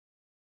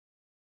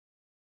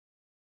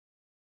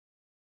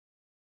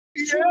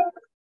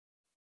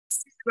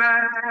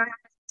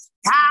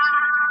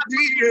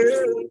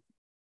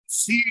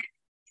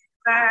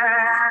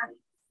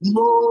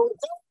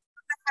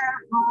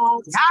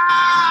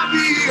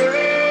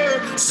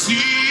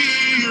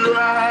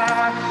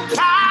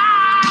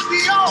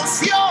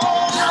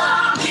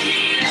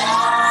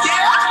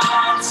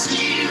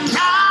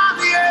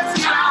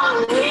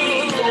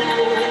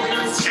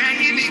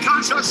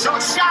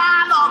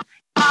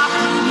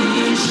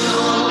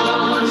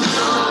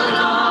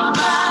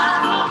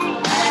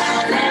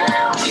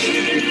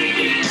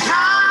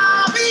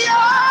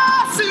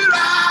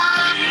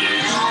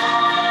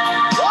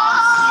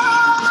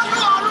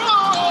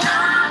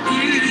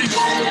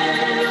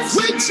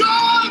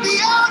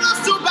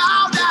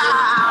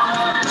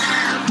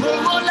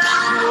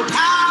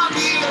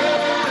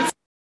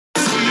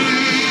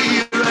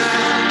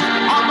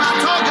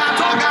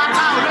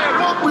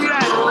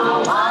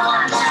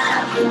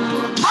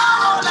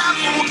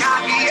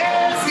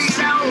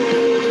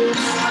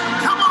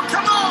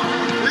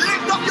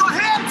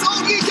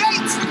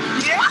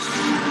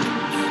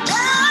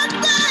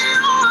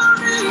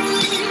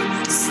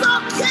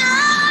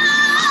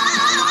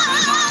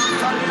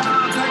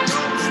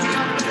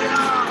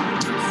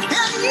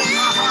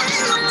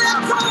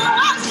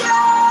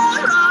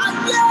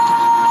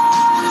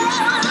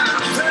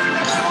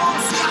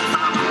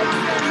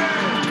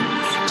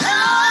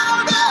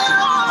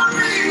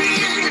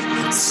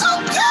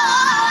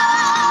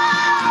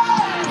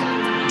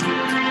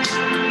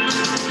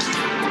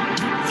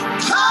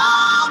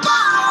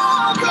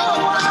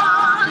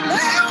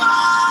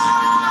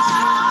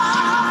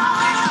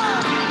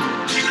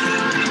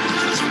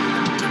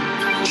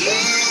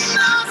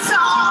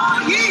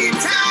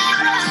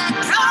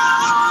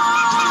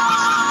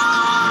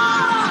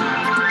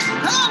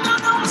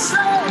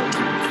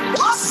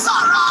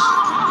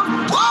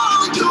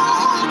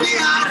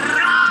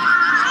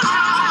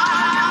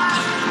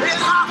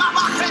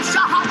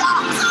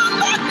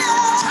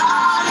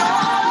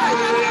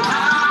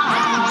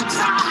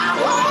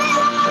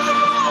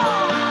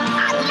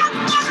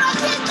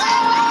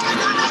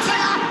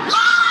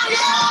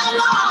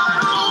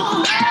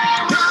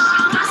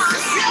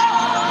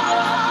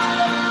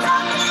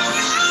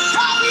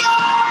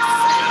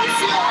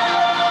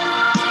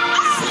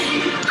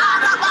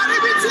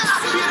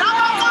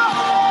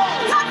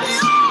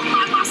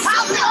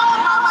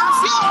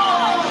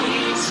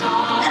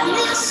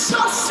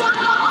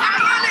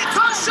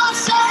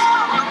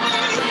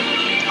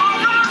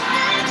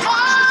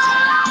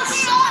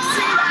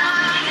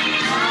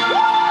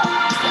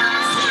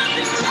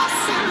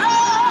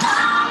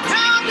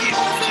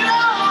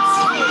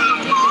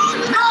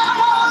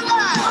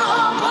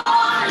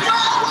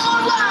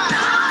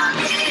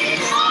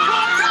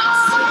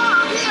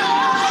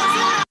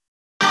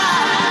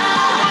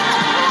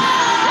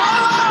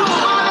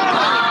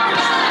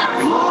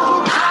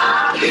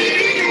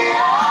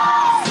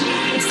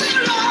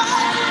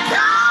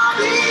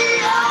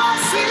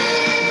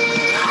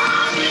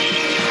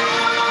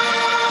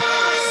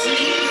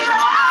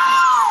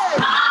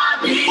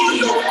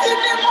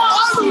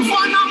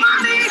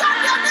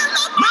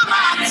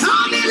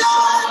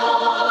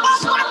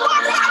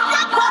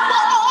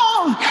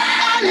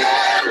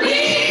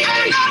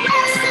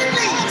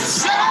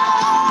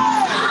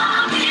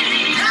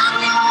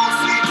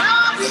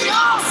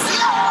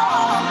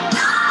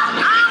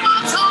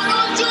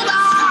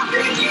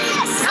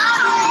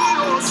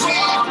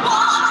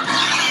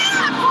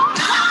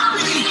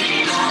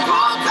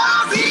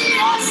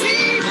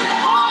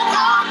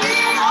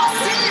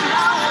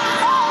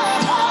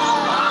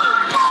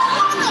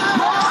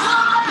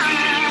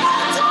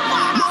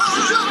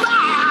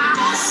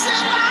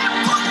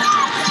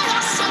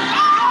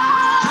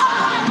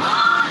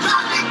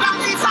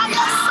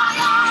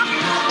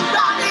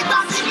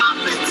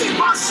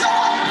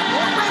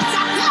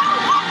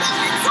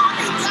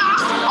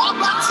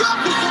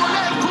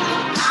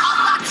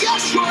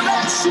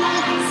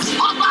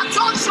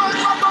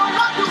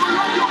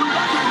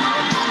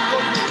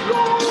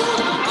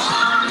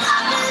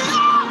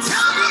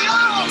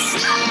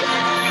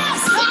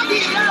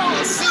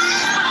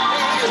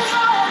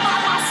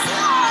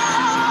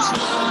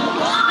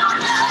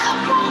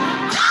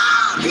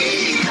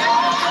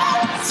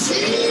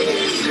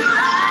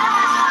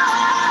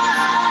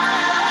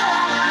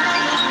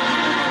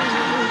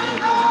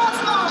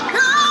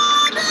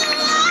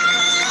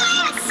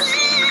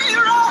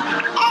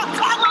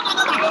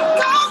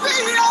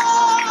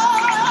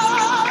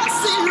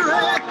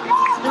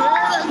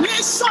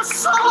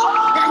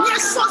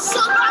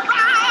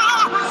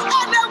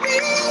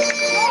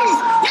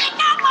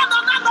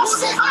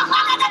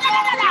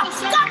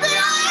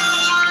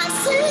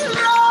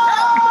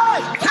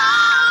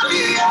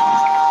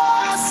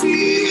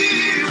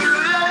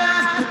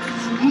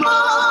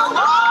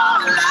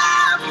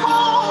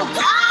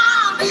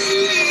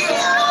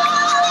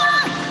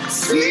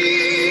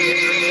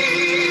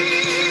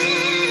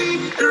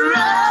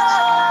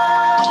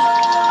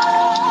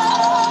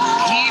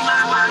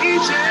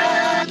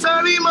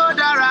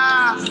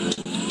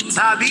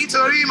tàbí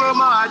torí mo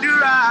mọ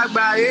àdúrà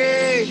àgbáyé.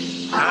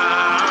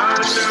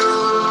 Àánú,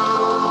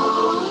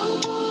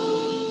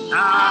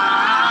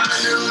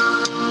 àánú,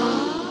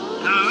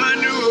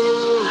 àánú,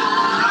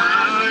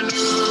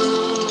 àánú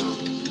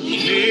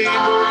ni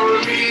mo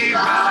rí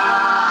gbà.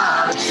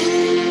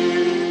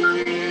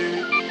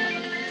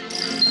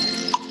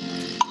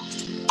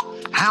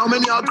 How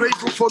many are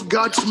grateful for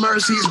God's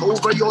mercies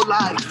over your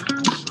life?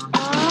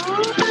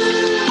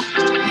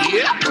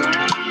 Yeah.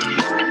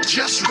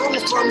 Just roll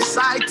from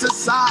side to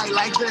side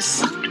like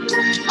this.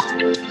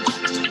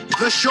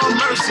 The sure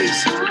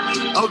mercies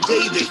of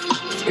David.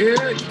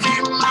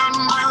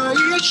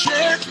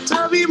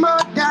 Tàbí mo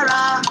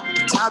dára,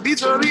 tàbí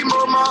torí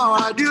mo mọ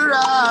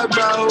àdúrà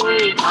àgbà o.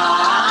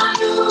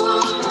 Àánú,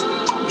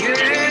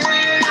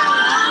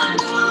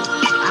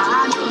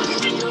 àánú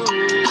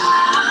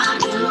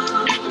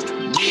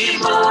ni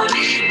mo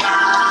rí gbà.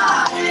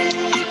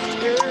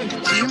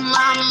 Kí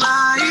màmá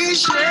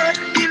ìṣe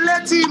ilé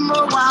tí mo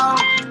wà o,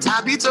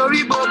 tàbí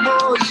torí gbogbo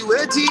ìwé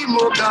tí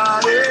mo kà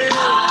é.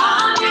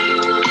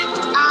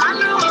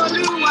 Àánú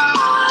Olúwa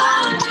o,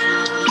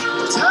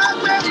 tó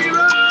gbé mi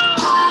ró.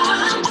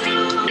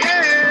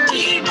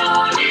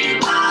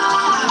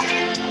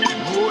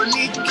 Mo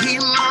ní kí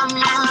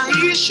màmá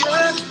ìṣe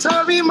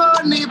torí mo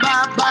ní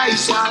bàbá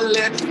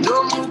ìsàlẹ̀ ló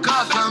mú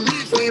kọ̀ọ̀kan mi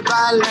fi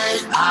balẹ̀.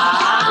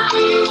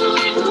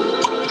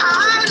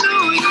 Àánú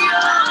yìí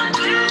o,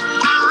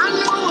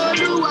 àánú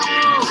Olúwa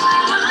o.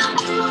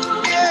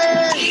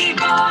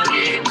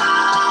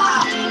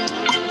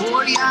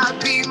 Bóyá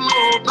bí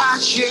mo bá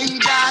ṣe ń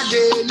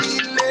jáde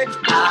nílé.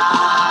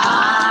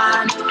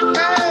 Àánú.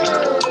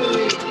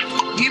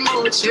 Bí mo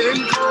ṣe ń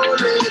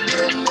kórè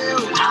délé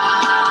o.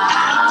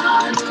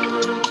 Àánú.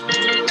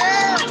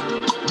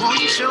 Mo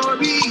ń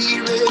ṣorí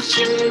ire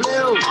ṣeré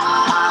o.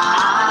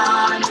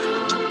 Àánú.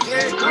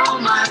 Èkó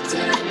máa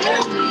tẹ̀lé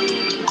mi.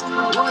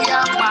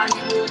 Bóyá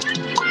pariwo.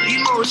 Bí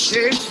mo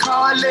ṣe ń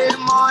kọ́lé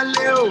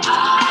mọ́lé o.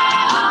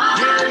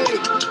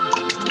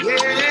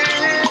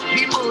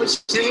 Bí mo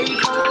ṣe ń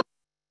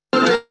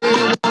kórè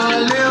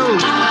mọ́lé o.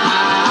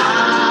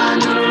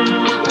 Àánú.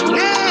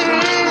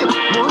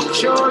 Mo ń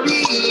ṣorí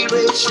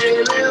ire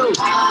ṣeré o.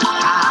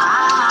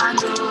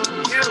 Àánú.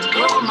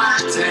 Èkó máa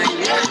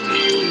tẹ̀lé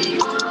mi.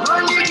 Ó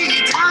ní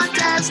ìta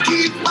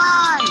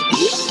testify.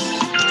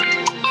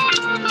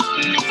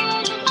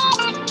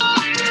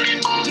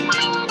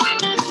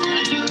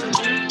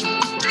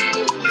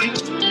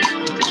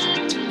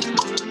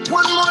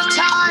 One more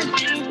time.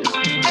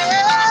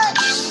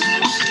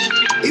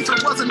 If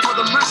it wasn't for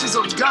the mercies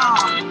of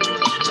God,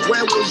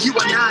 where will you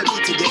and I be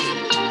today?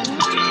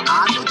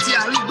 Àánú tí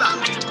a rí gbà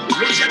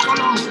ló jẹ́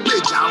k'Ọlọ́run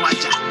gbèjà wa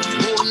jà.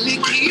 Mo ní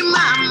kí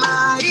màmá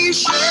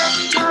ìṣe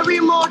torí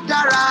mo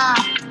dára,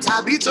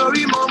 tàbí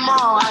torí mo mọ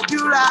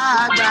àdúrà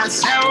àgbà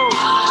ṣẹ́ o.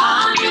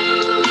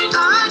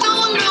 Àánú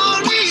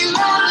lórí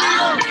ilé mi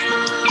o,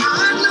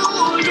 àánú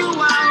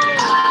Olúwa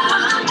o.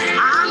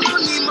 Àánú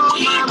ni mo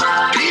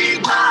máa rí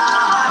gbà.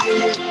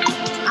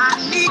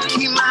 Àní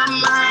kí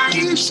màmá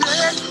ìṣe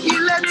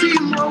ilé tí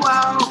mo wà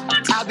o,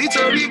 tàbí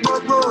torí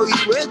gbogbo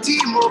ìwé tí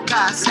mo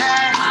kà sẹ́.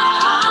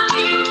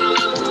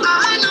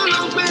 Àánú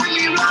ló gbé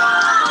mi ró,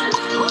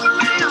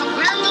 oore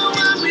ọ̀fẹ́ ló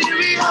wá mi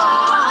rí o.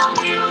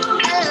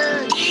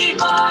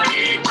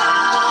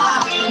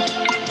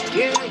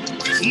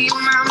 Kí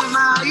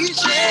màmá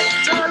ìṣe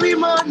torí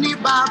mo ní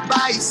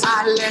bàbá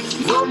ìsàlẹ̀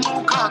ló mú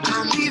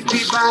kọ̀ọ̀kan mi fi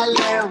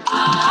balẹ̀ o.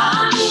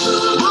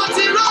 Mo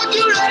ti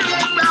rójú rere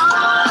gbà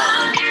o,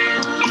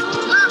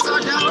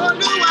 látọ̀dọ̀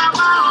Olúwa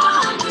wá o.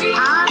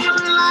 Àánú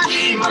ńlá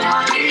ni mo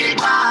rí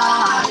gbà.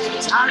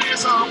 Sáré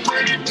sọ pé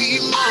bí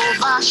mo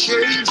bá ṣe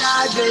ń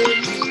jáde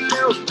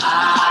nílé o.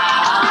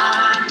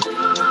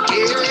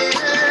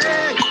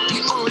 Bí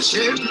mo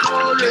ṣe ń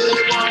kórè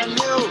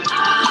wọlé o.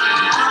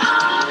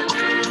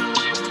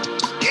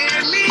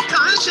 Èmi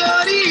kàn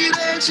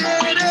ṣoríire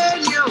ṣeré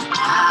ni o.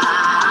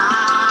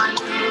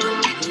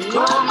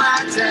 Kó má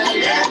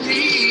tẹ̀lé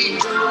mi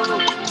o.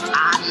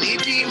 Àní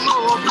bí mo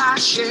bá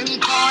ṣe ń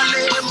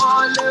kọ́lé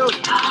mọ́lé o.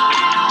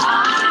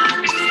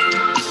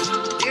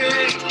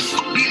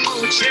 Bí mo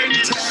ṣe ń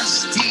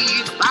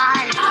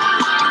testify.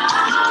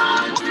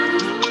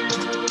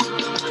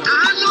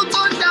 Àánú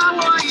tó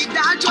dáwọ́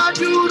ìdájọ́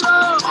dúró.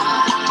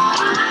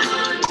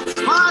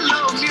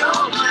 Follow me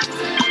o.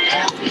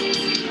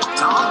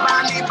 Tọ́ bá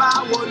ní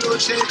báwo ló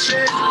ṣe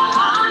ṣe.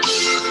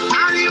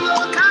 Ariwo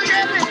káyé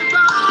lè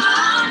gbọ́.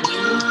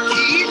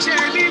 Kì í ṣe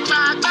nípa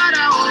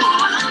agbára o.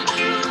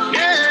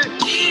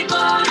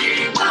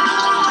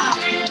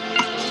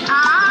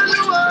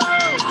 Àánú o.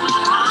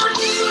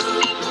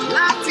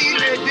 Láti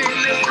lè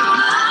délé.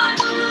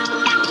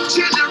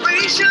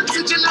 Generation to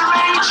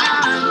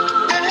generation.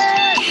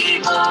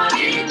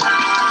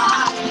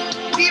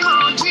 Bí mo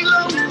jí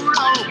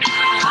lówùúrọ̀ o.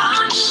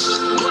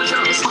 Mo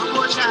ṣọ̀sán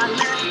mo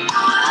ṣàlẹ̀.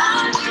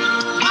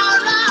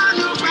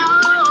 Ọlọ́run gbà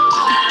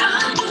o.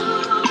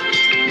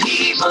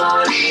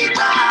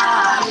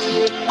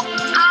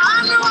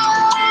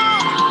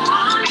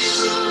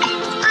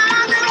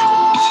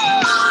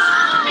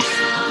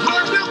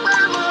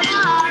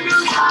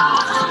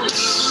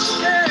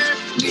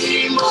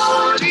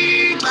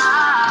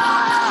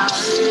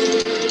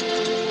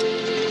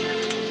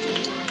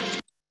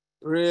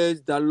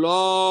 Praise the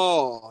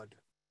Lord.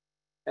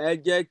 Ẹ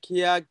jẹ́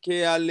kí a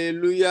ké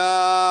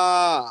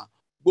hallelujah.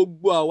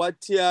 Gbogbo àwa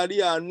tí a rí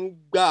àánú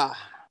gbà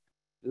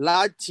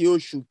láti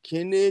oṣù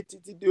kínní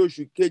títí dé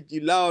oṣù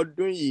kejìlá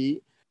ọdún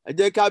yìí, ẹ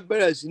jẹ́ ká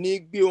bẹ̀rẹ̀ sí ní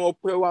gbé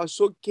ọpẹ́ wa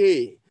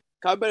sókè,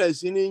 ká bẹ̀rẹ̀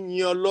sí ní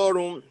yin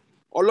Ọlọ́run.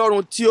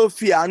 Ọlọ́run tí ó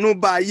fi àánú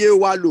bá ayé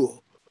wa lò,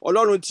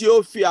 Ọlọ́run tí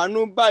ó fi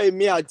àánú bá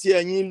èmi àti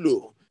ẹ̀yin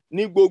lò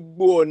ní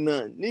gbogbo ọ̀nà,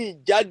 ní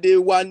ìjáde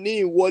wa, ní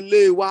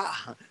ìwọlé wa.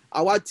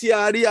 Àwa tí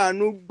a rí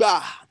àánú gbà,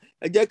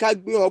 ẹ jẹ́ ká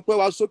gbé ọpẹ́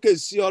wa sókè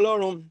sí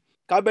Ọlọ́run,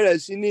 ká bẹ̀rẹ̀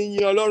sí ní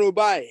yin Ọlọ́run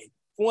báyìí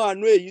fún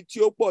àánú èyí tí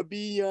ó pọ̀ bí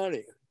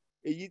iyanrìn,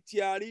 èyí tí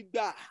a rí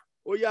gbà.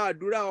 Ó yá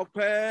àdúrà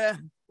ọpẹ́,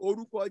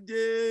 orúkọ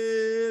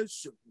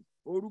Jésù,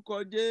 orúkọ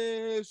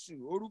Jésù,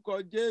 orúkọ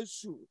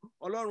Jésù.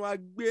 Ọlọ́run a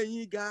gbé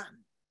yín ga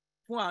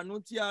fún àánú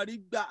tí a rí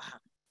gbà,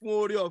 fún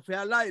oore ọ̀fẹ́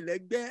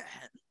aláìlẹ́gbẹ́.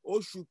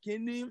 Oṣù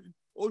kínní,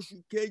 oṣù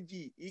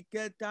kejì,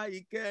 ìkẹta,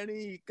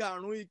 ìkẹrin,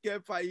 ìkarùn-ún,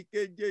 ìkẹfà,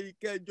 ìkeje,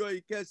 ìkẹjọ,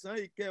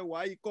 ìkẹsàn-án,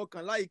 ìkẹwàá,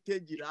 ìkọkànlá,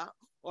 ìkejìlá.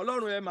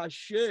 Ọlọ́run ẹ mà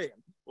ṣe é.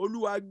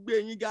 Olúwa gbé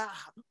yín ga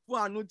fún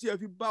àánú tí ẹ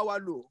fi bá wa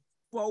lò,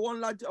 fún ọwọ́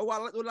ńlá,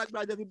 ọwọ́ tó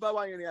lágbára tí ẹ fi bá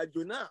wa ìrìn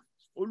àjò náà.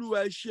 Olúwa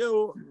ẹ ṣé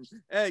o,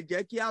 ẹ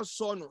jẹ́ kí a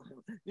sọnù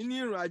nínú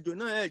ìrìn àjò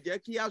náà, ẹ jẹ́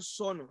kí a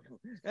sọnù,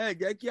 ẹ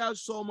jẹ́ kí a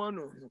sọ ọmọ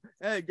nù,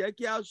 ẹ jẹ́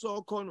kí a sọ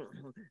ọkọ nù,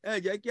 ẹ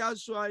jẹ́ kí a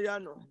sọ aya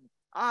nù.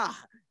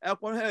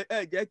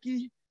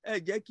 Ẹ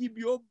jẹ́ kí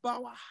ibi ó bá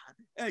wa,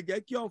 ẹ jẹ́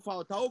kí ọfà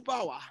ọ̀tá ó bá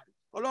wa.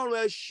 Ọlọ́run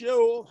ẹ ṣé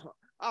o,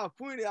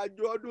 fún ìrìn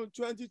àjò ọdún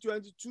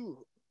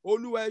 2022.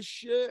 Olúwa ẹ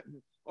ṣé,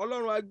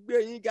 Ọlọ́run a gbé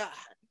yín ga.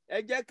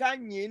 Ẹ jẹ́ ká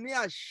yìn ní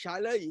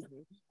àṣálẹ́ yìí.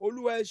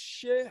 Olúwa ẹ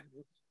ṣé,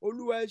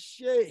 Olúwa ẹ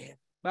ṣé,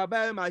 bàbá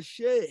ẹ mà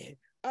ṣe é.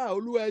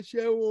 Olúwa ẹ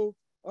ṣé o,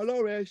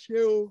 Ọlọ́run ẹ ṣé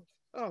o,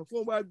 fún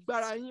ọgbà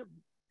agbára yín,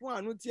 fún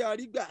àánú tí a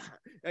rí gbà.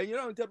 Ẹ̀yin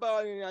náà tẹ́ bá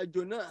wa ìrìn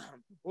àjò náà.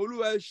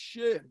 Olúwa ẹ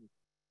ṣé,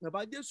 bàbá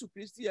Jésù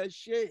Kristi ẹ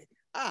ṣé.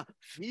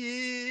 Fi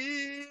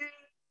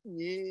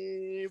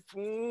yìn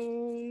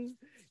fún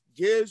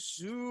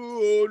Jésù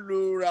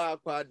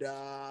olùràpadà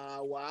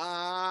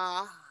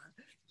wá,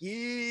 kí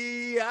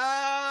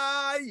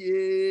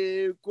ayé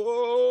kó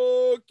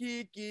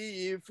kìkì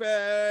ìfẹ́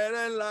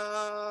rẹ̀ ńlá.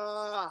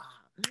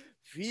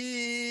 Fi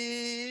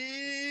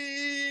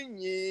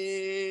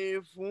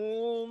yìn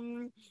fún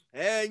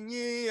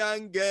ẹ̀yin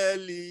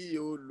áńgẹ́lì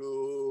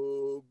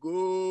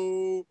ológo,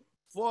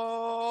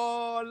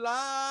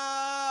 fọlá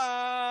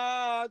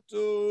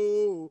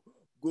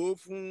tógo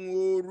fún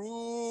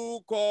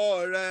orúkọ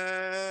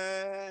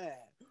rẹ̀.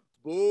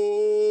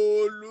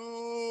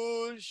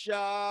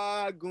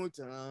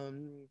 Olùṣàgùntàn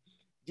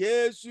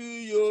Jésù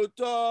yóò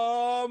tọ́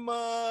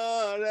ọmọ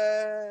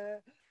rẹ̀,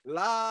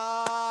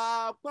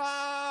 lápá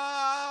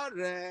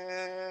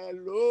rẹ̀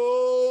ló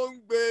ń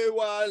gbé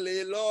wálé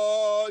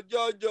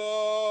lọ́jọ́jọ́.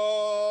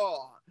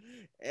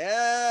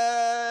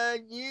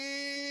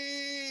 Ẹ̀yin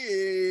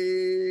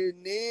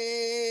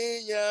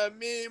ènìyàn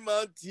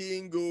mímọ́ tí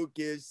ń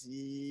gòkè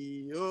sí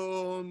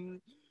òun,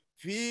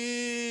 fi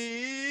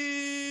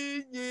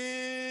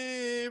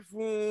yìn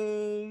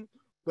fún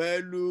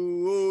pẹ̀lú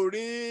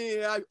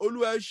orin.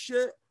 Olúwa ẹ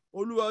ṣé,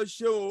 Olúwa ẹ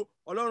ṣé o,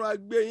 Ọlọ́run a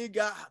gbé yín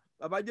ga.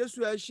 Bàbá Jésù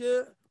ẹ ṣé,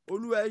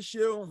 Olúwa ẹ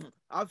ṣé o,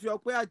 a fi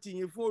ọpẹ́ àti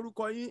ìyìn fún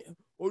orúkọ yín.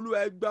 Olúwa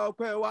ẹ gba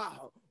ọpẹ́ wa,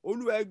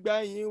 Olúwa ẹ gba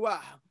ìyìn wa.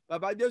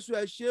 Bàbá Jésù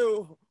ẹ ṣé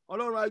o,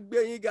 Ọlọ́run a gbé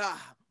yín ga.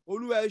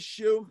 Olúwa ẹ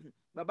ṣé o,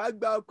 bàbá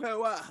gba ọpẹ́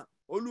wa,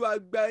 Olúwa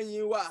gba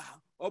ìyìn wa.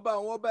 Ọba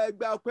àwọn ọba ẹ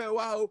gba ọpẹ́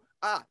wa o.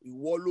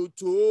 Ìwọ ló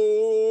tó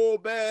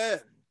bẹ́ẹ̀,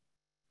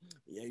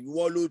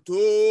 ìwọ ló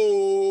tó,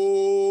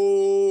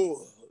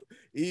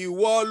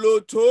 ìwọ ló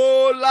tó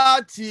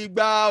láti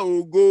gba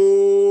ògo,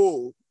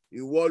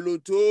 ìwọ ló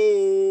tó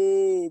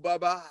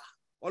bàbá.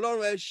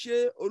 Ọlọ́run ẹ ṣé,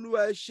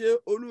 Olúwa ẹ ṣé,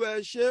 Olúwa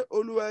ẹ ṣé,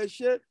 Olúwa ẹ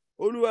ṣé,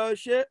 Olúwa ẹ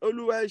ṣé,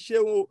 Olúwa ẹ ṣé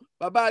o.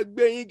 Bàbá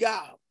gbé yín ga,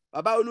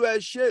 bàbá Olúwa ẹ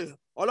ṣé.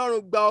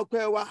 Ọlọ́run gba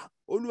ọpẹ́ wa,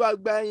 Olúwa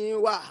gba ìyìn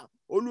wa,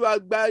 Olúwa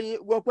gba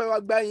ọpẹ́ wa,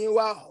 gba ìyìn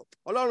wa.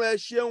 Ọlọ́run ẹ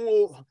ṣeun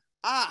o,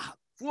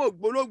 fún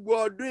ògbólógbòó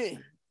ọdún yìí.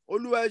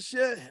 Olúwa ẹ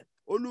ṣé,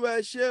 Olúwa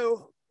ẹ ṣé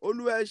o,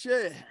 Olúwa ẹ ṣé,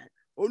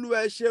 Olúwa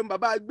ẹ ṣeun.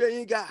 Bàbá gbé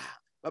yín ga,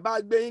 bàbá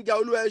gbé yín ga.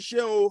 Olúwa ẹ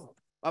ṣeun o,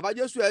 bàbá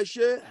Jésù ẹ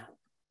ṣé,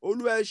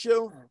 Olúwa ẹ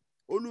ṣeun,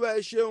 Olúwa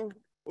ẹ ṣeun,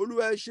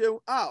 Olúwa ẹ ṣeun.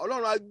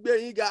 Ọlọ́run a gbé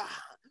yín ga,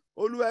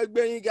 Olúwa ẹ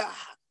gbé yín ga,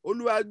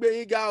 Olúwa ẹ gbé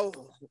yín ga o,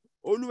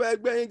 Olúwa ẹ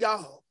gbé yín ga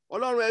o.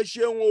 Ọlọ́run ẹ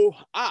ṣeun o.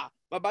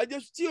 Bàbá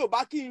Jésù, tí ò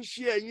bá kí n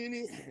ṣe ẹ̀yin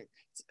ni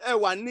ẹ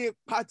wà ní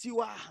ipa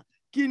tiwa,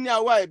 kí ni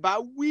àwa ìbá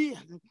wí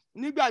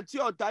nígbà tí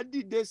ọ̀tá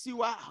dìde sí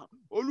wa?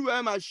 Olúwa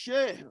ẹ mà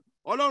ṣe,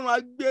 Ọlọ́run á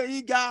gbé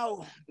yín ga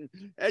o.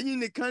 Ẹ̀yin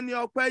nìkan ni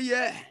ọpẹ́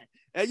yẹ,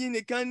 ẹ̀yin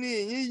nìkan ni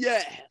ìyìn yẹ.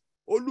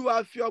 Olúwa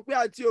fi ọpẹ́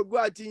àti ògo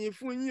àti ìyìn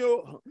fún yín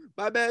o.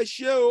 Bàbá ẹ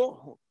ṣé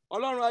o,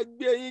 Ọlọ́run á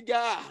gbé yín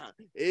ga.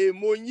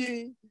 Èmo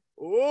yín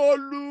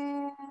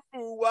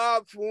Olúwa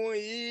fún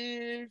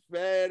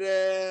ìfẹ́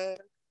rẹ̀,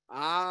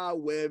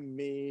 àwẹ̀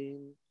mi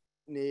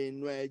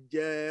nínú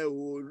ẹ̀jẹ̀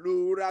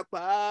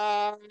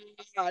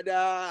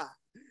olùràpadà.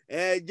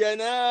 Ẹ̀jẹ̀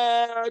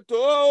náà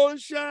tó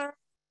ṣàn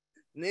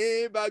ní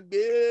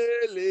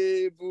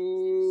bàgbélébùú,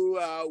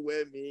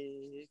 àwẹ̀ mi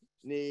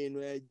nínú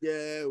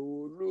ẹ̀jẹ̀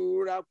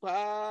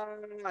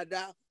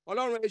olùràpadà.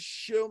 Ọlọ́run ẹ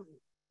ṣeun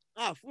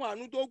fún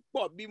àánú tó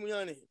pọ̀ bí mo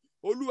yan rìn.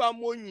 Olúwa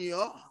mo yìn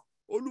ọ́,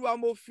 Olúwa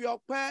mo fi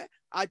ọpẹ́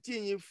àti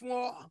ìyìn fún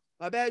ọ.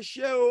 Bàbá ẹ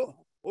ṣé o,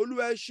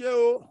 Olúwa ẹ ṣé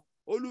o,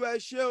 Olúwa ẹ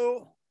ṣé o,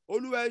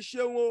 Olúwa ẹ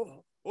ṣeun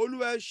o,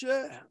 Olúwa ẹ ṣé,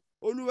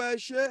 Olúwa ẹ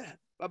ṣé.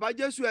 Bàbá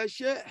Jésù ẹ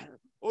ṣé,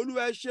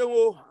 Olúwa ẹ ṣeun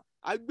o,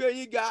 a gbé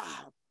yín ga.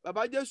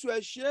 Bàbá Jésù ẹ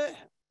ṣé,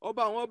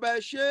 ọba àwọn ọba ẹ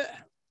ṣé,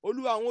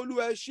 Olúwa àwọn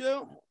olúwa ẹ ṣé,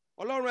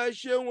 Ọlọ́run ẹ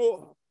ṣeun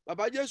o.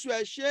 Bàbá Jésù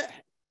ẹ ṣé,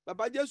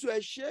 Bàbá Jésù ẹ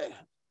ṣé.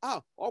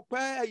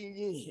 Ọpẹ́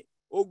ìyìn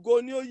ògo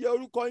ni ó yẹ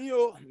orúkọ yín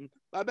o.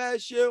 Bàbá ẹ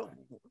ṣeun,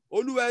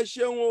 Olúwa ẹ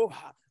ṣeun o.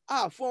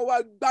 Fún ọwọ́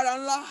agbára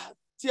ńlá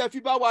tí ẹ fi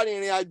bá wa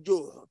rìnrìn àjò.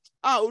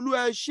 Olúwa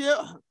ẹ ṣé,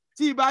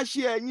 tí ì bá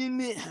ṣe ẹ̀yin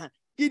ni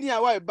kí ni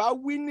àwa ìbá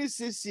wí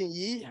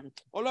nísinsìnyí.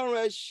 Ọlọ́run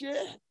ẹ ṣé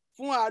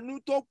fún àánú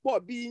tó pọ̀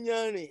bí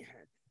iyanrìn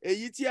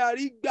èyí tí a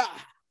rí gbà.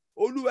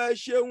 Olúwa ẹ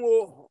ṣeun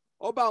o,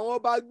 ọba àwọn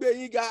ọba gbé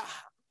yín ga.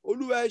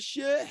 Olúwa ẹ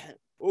ṣé,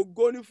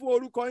 ògo ni fún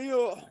orúkọ yín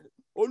o.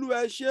 Olúwa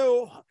ẹ ṣé o.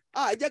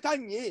 Ẹ jẹ́ ká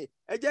yìn,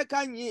 ẹ jẹ́ ká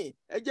yìn,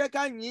 ẹ jẹ́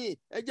ká yìn,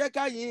 ẹ jẹ́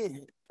ká yìn,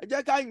 ẹ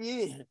jẹ́ ká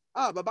yìn.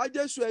 Bàbá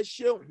Jésù ẹ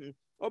ṣeun,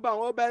 ọba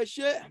àwọn ọba ẹ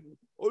ṣé.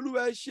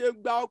 Olúwa ẹ ṣé,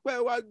 gba ọpẹ́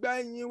wa, gba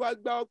ìyìn wa,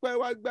 gba ọpẹ́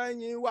wa, gba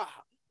ìyìn wa.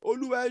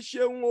 Olúwa ẹ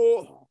ṣeun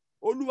o.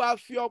 Olúwa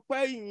fi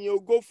ọpẹ́ ìyìn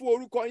ògo fún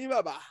orúkọ yín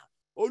bàbá.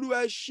 Olúwa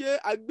ẹ ṣé,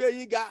 a gbé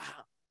yín ga.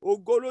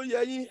 Ògo ló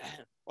yẹ yín.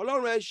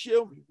 Ọlọ́run ẹ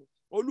ṣeun.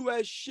 Olúwa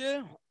ẹ ṣé.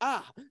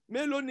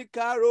 Mélòó ni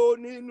ká rò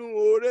nínú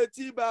oore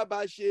tí bàbá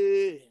ṣe?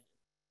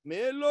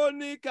 Mélòó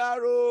ni ká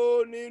rò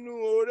nínú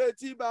oore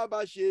tí bàbá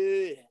ṣe?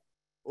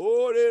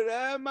 Oore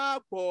rẹ̀ máa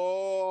pọ̀,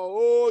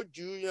 ó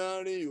ju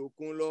yanrìn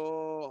òkun lọ.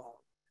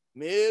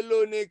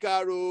 Mélòó ni ká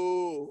rò?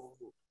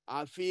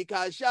 Àfi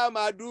ká ṣá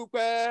máa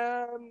dúpẹ́.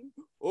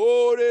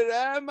 Oore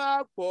rẹ̀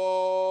máa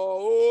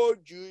pọ̀, ó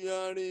ju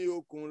yanrìn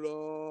òkun lọ.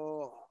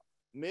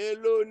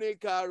 Mélòó ni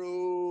ká rò?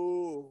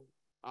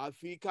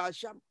 Àfi ká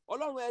ṣá.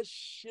 Ọlọ́run ẹ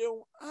ṣeun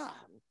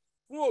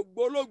fún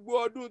ògbólógbòó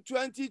ọdún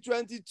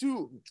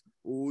 2022.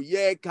 Ó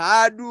yẹ ká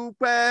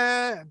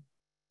dúpẹ́,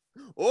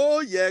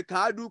 ó yẹ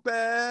ká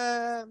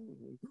dúpẹ́,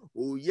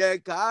 ó yẹ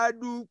ká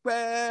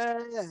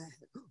dúpẹ́,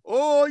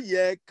 ó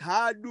yẹ ká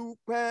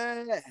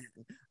dúpẹ́.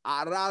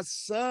 Àrá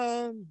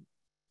sán,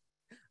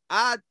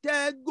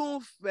 atẹ́gùn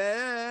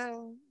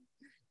fẹ́,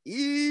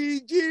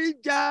 ìjì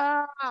jà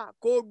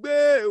kò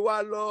gbé wa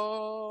lọ.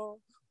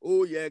 Ó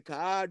yẹ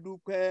ká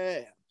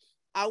dúpẹ́.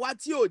 Àwa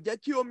tí ò jẹ́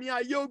kí omi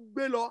ayé ó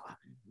gbé lọ,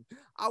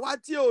 àwa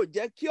tí ò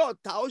jẹ́ kí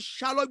ọ̀tá ó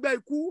ṣá lọ́gbẹ́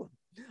ikú,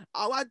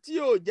 àwa tí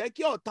ò jẹ́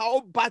kí ọ̀tá ó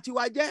bà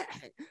tiwa jẹ́,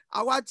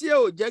 àwa tí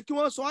ò jẹ́ kí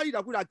wọ́n sọ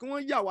ìdàkudà kí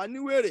wọ́n yà wá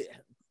níwèrè.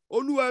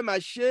 Olúwa ẹ mà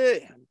ṣe.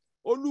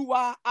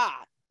 Olúwa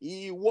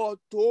ìwọ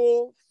tó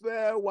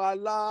fẹ́ wa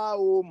la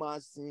ó máa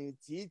sìn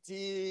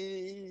títí.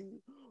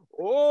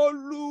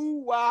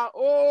 Olúwa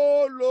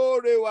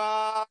olóore wa,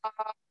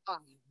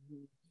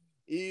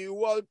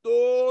 ìwọ tó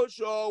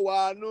ṣọ́ wa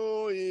nú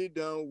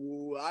ìdánwò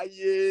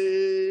ayé.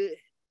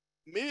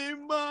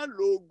 Mímọ́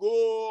lògo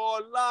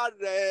ọlá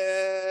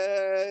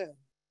rẹ.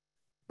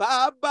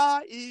 Bàbá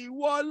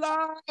ìwọ la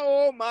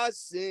ó máa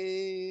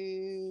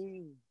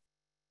sìn.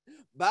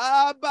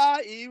 Bàbá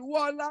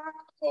ìwọ la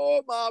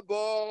ó máa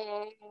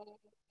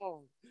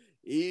bọ̀.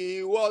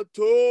 Ìwọ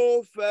tó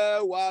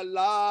fẹ́ wa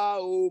la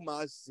ó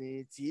máa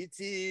sìn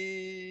títí.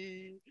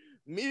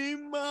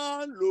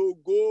 Mímọ́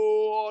lògo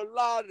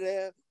ọlá rẹ.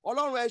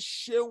 Ọlọ́run ẹ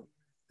ṣeun.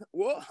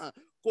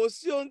 Kò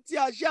sí ohun tí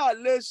a ṣáà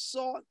lè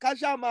sọ ká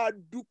ṣáà máa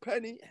dúpẹ́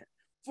ní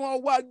fún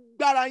ọwọ́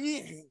agbára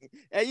yín.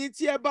 Ẹ̀yin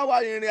tí ẹ bá wa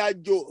rìnrìn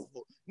àjò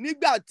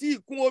nígbà tí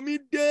ìkún omi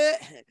dé,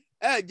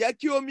 ẹ jẹ́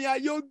kí omi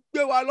ayé ó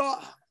gbé wa lọ.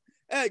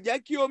 Ẹ jẹ́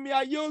kí omi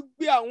ayé ó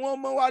gbé àwọn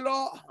ọmọ wa lọ.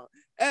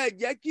 Ẹ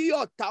jẹ́ kí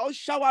ọ̀tá ó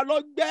ṣá wa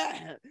lọ́gbẹ́.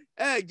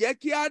 Ẹ jẹ́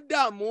kí á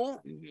dààmú.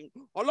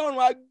 Ọlọ́run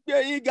á gbé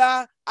yín ga.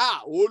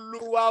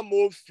 Olúwa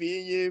mo fi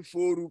yìn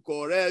forúkọ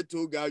rẹ tó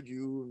ga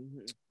jù.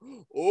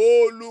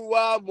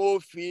 Olúwa mo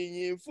fi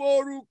yìn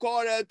forúkọ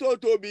rẹ tó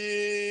tóbi.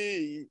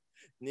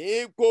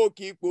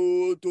 Nípòkípò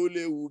tó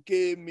léwu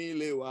kémi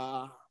lè wà.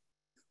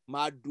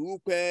 Máa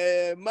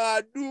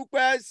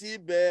dúpẹ́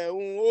síbẹ̀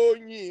ń ó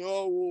yìn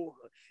ọ́ o.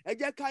 Ẹ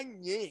jẹ́ ká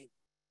yìn.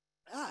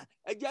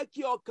 Ẹ jẹ́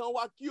kí ọkàn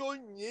wa kí ó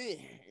yìn.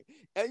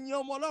 Ẹ̀yin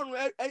ọmọ Ọlọ́run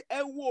ẹ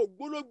wo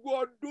ògbólógbòó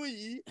ọdún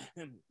yìí.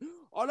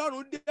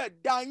 Ọlọ́run dẹ̀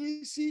dá yín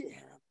sí.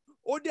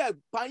 Ó dẹ̀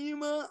pa yín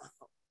mọ́.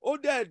 Ó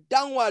dẹ̀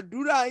dáhùn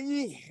àdúrà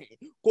yín.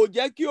 Kò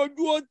jẹ́ kí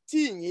ojú ó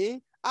tì yín.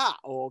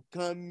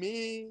 Ọkàn mi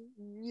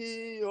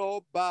yìn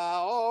ọba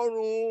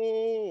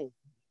ọ̀run.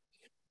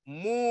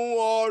 Mú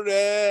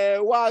ọrẹ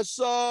wá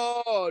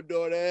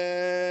sọ́dọ̀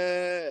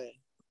rẹ̀.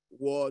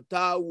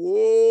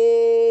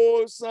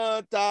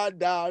 Wọ̀tàwòsàn tá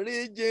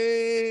dáríjì.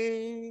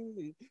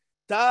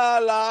 Tá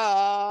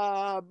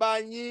là bá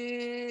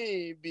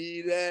yìn bí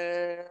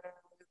rẹ̀.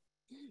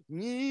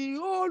 Yìn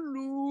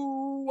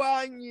Olúwa,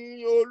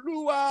 yìn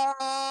Olúwa.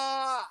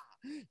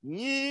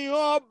 Yìn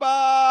ọba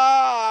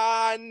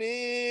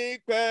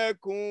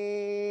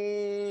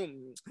nípẹ̀kun.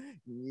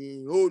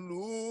 Yìn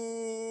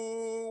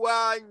Olúwa,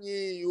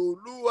 yìn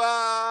Olúwa.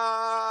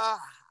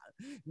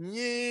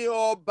 yìn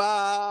ọba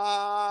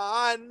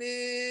ní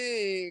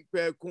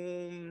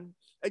ìpẹ̀kun.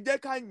 Ẹ jẹ́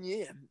ká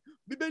yìn.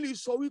 Bíbélì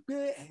sọ wípé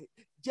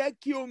jẹ́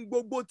kí ohun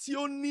gbogbo tí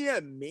ó ní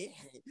ẹ̀mí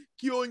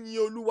kí ó yin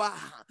Olúwa.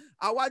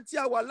 Àwa tí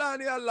a wà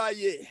láàrin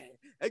alààyè,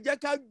 ẹ jẹ́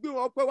ká gbé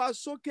ọpẹ́ wa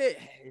sókè,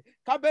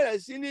 ká bẹ̀rẹ̀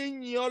sí ní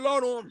yin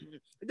Ọlọ́run.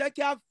 Ẹ jẹ́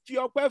kí a fi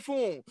ọpẹ́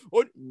fún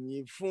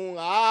yìn fún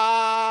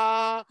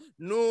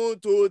àánú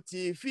tó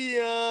ti fi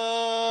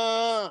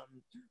hàn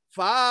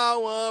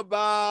fáwọn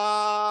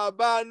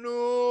bàbá nú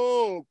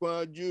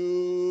pọ́njú.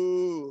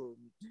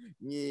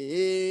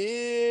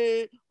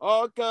 Yìn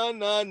ọkàn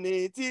náà ní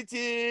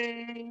títí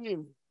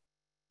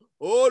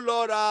ó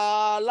lọ́ra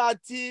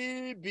láti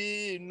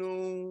bínú.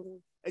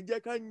 Ẹ jẹ́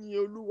ká yin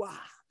Olúwa.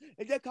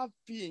 Ẹ jẹ́ ká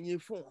fi ìyìn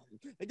fún.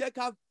 Ẹ jẹ́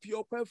ká fi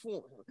ọpẹ́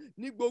fún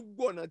ní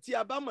gbogbo ọ̀nà tí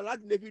a bá mọ̀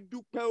láti lè fi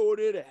dúpẹ́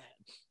oore rẹ̀.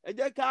 Ẹ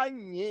jẹ́ ká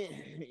yìn.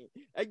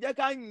 Ẹ jẹ́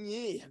ká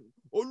yìn.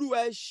 Olúwa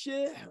ẹ ṣé.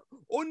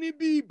 Ó ní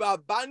bí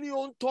bàbá ní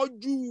ó ń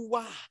tọ́jú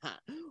wa,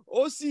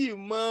 ó sì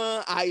mọ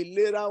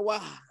àìlera wa.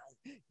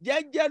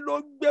 Jẹ́jẹ́ ló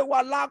gbé wa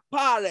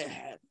lápá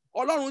rẹ̀.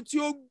 Ọlọ́run tí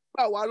ó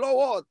gbà wá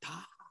lọ́wọ́ ọ̀tá.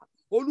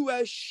 Olúwa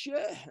ẹ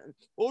ṣé.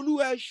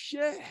 Olúwa ẹ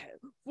ṣé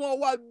fún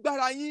ọwọ́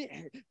agbára yín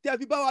tí ẹ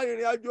fi bá wa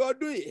rìnrìn àjò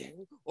ọdún yìí.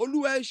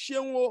 Olúwa ẹ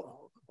ṣeun o.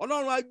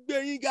 Ọlọ́run á gbé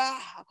yín ga.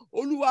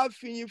 Olúwa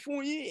fìyìn fún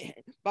yín.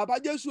 Bàbá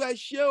Jésù ẹ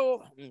ṣé o.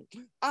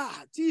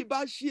 Tí ìbá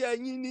ṣe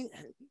ẹ̀yin ni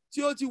tí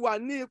ó ti wà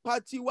ní ipa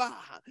tiwa,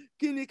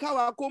 kí ni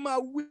káwa kó máa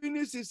wí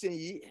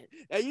nísinsìnyí?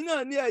 Ẹ̀yin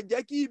náà ni ẹ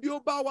jẹ́ kí ibi ó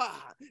bá wà.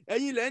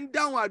 Ẹ̀yin lẹ ń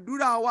dáhùn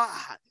àdúrà wa.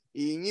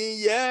 Ìyìn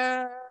yẹ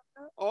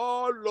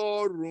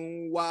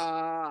Ọlọ́run wa,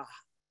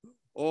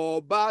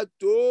 ọba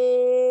tó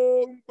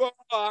ń gbọ́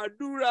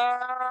àdúrà.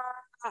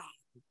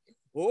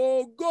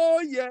 Ògo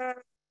yẹ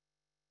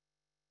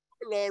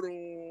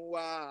Ọlọ́run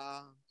wa,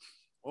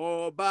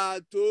 ọba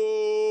tó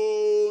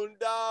ń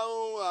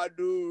dáhùn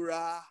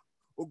àdúrà.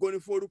 Ògo ni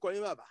fún orúkọ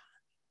yín bàbá.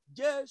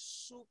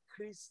 Jésù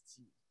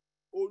Kristi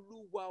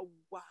Olúwa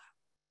wa.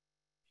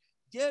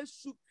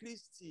 Jésù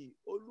Kristi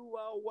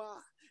Olúwa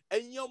wa.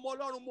 Ẹ̀yin ọmọ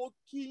Ọlọ́run, mo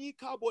kí yín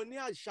káàbọ̀ ní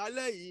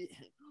àṣálẹ́ yìí.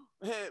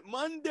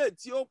 Monday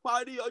tí ó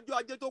parí, ọjọ́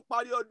ajé tó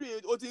parí ọdún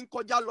yìí, ó ti ń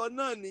kọjá lọ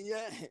náà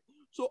nìyẹn.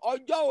 So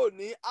ọjọ́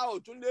òní a ò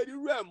tún lè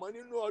rírú ẹ̀ mọ́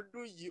nínú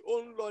ọdún yìí,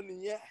 ó ń lọ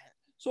nìyẹn.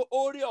 So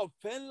oore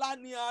ọ̀fẹ́ ńlá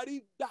ni a rí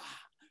gbà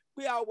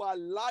pé a wà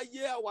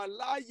láyé, a wà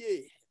láàyè.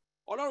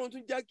 Ọlọ́run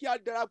tún jẹ́ kí a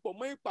darapọ̀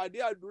mọ́ ìpàdé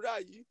àdúrà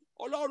yìí.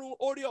 Ọlọ́run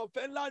oore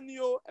ọ̀fẹ́ ńlá ni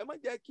o. Ẹ má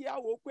jẹ́ kí a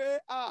wò pé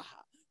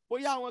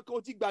bóyá àwọn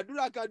kan ti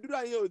gbàdúrà kàdúrà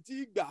yẹn ò tí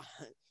ì gbà.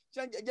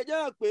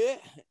 Jẹ́jẹ́ pé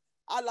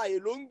alààyè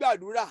ló ń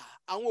gbàdúrà,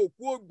 àwọn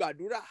òkú ò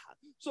gbàdúrà.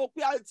 So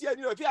pé àti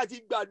ẹni rẹ̀ fi àti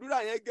gbàdúrà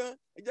yẹn gan,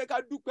 ẹ jẹ́ ká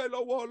dúpẹ́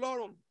lọ́wọ́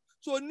Ọlọ́run.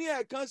 So ní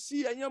ẹ̀kan sí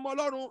ẹ̀yin ọmọ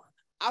Ọlọ́run,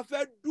 a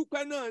fẹ́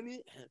dúpẹ́ náà ni.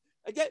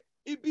 Ẹ jẹ́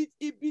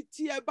ibi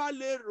tí ẹ bá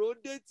lè rò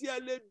dé, tí ẹ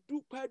lè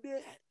dúpẹ́ dé.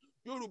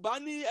 Yorùbá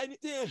ní ẹni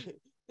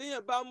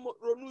téèyàn bá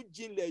ronú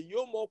jinlẹ̀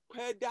yóò mọ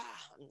pẹ́ dá.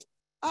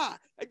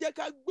 Ẹ jẹ́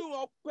ká gbé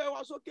wọn pẹ́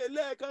wá sókè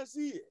lẹ́ẹ̀kan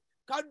sí.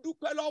 Ká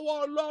dúpẹ́ lọ́wọ́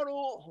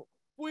Ọlọ́run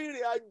fún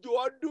ìrìn àjò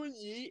ọdún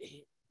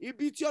yìí.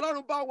 Ibi tí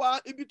Ọlọ́run bá wa,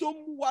 ibi tó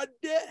mú wa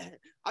dé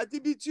àti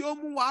ibi tí ó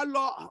mú wa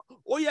lọ.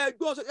 Ó yẹ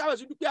ẹgbẹ́ ọ̀sẹ̀ yàrá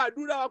sí dúpẹ́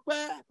àdúrà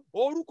ọpẹ́.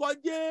 Orúkọ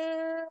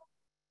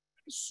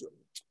Jésù.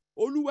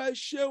 Olúwa ẹ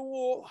ṣeun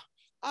o.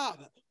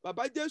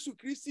 Bàbá Jésù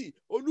Kristi,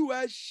 Olúwa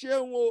ẹ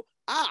ṣeun o.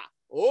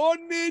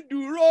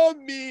 Onídùúró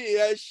mi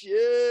ẹ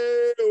ṣé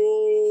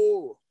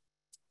o.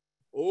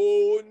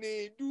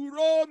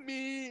 Onídùúró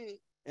mi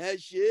ẹ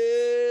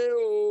ṣé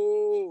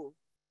o.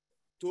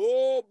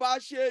 Tó bá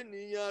ṣe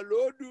ènìyàn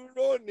ló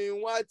dúró ni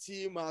wọ́n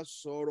ti máa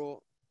sọ̀rọ̀.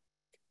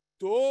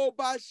 Tó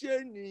bá ṣe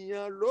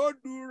ènìyàn ló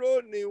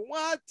dúró ni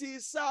wọ́n ti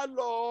sá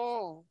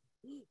lọ.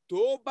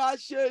 Tó bá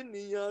ṣe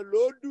ènìyàn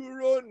ló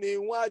dúró ni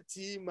wọ́n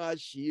ti máa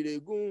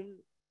ṣìrègùn.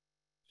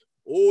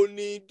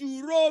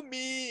 Onídùúró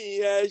mi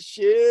ẹ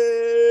ṣé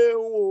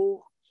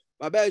o.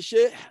 Bàbá ẹ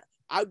ṣé,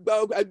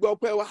 ẹgbẹ́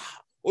ọpẹ́ wa.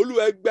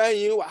 Olúwa ẹ gbà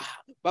yín wa.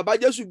 Bàbá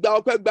Jésù gba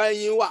ọpẹ́, gba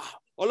yín wa.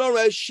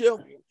 Ọlọ́run ẹ ṣeun.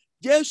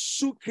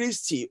 Jésù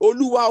Kristi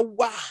Olúwa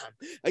wa.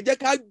 Ẹ jẹ́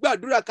ká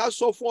gbàdúrà, ká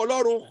sọ fún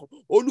Ọlọ́run.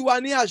 Olúwa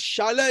ní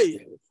àṣálẹ́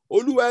yìí,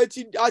 Olúwa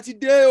a ti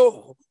dé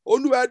o.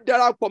 Olúwa ẹ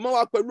darapọ̀ mọ́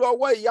wa pẹ̀lú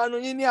ọwọ́ ìyanu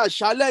yín ní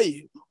àṣálẹ́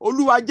yìí.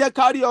 Olúwa jẹ́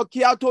ká rí ọ kí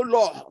a tó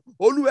lọ.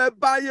 Olúwa ẹ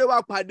bá ayé wa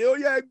pàdé. Ó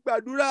yẹ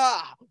gbàdúrà.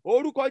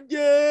 Orúkọ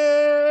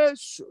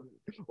Jésù.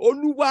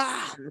 Olúwa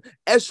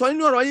ẹ sọ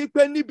nínú ọ̀rọ̀ yín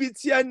pé níbi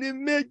tí ẹni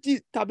méjì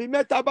tàbí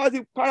mẹ́ta bá ti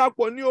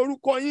parapọ̀ ní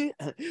orúkọ yín,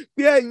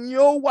 pé ẹ̀yin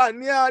ó wà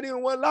ní àárín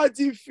wọn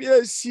láti fi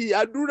èsì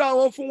àdúrà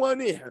wọn fún wọn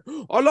ni.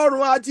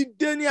 Ọlọ́run a ti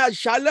dé ní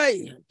àṣálẹ́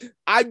yìí.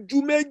 Aju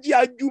méjì,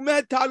 aju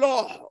mẹ́ta lọ.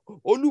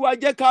 Olúwa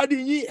jẹ́ ká rí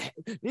yín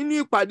nínú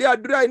ìpàdé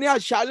àdúrà yìí ní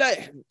àṣálẹ́.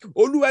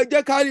 Olúwa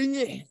jẹ́ ká rí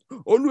yín.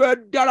 Olúwa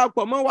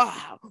darapọ̀ mọ́ wa.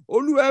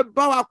 Olúwa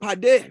bá wa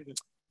pàdé.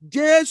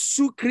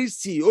 Jésù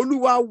Kristi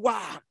Olúwa wa.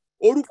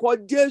 Orúkọ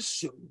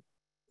Jésù.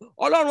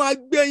 Ọlọ́run á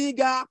gbé yín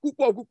ga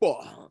púpọ̀ púpọ̀.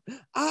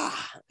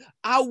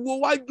 Awo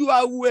wájú,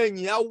 awo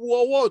ẹ̀yìn, awo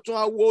ọwọ́ ọ̀tún,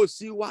 awo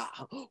òsì wa.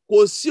 Kò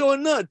sí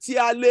ohun náà tí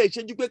a lè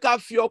ṣe ju pé ká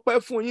fi ọpẹ́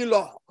fún yín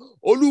lọ.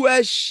 Olúwa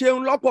ẹ ṣeun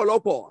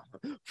lọ́pọ̀lọpọ̀.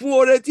 fún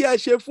oore tí ẹ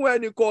ṣe fún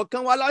ẹnì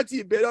kọ̀ọ̀kan wa láti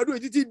ìbẹ̀rẹ̀ ọdún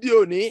yìí títí di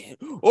òní.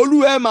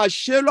 Olúwa ẹ mà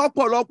ṣe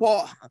lọ́pọ̀lọpọ̀.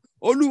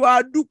 Olúwa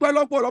a dúpẹ́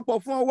lọ́pọ̀lọpọ̀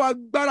fún ọwọ́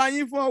agbára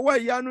yín, fún ọwọ́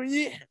ìyanu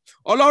yín.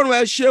 Ọlọ́run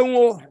ẹ ṣeun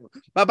o.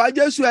 Bàbá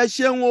Jésù ẹ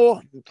ṣeun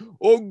o.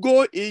 Ògo,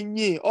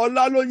 ìyìn,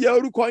 ọlá ló yẹ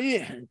orúkọ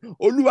yín.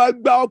 Olúwa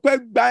gba ọpẹ́,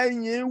 gba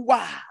ìyìn wa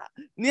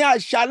ní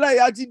àṣálẹ́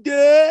yìí àti dé.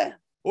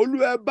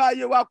 Olúwa ẹ bá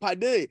ayé wa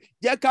pàdé.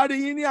 Jẹ́ ká rí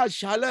yín ní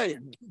àṣálẹ́ yìí.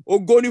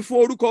 Ògo ni fún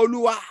orúkọ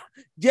Olúwa.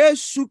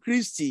 Jésù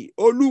Kristi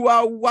Olúwa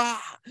wa.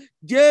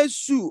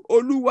 Jésù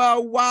Olúwa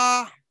wa.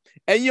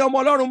 Ẹ̀yin ọmọ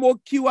Ọlọ́run, mo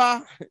kí wa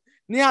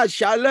ní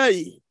àṣálẹ́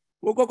yìí.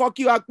 Mo kọ́kọ́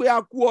kí wa pé a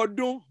kú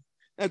ọdún.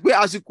 Pé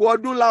àsìkò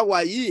ọdún la wà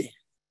yìí.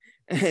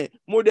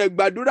 Mo dẹ̀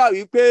gbàdúrà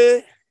wípé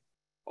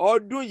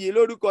ọdún yìí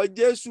lórúkọ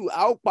Jésù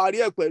a ó parí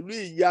ẹ̀ pẹ̀lú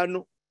ìyanu.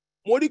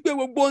 Mo rí pé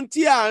gbogbo ohun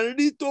tí à ń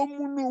rí tó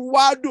múnú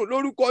wá dùn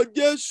lórúkọ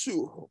Jésù,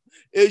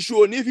 èṣù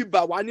ò ní fi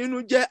bà wá nínú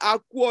jẹ́. A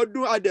kú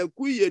ọdún, a dẹ̀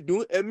kú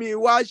ìyèdún. Ẹ̀mí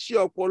wa ṣe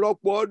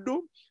ọ̀pọ̀lọpọ̀ ọdún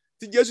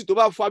tí Jésù tó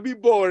bá fa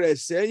bíbọ̀ rẹ̀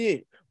sẹ́yìn.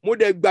 Mo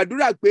dẹ̀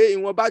gbàdúrà pé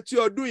ìwọ̀nba tí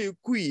ọdún yìí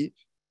kù yìí,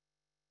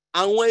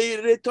 àwọn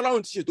ire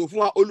tọ́lọ́run ti ṣètò fún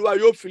wa, Olúwa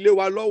yóò fi lé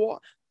wa lọ́wọ́.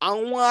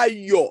 Àwọn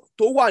ayọ̀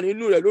tó wà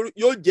nínú rẹ̀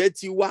yóò jẹ́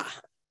tiwa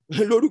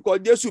lórúkọ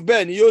Jésù,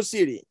 bẹ́ẹ̀ ni yóò sì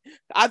rí.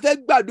 A fẹ́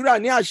gbàdúrà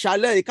ní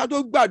àṣálẹ́ yìí. Ká tó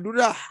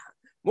gbàdúrà,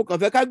 mo kàn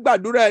fẹ́ ká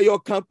gbàdúrà ẹyọ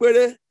kan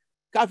péré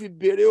ká fi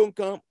béèrè ohun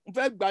kan. Mo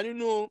fẹ́ gbà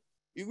nínú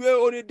ìwé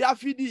orin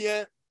Dáfídì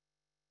yẹn,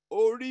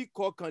 orí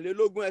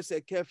 21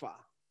 ẹsẹ̀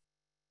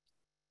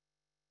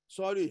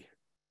 6.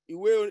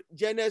 Ìwé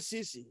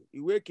Genesis,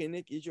 ìwé kìíní,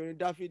 kìí ṣe orin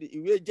Dáfídì.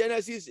 Ìwé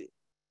Genesis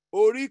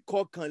orí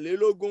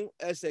 21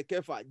 ẹsẹ̀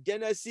 6.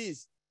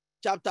 Genesis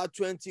chapter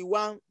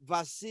 21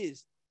 verse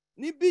 6.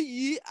 Níbí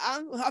yìí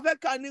a fẹ́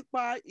kà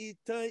nípa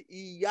ìtàn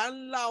ìyá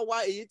ńlá wa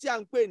èyí tí a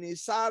ń pè ní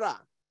Sárà.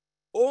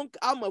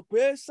 A mọ̀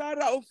pé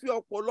Sárà ó fi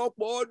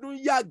ọ̀pọ̀lọpọ̀ ọdún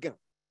yàgàn.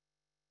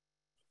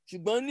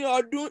 Ṣùgbọ́n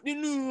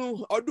nínú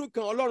ọdún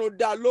kan Ọlọ́run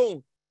dá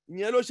lóhùn.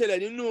 Ìyẹn ló ṣẹlẹ̀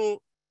nínú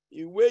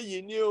ìwé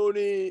yìí ní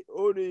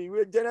orin ìwé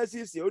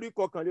Genesis orí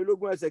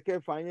 21 ẹsẹ̀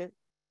 6 yẹn.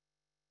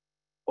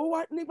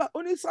 Ó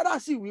ní Sárà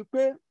sì wí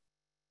pé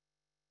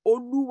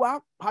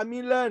Olúwa pa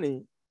mí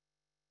lẹ́rìn,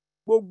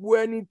 gbogbo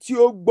ẹni tí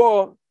ó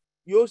gbọ́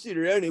yóò sì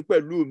rẹ́rìn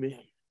pẹ̀lú mi.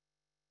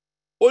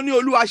 Ó ní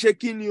Olúwa ṣe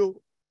kí ni o?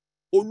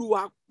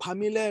 Olúwa pa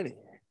mí lẹ́rìn.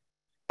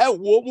 Ẹ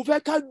wò, mo fẹ́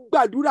ká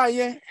gbàdúrà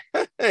yẹn.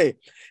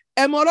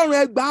 Ẹ mọ Ọlọ́run,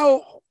 ẹ gbà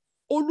o.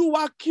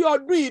 Olúwa, kí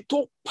ọdún yìí tó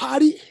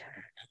parí,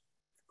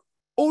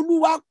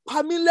 Olúwa pa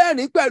mí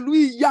lẹ́rìn pẹ̀lú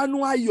ìyanu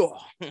ayọ̀.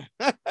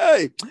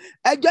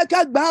 Ẹ jẹ́ ká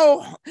gbà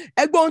o.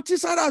 Ẹ gbọ́ ohun tí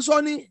Sárà sọ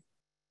ni.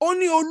 Ó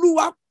ní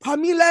Olúwa pa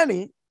mí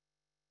lẹ́rìn.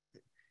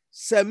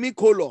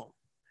 Semicolon.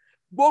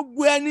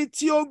 Gbogbo ẹni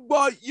tí ó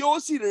gbọ́ yóò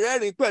sì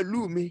rẹ́rìn pẹ̀lú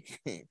mi.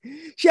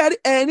 Ṣé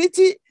ẹ̀rín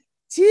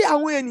tí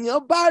àwọn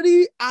ènìyàn bá rí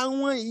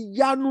àwọn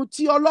ìyanu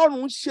tí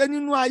Ọlọ́run ṣe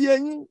nínú ayé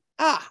yín,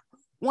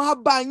 wọ́n á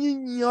bá yín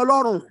yin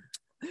Ọlọ́run.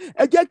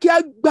 Ẹ jẹ́ kí a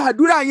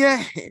gbàdúrà yẹn.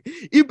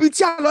 Ibi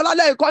tí a lọ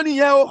lálẹ́ ìkọ́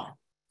nìyẹn o.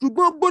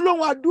 Ṣùgbọ́n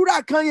gbólóhùn àdúrà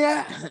kan yẹn,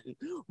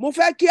 mo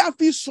fẹ́ kí a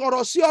fi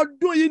sọ̀rọ̀ sí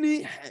ọdún yìí ni.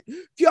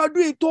 Kí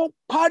ọdún yìí tó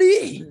parí,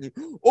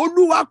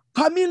 Olúwa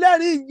pa mí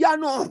lẹ́rìn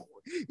ìyanu.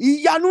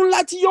 Ìyanu ńlá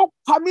tí yóò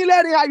pa mí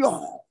lẹ́rìn ayọ̀.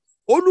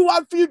 Olúwa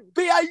fi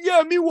bẹ̀ ayé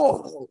mi wò.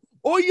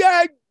 Ó yẹ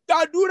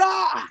gbàdúrà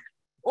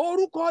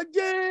orúkọ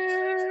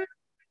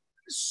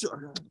Jésù.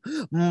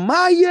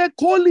 Maye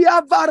kolia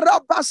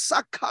varaba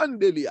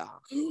sakandelia.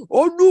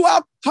 Olúwa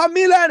pa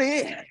mí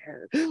lẹ́rìn.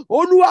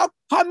 Olúwa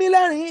pa mí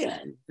lẹ́rìn.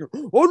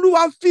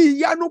 Olúwa fi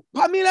ìyanu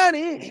pa mí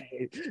lẹ́rìn.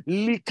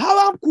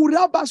 Likawa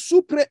kuraba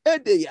supre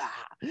edeya.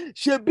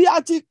 Ṣebí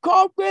a ti kọ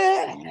pé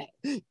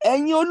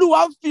ẹ̀yin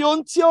Olúwa fi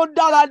ohun tí ó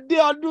dára dé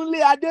ọdún lé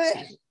adé.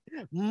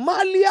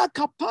 Malia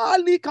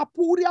kapali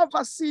kapuria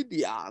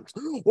vasidia.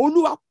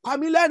 Olúwa pa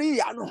mí lẹ́rìn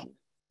ìyanu.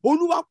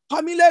 Olúwa pa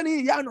mí lẹ́rìn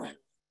ìyanu.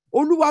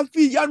 Olúwa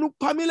fi ìyanu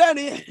pa mí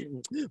lẹ́rìn.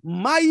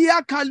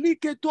 Maya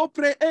kalike to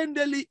pre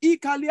endeli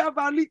ikalia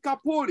vali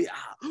kaporia.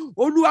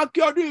 Olúwa, kí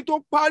ọdún yìí tó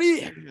parí,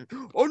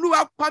 Olúwa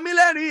pa mí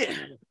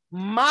lẹ́rìn.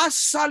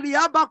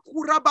 Masaliaba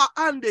kuraba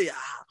andeya.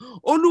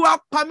 Olúwa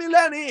pa mí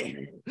lẹ́rìn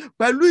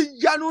pẹ̀lú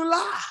ìyanu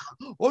ńlá.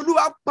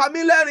 Olúwa pa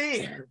mí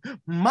lẹ́rìn.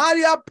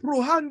 Maria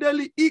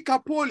prohandeli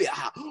ikapolia.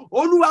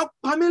 Olúwa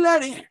pa mí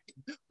lẹ́rìn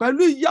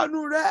pẹ̀lú ìyanu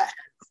rẹ̀.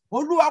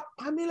 Olúwa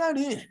pa mí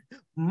lẹ́rìn.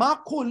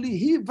 Makoli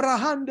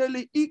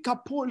hivrahandeli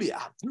ikapolia.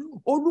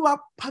 Olúwa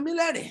pa mí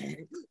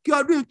lẹ́rìn kí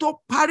ọdún yìí tó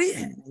parí.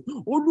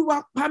 Olúwa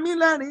pa mí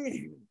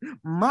lẹ́rìn.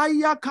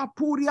 Maya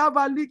kapuria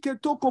valike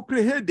toko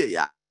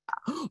prehedeya.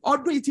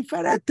 Ọdún yìí ti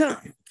fẹ́rẹ̀ tán.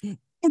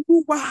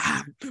 Olúwa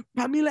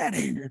pa mí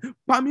lẹ́rìn,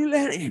 pa mí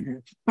lẹ́rìn,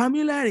 pa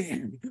mí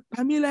lẹ́rìn,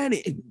 pa mí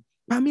lẹ́rìn,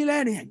 pa mí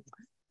lẹ́rìn.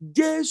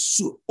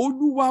 Jésù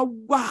Olúwa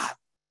wa.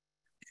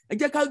 Ẹ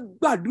jẹ́ ká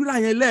gbàdúrà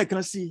yẹn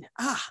lẹ́ẹ̀kan sí.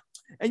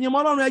 Ẹ̀yin ọmọ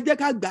Ọlọ́run, ẹ jẹ́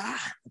ká gbà.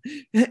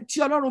 Tí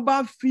Ọlọ́run bá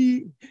fi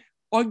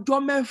ọjọ́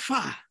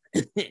 6,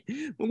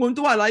 gbogbo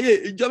tó wà láyé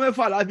ìjọ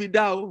 6 la fi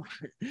dá o.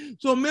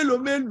 So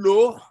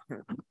mélòó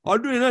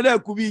ọdún yìí náà dẹ̀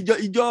kù bí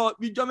ìjọ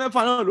 6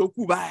 náà ló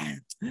kù báyìí.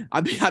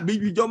 Àbí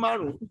ìjọ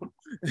 5.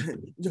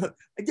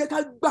 Ẹ jẹ́ ká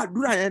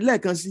gbàdúrà yẹn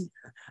lẹ́ẹ̀kan sí.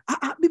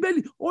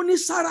 Bíbélì ó ní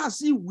Sárà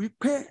sì wí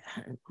pé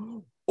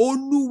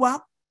Olúwa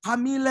pa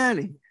mí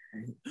lẹ́rìn,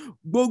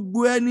 gbogbo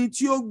ẹni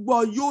tí ó gbọ́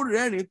yóò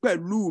rẹ́rìn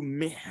pẹ̀lú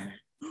mi.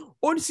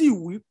 Ó sì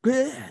wí pé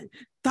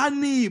ta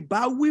ni ìbá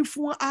wí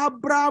fún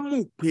Ábúráhámù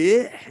pé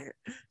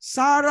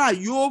Sárà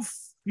yóò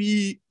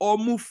fi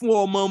ọmú fún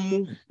ọmọ mu?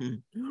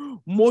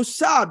 Mo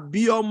ṣáà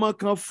bí ọmọ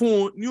kan fún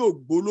un ní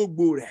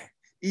ògbólógbò rẹ̀.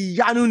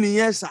 Ìyanu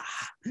nìyẹn sà,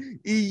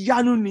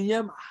 ìyanu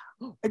nìyẹn mà.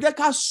 Ẹ jẹ́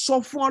ká sọ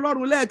fún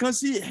Ọlọ́run lẹ́ẹ̀kan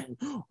sí,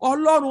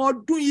 Ọlọ́run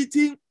ọdún yìí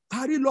ti ń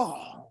parí lọ.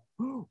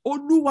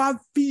 Olúwa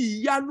fi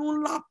ìyanu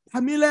ńlá pa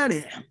mí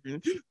lẹ́rìn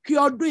kí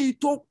ọdún yìí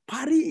tó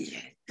parí.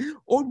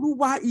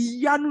 Olúwa,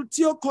 ìyanu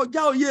tí ó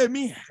kọjá òye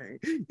mi,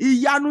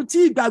 ìyanu tí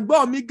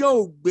ìgbàgbọ́ mi gan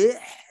ò gbé,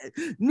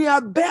 ní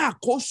abẹ́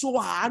àkóso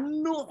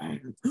àánú.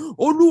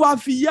 Olúwa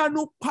fi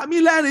ìyanu pa mí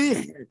lẹ́rìn.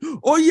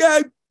 Ó yẹ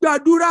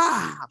gbàdúrà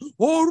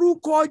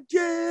orúkọ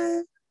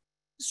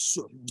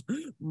Jésù.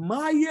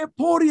 Maye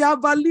poria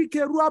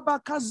valike ruaba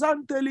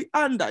kazanteli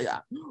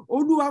andaya.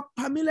 Olúwa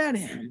pa mí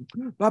lẹ́rìn.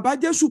 Bàbá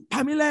Jésù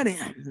pa mí lẹ́rìn.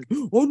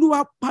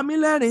 Olúwa pa mí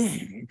lẹ́rìn.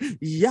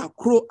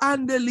 Yakro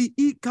andeli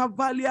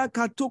ikavalia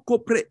katoko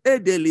pre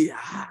edelia.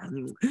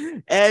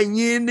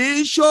 Ẹ̀yin ní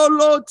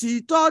ṣóló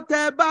títọ́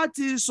tẹ́ bá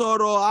ti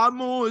sọ̀rọ̀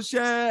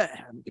àmúṣẹ.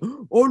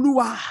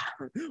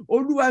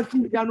 Olúwa fi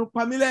ìyanu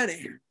pa mí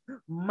lẹ́rìn.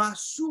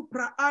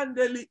 Masupra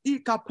andeli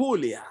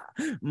ikapolia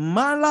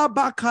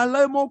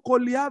malabakalemo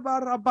koliava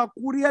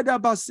rabakuria da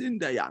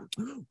basindaya.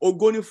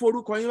 Ògo ni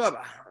forúkọ yín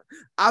bàbá.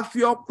 A fi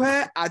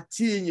ọpẹ́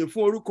àti ìyìn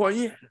fún orúkọ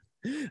yín.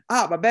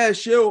 Bàbá ẹ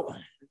ṣé o.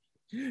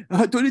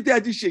 Torí tí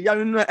ẹ ti ṣe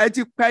ìyanu nínú ẹ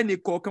ti pẹ́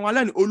nìkọ̀ọ̀kan wa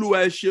lẹ́nu. Olúwa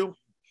ẹ ṣé o.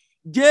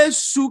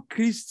 Jésù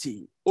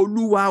Kristi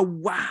Olúwa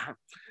wa.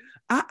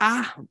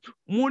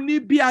 Mo ní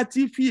bí a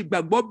ti fi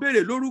ìgbàgbọ́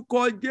béèrè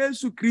lórúkọ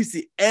Jésù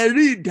Kristi, ẹ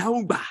rí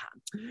ìdáhùn gbà.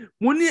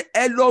 Mo ní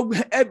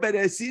ẹ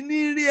bẹ̀rẹ̀ sí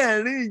ní rí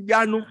ẹ̀rín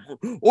ìyanu.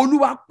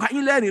 Olúwa pa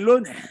yín lẹ́rìn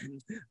lónìí.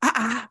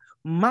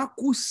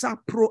 Makusa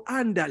pro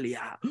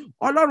andalia.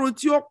 Ọlọ́run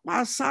tí ó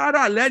pa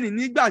Sárà lẹ́rìn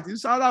nígbà tí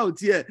Sárà ò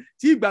tiẹ̀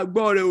tí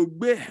ìgbàgbọ́ rẹ̀ ò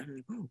gbé.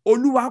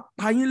 Olúwa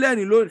pa yín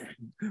lẹ́rìn lónìí.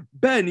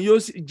 Bẹ́ẹ̀ ni yóò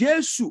sì.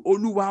 Jésù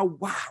Olúwa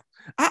wa.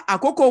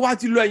 Àkókò wa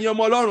ti lọ, ẹ̀yin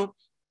ọmọ Ọlọ́run.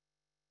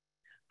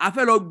 A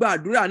fẹ́ lọ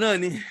gbàdúrà náà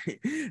ni.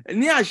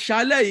 Ní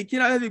àṣálẹ́ yìí kí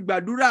n fẹ́ fi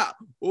gbàdúrà.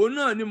 Òun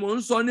náà ni mò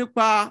ń sọ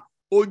nípa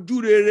ojú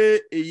rere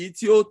èyí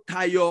tí ó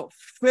tayọ,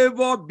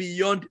 favour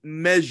beyond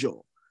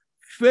measure.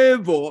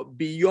 Favour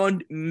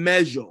beyond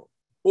measure.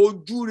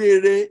 Ojú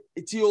rere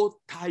tí ó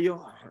tayọ.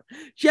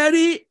 Ṣé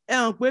rí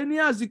ẹ̀hàn pé ní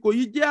àsìkò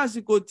yìí jẹ́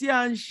àsìkò tí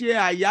a ń ṣe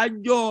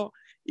àyájọ́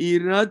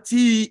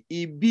ìrántí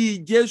ìbí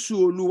Jésù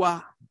Olúwa.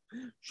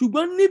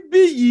 Ṣùgbọ́n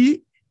níbí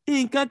yìí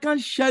nǹkan kan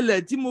ṣẹlẹ̀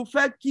tí mo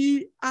fẹ́ kí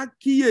a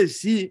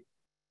kíyèsí.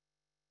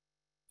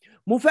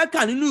 Mo fẹ́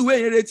kà nínú ìwé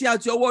ìyìnrere tí a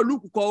ti ọwọ́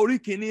Lúùkù kọ orí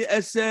kìíní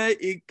ẹsẹ̀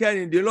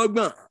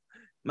 26.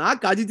 Màá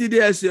kà títí dé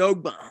ẹsẹ̀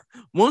 30.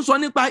 Mo ń sọ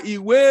nípa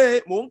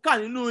mo ń kà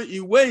nínú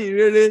ìwé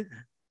ìyìnrere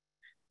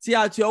tí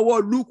a ti ọwọ́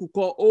Lúùkù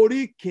kọ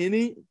orí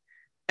kìíní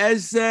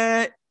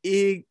ẹsẹ̀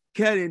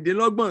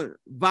 26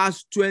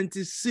 verse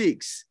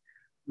 26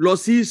 lọ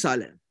sí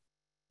ìsàlẹ̀.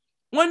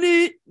 Wọ́n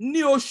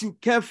ní oṣù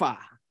kẹfà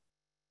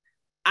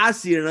a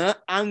sì rán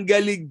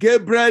áńgẹ́lì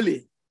Gabrieli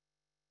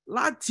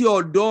láti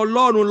ọ̀dọ̀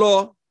Ọlọ́run lọ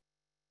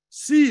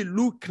sí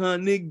ìlú kan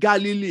ní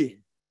Gálílì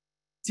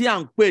tí à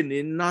ń pè ní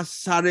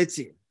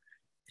Násárẹ́tì.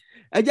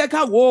 Ẹ jẹ́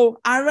ká wo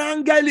ará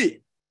áńgẹ́lì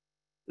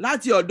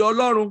láti ọ̀dọ̀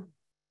Ọlọ́run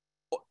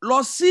lọ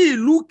sí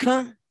ìlú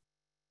kan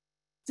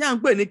tí à ń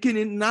pè ní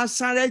kíni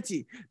Násárẹ́tì.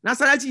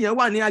 Násárẹ́tì yẹn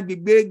wà ní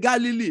agbègbè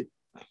Gálílì.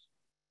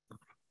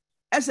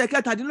 Ẹsẹ̀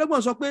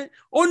 27 sọ pé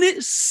ó ní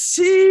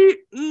sí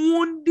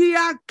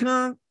wúńdíá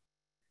kan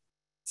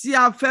tí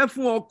a fẹ́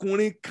fún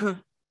ọkùnrin kan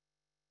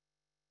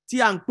tí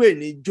à ń pè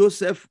ní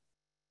Jósẹ́fù.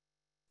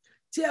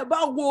 Tí ẹ bá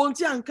wo ohun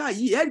tí à ń kà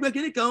yìí, ẹ rí pé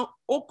kíní kan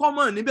ó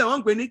common níbẹ̀, wọ́n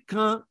ń pè ní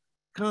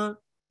kan.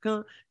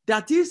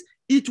 That is,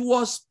 it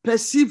was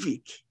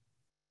specific.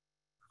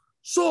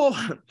 So,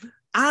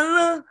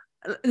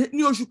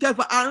 ní oṣù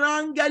kẹfà,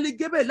 arán áńgẹ́lì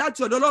Gabriel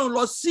láti ọ̀dọ̀ Ọlọ́run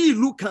lọ sí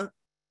ìlú kan.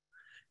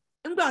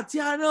 Nígbà tí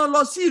a rán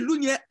lọ sí ìlú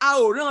yẹn, a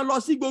ò rán lọ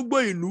sí gbogbo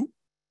ìlú.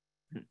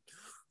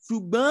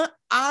 Ṣùgbọ́n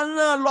a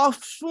rán lọ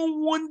fún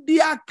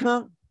wúńdíá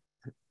kan,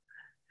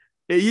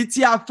 èyí tí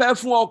a fẹ́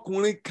fún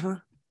ọkùnrin kan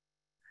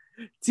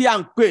tí à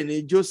ń pè ní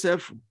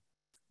Jósẹ́fù,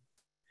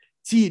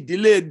 ti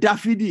ìdílé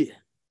Dáfídì.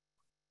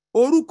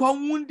 Orúkọ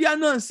wúńdíá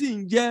náà sì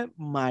ń jẹ́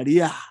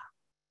Màríà.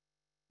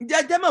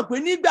 Jẹ́jẹ́ mọ̀ pé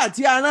nígbà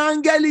tí a rán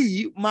áńgẹ́lì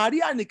yìí,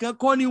 Màríà nìkan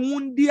kọ́ ni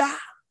wúńdíá,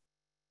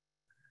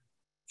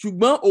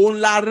 ṣùgbọ́n òun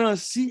la rán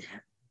sí.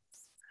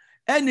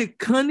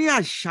 Ẹnìkan ní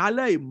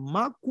àṣálẹ́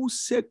ìmákú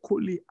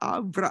sẹ́kọ̀lì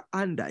avra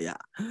andaya.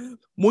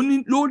 Mo ní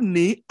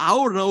lónìí a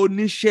ó rán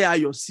oníṣẹ́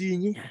ayọ̀ sí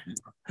yín.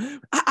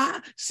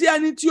 Sí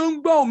ẹni tí ó ń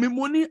gbọ́ mi,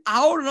 mo ní a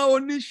ó rán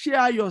oníṣẹ́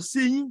ayọ̀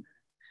sí yín.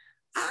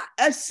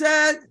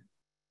 Ẹsẹ̀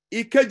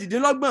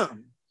 28.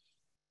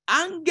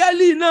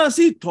 Áńgẹ́lì náà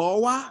sì tọ̀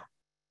wá.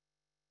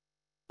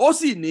 Ó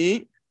sì ní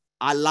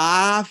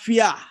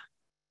àlàáfíà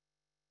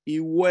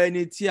ìwọ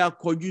ẹni tí a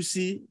kọjú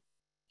sí,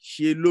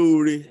 ṣe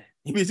lóore.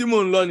 ibi tí mò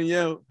ń lọ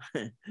nìyẹn o.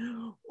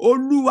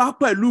 Olúwa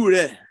pẹ̀lú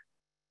rẹ̀,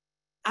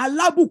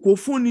 alábùkún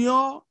fún ni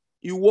ọ́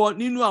ìwọ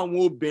nínú àwọn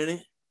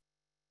obìnrin.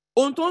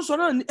 Ohun tó ń sọ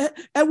náà ni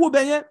ẹ wo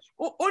bẹ̀ yẹn,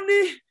 ó ní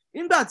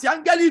nígbà tí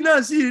áńgẹ́lì náà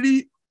sì rí,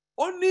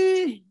 ó ní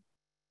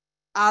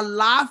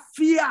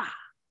àlàáfíà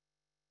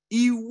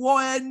ìwọ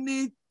ẹni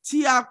tí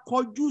a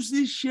kọjú sí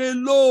ṣe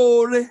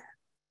lóore.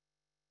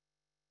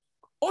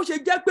 Ó ṣe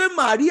jẹ́ pé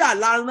Màríà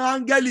la rán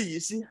áńgẹ́lì yìí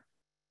sí.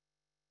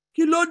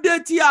 Kí ló dé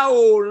tí a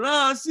ò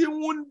rán sí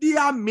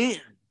wúndíá míì?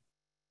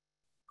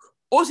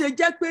 Ó ṣe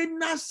jẹ́ pé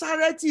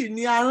Násárẹ́tì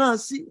ni a rán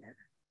sí.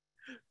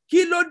 Kí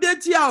ló dé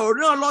tí a ò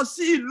rán lọ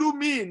sí ìlú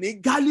míì ní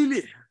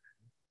Gálílì?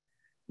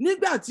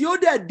 Nígbà tí ó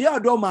dẹ̀ dé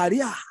ọ̀dọ̀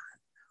Màríà,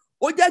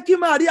 ó jẹ́ kí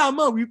Màríà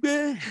mọ̀ wípé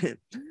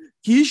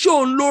kì í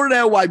ṣòun ló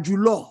rẹwà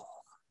jùlọ,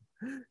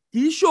 kì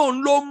í ṣòun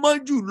ló mọ́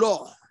jùlọ,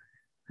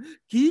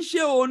 kì í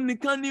ṣe òun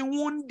nìkan ni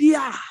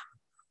wúndíá,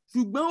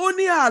 ṣùgbọ́n ó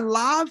ní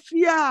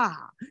àlàáfíà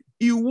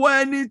ìwọ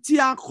ẹni tí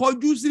a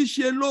kọjú sí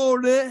ṣe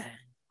lóore.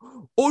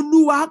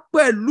 Olúwa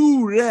pẹ̀lú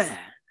rẹ̀,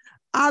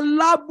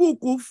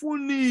 alábùkún fún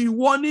ni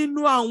ìwọ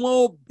nínú àwọn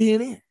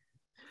obìnrin.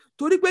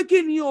 Torí pé kí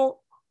ni o?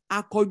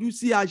 Akọjú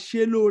sí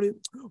aṣe lóore.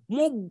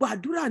 Mo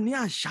gbàdúrà ní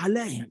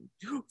àṣálẹ́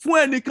fún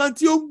ẹnìkan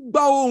tí ó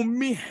gbọ́ ohùn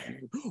mi,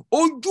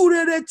 ojú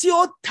rere tí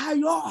ó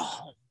tayọ,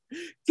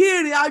 kí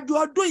ìrìn àjò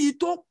ọdún yìí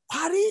tó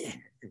parí,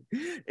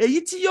 èyí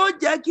tí yóò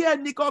jẹ́ kí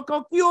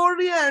ẹnìkankan kí ó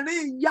rí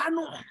ẹ̀rín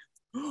ìyanu.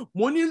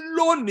 Mo ní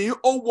lónìí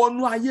ó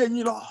wọnú ayé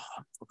yín lọ.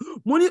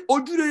 Mo ní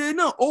ojú rere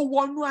náà ó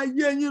wọnú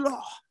ayé yín lọ.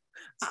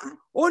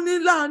 Ó ní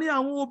láàrin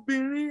àwọn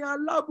obìnrin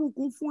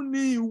alábùkún fún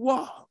ni ìwọ.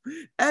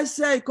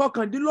 Ẹsẹ̀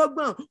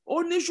 29, ó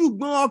ní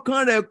ṣùgbọ́n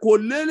ọkàn rẹ̀ kò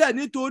lélẹ̀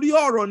nítorí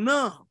ọ̀rọ̀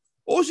náà.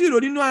 Ó sì rò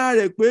nínú ara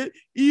rẹ̀ pé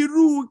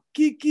irú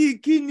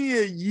kí ni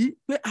èyí?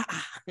 Pé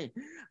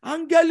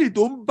áńgẹ́lì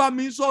tó ń bá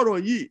mi sọ̀rọ̀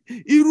yìí,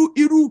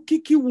 irú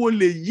kíkí wo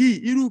lèyí?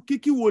 Irú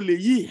kíkí wo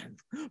lèyí?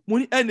 Mo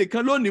ní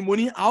ẹnìkan lónìí, mo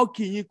ní a ó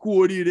kí yín kú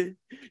oríire.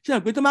 Ṣé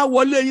àpé tó máa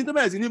wọlé yín tó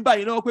bẹ̀rẹ̀ sí ní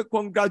báyìí náà pé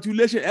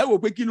congratulations, ẹ wò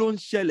pé kí ló ń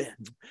ṣẹlẹ̀?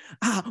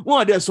 Wọ́n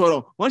ọ̀dẹ̀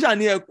sọ̀rọ̀, wọ́n ṣà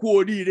ní ẹ kú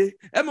oríire.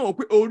 Ẹ mọ̀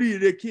pé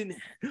oríire kí ni?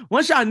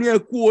 Wọ́n ṣà ní ẹ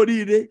kú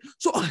oríire.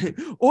 So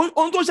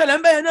ohun tó ṣẹlẹ̀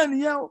ń bẹ̀yẹn náà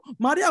nìyẹn o.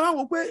 Màríà wá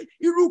wò pé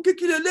irú kí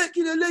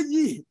lélẹ̀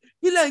yìí?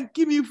 Kí lẹ̀ ń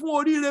kí mi fún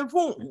oríire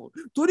fún?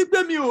 Torí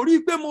pé mi ò rí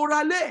pé mo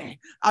ra lé,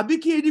 àbí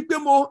kí n rí pé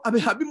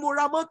àbí mo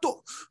ra mọ́tò.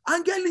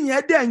 Áńgẹ́lì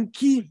yẹn dẹ̀ ń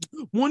kí.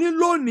 Mo ní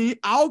lónìí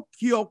a ó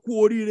kí ọ kú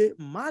oríire.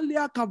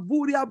 Malia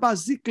kaburia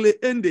bazikle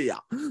endeya.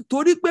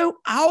 Torí pé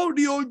a ó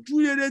rí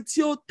ojú rere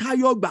tí ó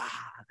tayọ gbà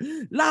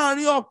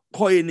láàrin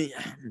ọ̀pọ̀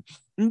ènìyàn.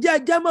 Ǹjẹ́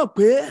ẹ jẹ́ mọ̀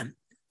pé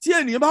tí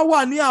ènìyàn bá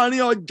wà ní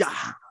àárín ọjà,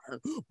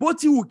 bó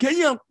ti wù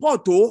kéèyàn pọ̀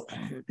tó,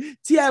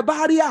 tí ẹ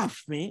bá rí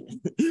àfín,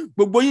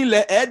 gbogbo yín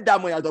lẹ ẹ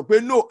dàmọ̀ yàtọ̀ pé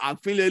no,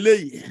 àfín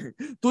leléyìí,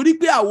 torí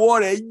pé àwọ̀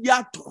rẹ̀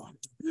yàtọ̀.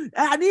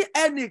 Àní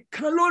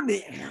ẹnìkan lónìí,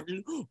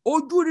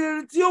 ojú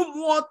rere tí ó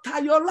mú ọ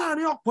tayọ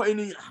láàrin ọ̀pọ̀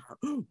ènìyàn,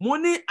 mo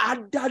ní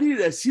adarí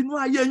rẹ̀ sínú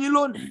ayé yín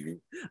lónìí.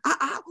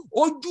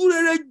 Ojú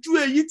rere ju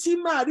èyí tí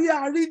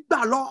Màríà rí gbà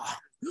lọ,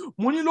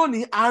 mo ní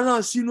lónìí a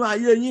rán sínú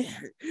ayé yín.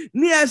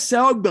 Ní ẹsẹ̀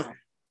 30,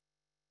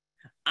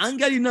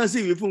 áńgẹ́lì náà sì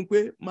wí fún un pé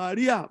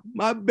Màríà,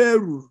 má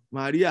bẹ̀rù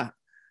Màríà,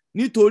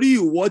 nítorí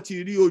ìwọ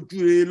ti rí ojú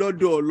rere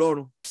lọ́dọ̀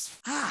Ọlọ́run.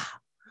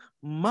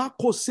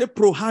 Mako se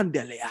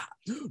prohandelea.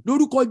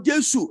 Lórúkọ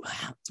Jésù,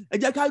 ẹ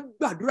jẹ́ ká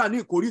gbàdúrà ní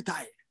ìkóríta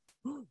ẹ̀.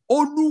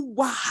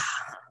 Olúwa,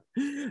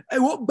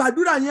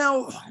 gbàdúrà yẹn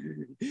o.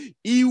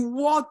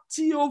 Ìwọ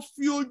tí o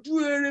fi ojú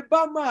rere bá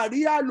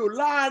Màríà lò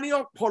láàrin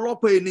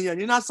ọ̀pọ̀lọpọ̀ ènìyàn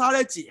ní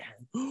Násárẹ́tì.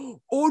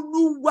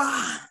 Olúwa,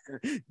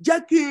 jẹ́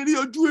kí n rí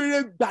ojú rere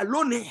gbà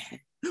lónìí.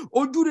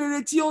 Ojú rere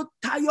tí ó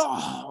tayọ.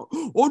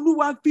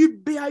 Olúwa fi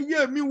bẹ̀ ayé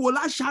mi wò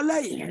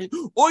láṣálẹ́ yìí.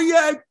 Ó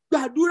yẹ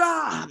gbàdúrà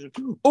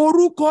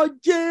orúkọ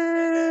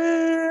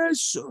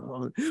Jésù.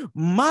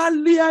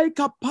 Mali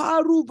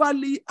aikaparu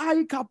vali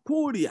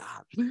aikaporia.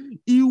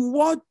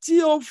 Ìwọ tí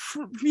o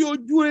fi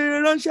ojú rere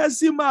ránṣẹ́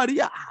sí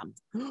Màríà.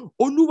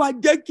 Olúwa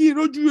jẹ́ kí n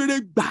rójú rere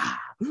gbà.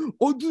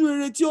 Ojú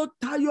rere tí ó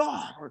tayọ,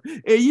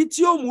 èyí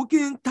tí ó mú kí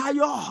n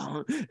tayọ,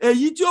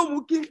 èyí tí ó mú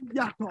kí n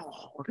yàtọ̀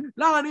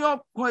láàrin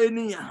ọ̀pọ̀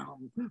ènìyàn.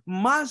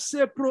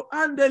 Mase pro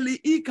andeli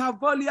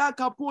ikavolia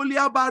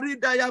kapolia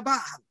barida yaba.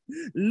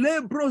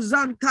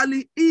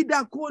 Lebrozantali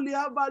ida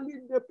kolia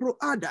valide pro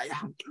adaya.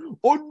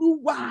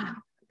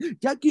 Olúwa,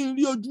 jẹ́ kí n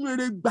rí ojú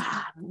rere gbà.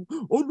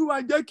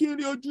 Olúwa, jẹ́ kí n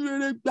rí ojú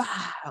rere gbà.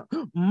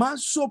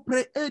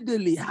 Masopre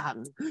edelia.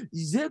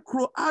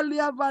 Zekro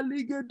alia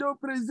valigedo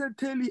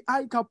preseteli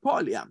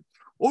aikapolia.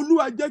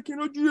 Olúwa, jẹ́ kí n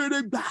rí ojú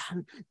rere gbà.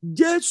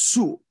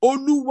 Jésù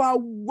Olúwa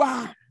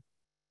wá.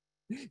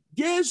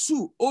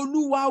 Jésù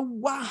Olúwa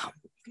wá.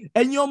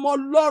 Ẹ̀yin ọmọ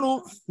Ọlọ́run,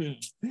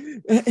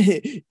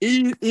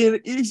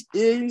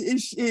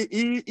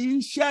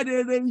 iṣẹ́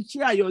rere,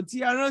 iṣẹ́ ayọ̀ tí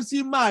a rán sí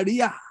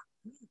Màríà,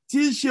 tí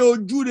í ṣe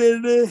ojú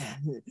rere,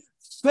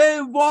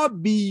 favour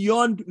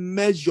beyond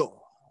measure.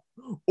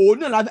 Òun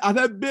náà la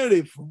fẹ́ béèrè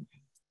fún.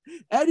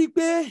 Ẹ rí i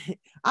pé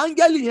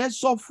áńgẹ́lì yẹn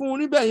sọ fún un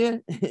níbẹ̀ yẹn.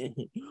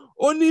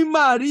 Ó ní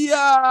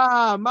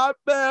Màríà, má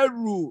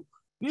bẹ̀rù,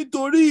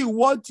 nítorí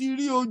ìwọ ti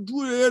rí ojú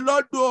rere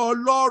lọ́dọ̀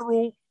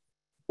Ọlọ́run.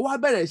 Ó wá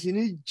bẹ̀rẹ̀ sí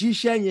ní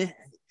jíṣẹ́ yẹn.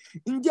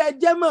 Ǹjẹ́ ẹ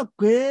jẹ́ mọ̀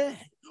pé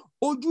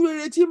ojú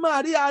rere tí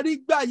Màríà rí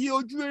gbà yìí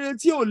ojú rere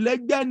tí ò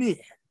lẹ́gbẹ́ ni.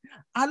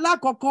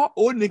 Alákọ̀ọ́kọ́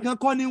òun nìkan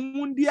kọ́ ni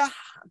wúndíá,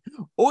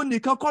 òun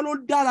nìkan kọ́ ló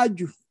dára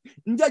jù.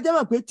 Ǹjẹ́ ẹ jẹ́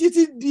mọ̀ pé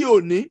títí di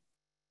òní,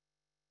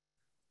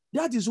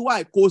 that is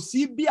why kò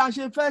sí bí a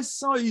ṣe fẹ́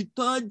sọ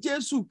ìtàn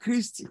Jésù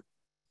Kristi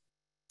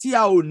tí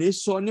a ò ní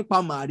sọ nípa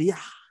Màríà.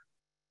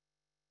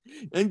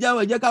 Ǹjẹ́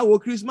ẹ jẹ́ ká wo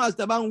Christmas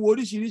tá a bá ń wo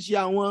oríṣiríṣi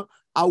àwọn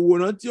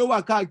àwòrán tí ó wà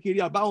káàkiri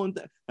àbáwọn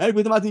ẹ̀rí pé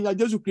tí wọ́n bá ti yan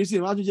Jésù Kristi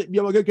wọ́n á tún ṣe bí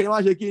ọmọ kékeré wọ́n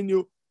á ṣe kí ni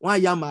o, wọ́n á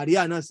ya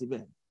Màríà náà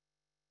síbẹ̀.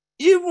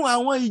 Even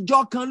àwọn ìjọ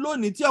kan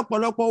lónìí tí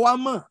ọ̀pọ̀lọpọ̀ wa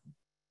mọ̀,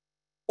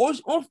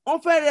 wọ́n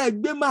fẹ́rẹ̀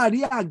gbé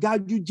Màríà ga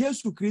ju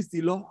Jésù Kristi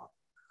lọ.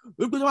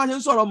 Wípé tí wọ́n ṣe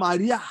ń sọ̀rọ̀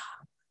Màríà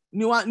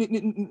ni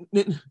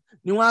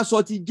wọ́n á sọ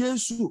ti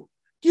Jésù.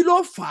 Kí ló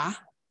fà á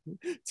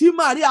tí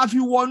Màríà fi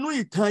wọnú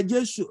ìtàn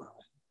Jésù?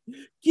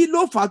 Kí ló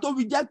fà á tó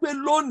fi jẹ́ pé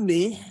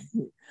lónìí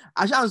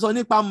àṣà ń sọ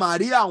nípa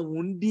Màríà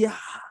wúndíá?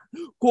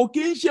 Kò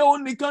kí ń ṣe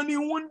òun nìkan ni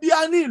wúndíá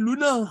ní ìlú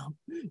náà.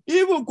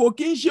 Even kò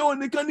kí ń ṣe òun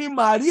nìkan ni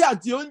Màríà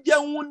tí ó ń jẹ́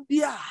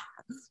wúndíá.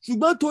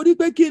 Ṣùgbọ́n torí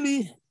pé kí ni?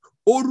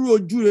 Ó rí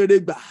ojú rere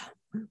gbà.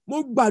 Mo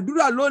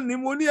gbàdúrà lónìí,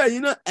 mo ní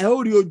ẹ̀yin náà ẹ ó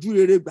rí ojú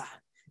rere gbà.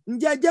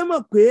 Ǹjẹ́ ẹ jẹ́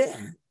mọ̀ pé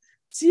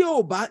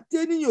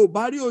téèyàn ò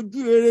bá rí ojú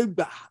rere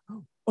gbà,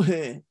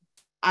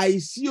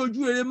 àìsí ojú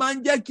rere máa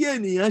ń jẹ́ kí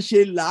ènìyàn ṣe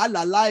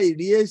làálàá láì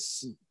rí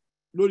èsì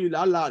lórí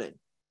làálàá rẹ̀.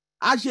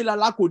 Á ṣe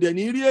làálàá kò dẹ̀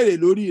ní rí èrè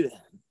lórí rẹ̀.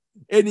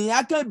 Ènìyàn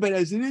á kàn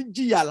bẹ̀rẹ̀ sí ní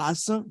jìyà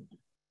lásán.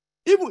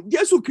 Even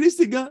Jésù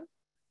Kristi gan,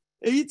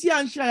 èyí tí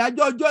a ń ṣe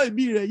àyájọ́ ọjọ́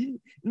ìbí rẹ̀ yìí,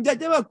 ǹjẹ́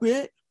jẹ́ mọ̀ pé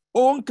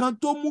ohun kan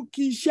tó mú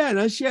kí iṣẹ́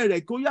ìránṣẹ́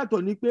rẹ̀ kó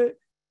yàtọ̀ ni pé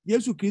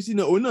Jésù Kristi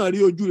náà òun náà rí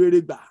ojú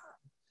rere gbà.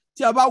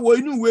 Tí a bá wo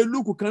inú ìwé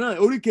Lúùkù kan náà,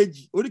 orí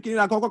kejì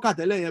la kọ́kọ́ kà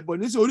tẹ́lẹ̀ yẹn, bọ̀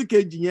nísìnyí orí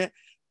kejì yẹn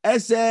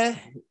ẹsẹ̀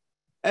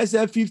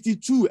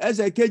 52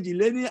 ẹsẹ̀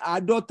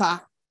kejìléláàádọ́ta.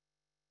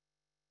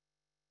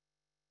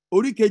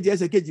 Orí kejì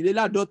ẹsẹ̀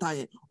kejìléláàádọ́ta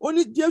yẹn, ó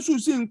ní Jésù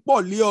sì ń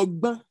pọ̀ lé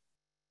ọgbọ́n,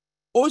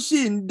 ó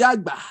sì ń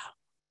dàgbà,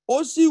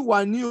 ó sì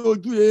wà ní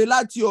ojú rere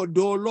láti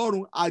ọ̀dọ̀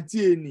Ọlọ́run àti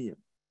ènìyàn.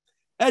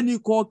 Ẹnì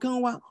kọ̀ọ̀kan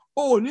wa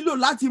ò nílò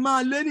láti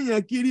máa lé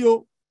ènìyàn kiri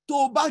o. Tó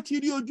o bá ti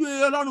rí ojú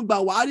rere Ọlọ́run gbà,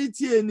 wàá rí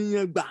ti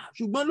ènìyàn gbà.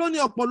 Ṣùgbọ́n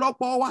lónìí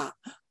ọ̀pọ̀lọpọ̀ wa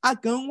a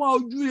kàn ń wá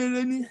ojú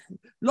rere ní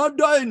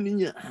lọ́dọ̀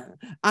ènìyàn,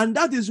 and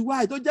that is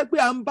why tó jẹ́ pé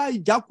à ń bá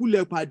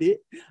ìjákulẹ̀ pàdé.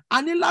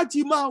 A ní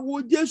láti máa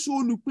wo Jésù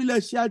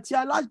olùpilẹ̀ṣẹ̀ àti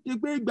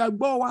aláṣepé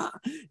ìgbàgbọ́ wa.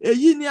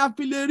 Èyí ni a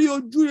fi lè rí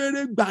ojú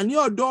rere gbà ní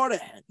ọ̀dọ̀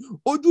rẹ̀.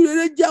 Ojú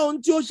rere jẹ́ ohun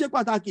tí ó ṣe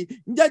pàtàkì.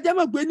 Ǹjẹ́ jẹ́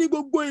mọ̀ pé ní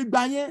gbogbo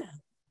ìgbà yẹn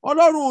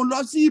Ọlọ́run ò lọ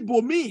sí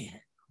ibòmíì,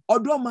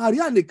 ọ̀dọ̀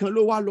Màríà nìkan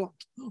ló wá lọ.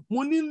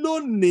 Mo ní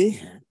lónìí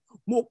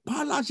mo pa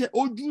láṣẹ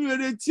ojú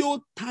rere tí ó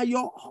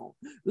tayọ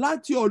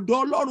láti ọ̀dọ̀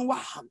Ọlọ́run wá.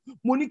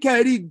 Mo ní kẹ́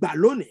ẹ rí gbà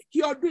lónìí kí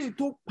ọdún yìí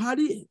tó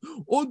parí.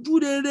 Ojú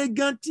rere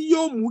gan tí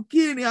yóò mú kí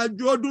ìrìn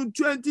àjò ọdún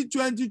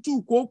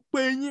 2022 kó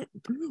pé yín.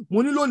 Mo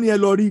ní lónìí ẹ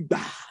lọ rí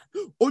gbà.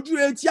 Ojú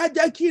rere tí á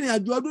jẹ́ kí ìrìn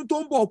àjò ọdún tó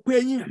ń bọ̀ pé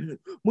yín.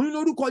 Mo ní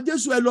lórúkọ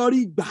Jésù ẹ lọ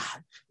rí gbà.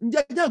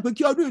 Ǹjẹ́ jẹ́ pé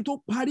kí ọdún yìí tó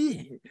parí,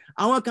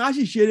 àwọn kan á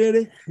sì ṣe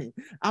rere,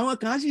 àwọn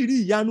kan á sì rí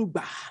ìyanu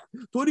gbà.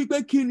 Torí pé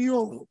kí ni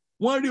o?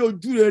 Wọ́n rí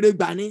ojú rere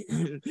gbà ní.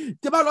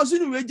 Tí a bá lọ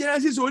sínú ìwé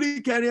Genesis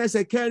orí 4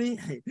 ẹsẹ̀ 4,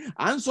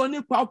 à ń sọ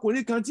nípa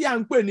ọkùnrin kan tí à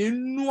ń pè ní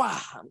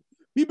Noah.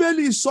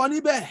 Bíbélì sọ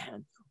níbẹ̀,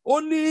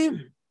 ó ní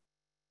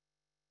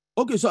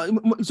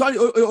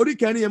orí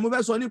 4 yẹn mo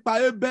fẹ́ sọ nípa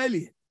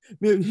Ébẹ́lì.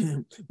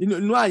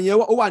 Noah yẹn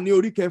ó wà ní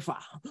orí 6,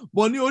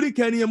 bọ̀ ní orí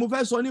 4 yẹn mo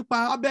fẹ́ sọ nípa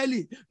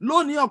Ábẹ́lì.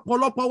 Lónìí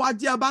ọ̀pọ̀lọpọ̀ wa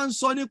tí a bá ń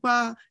sọ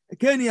nípa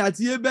Kéènì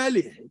àti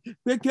Ébẹ́lì,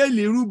 pé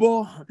Kéènì rúbọ,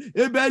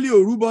 Ébẹ́lì ò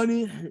rúbọ ni,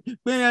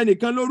 pé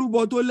ẹnìkan ló rúbọ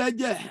tó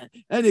lẹ́jẹ̀,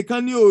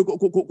 ẹnìkan ní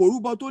kò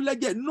rúbọ tó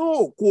lẹ́jẹ̀. No,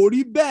 kò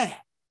rí bẹ́ẹ̀.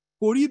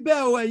 Kò rí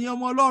bẹ́ẹ̀ o ẹ̀yin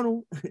ọmọ Ọlọ́run.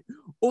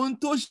 Ohun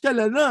tó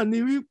ṣẹlẹ̀ náà ni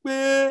wípé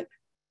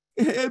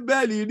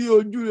Ébẹ́lì rí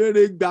ojú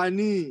rere gbà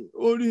ní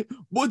orí,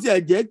 bó tiẹ̀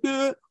jẹ́ pé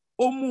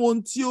ó mú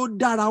ohun tí ó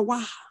dára wá.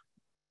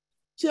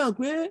 Ṣé hàn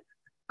pé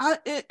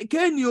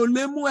Kéènì ò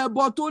lè mú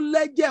ẹbọ tó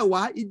lẹ́jẹ̀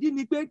wá? Ìdí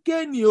ni pé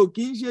Kéènì ò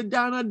kì í ṣe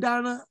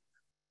darandaran.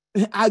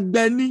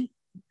 Àgbẹ̀ ni,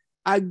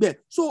 àgbẹ̀.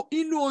 So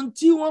inú ohun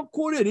tí wọ́n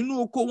kórè nínú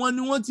oko wọn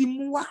ni wọ́n ti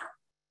mú wá.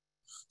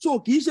 So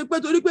kì í ṣe pé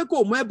torí pé kò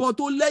mú ẹbọ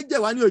tó lẹ́jẹ̀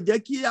wá ni ò jẹ́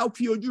kí a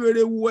fi ojú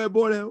rere wo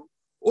ẹbọ rẹ̀.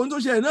 Ohun tó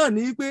ṣẹlẹ̀ náà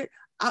ni pé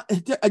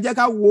ẹ jẹ́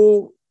ká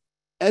wo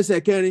ẹsẹ̀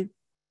 4.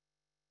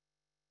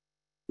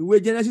 Ìwé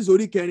Genesis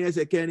orí 4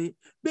 ẹsẹ̀ 4.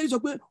 Bẹ́ẹ̀ sọ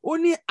pé ó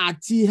ní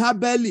àti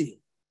Ábẹ́lì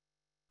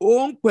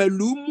òun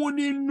pẹ̀lú mú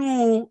nínú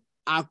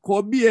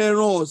àkọ́bí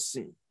ẹran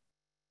ọ̀sìn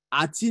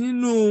àti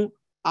nínú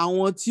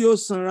àwọn tí ó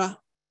sanra.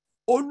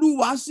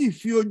 Olúwa sì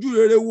fi ojú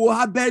rere wo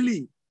Ábẹ́lì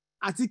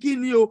àti kí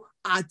ni o,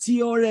 àti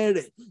ọrẹ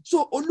rẹ̀. So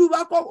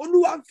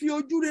Olúwa fi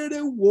ojú rere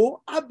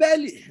wo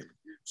Ábẹ́lì.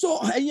 So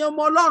ẹ̀yin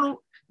ọmọ Ọlọ́run,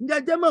 ǹjẹ́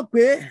jẹ́ mọ̀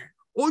pé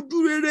ojú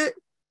rere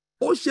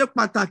ó ṣe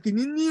pàtàkì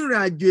nínú ìrìn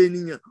àjò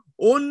ènìyàn.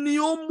 Òun ni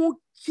ó mú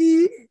kí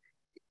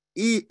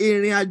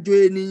ìrìn àjò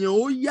ènìyàn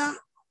ó yá.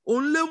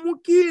 Òun lè mú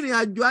kí ìrìn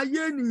àjò ayé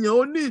ènìyàn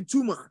ó ní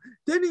ìtumọ̀.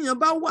 Tẹ́nìyàn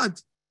bá wà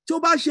tí ó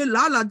bá ṣe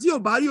làálàá tí ò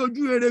bá rí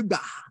ojú rere gbà,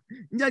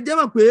 ǹjẹ́ jẹ́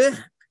mọ̀ pé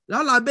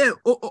lálàbẹ̀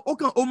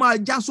ó máa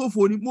já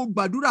sófo ni. Mo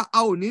gbàdúrà a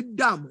ò ní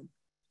dààmú.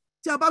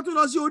 Tí a bá tún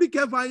lọ sí orí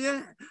 6 yẹn,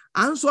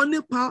 à ń sọ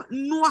nípa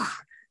Noah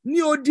ní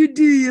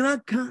odidi ìran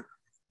kan.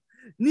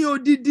 Ní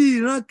odidi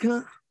ìran kan.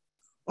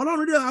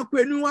 Ọlọ́run dẹ̀ wá pè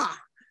Noah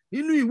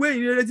nínú ìwé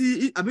ìrere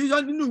àbí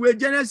nínú ìwé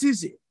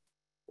Genesis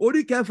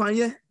orí 6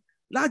 yẹn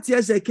láti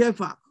ẹsẹ̀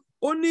 6.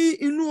 Ó ní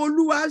inú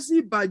Olúwa sì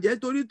bàjẹ́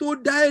torí tó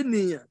dá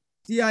ènìyàn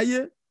sí ayé,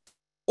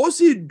 ó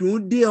sì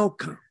dùn dé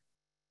ọkàn.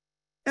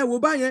 Ẹ wò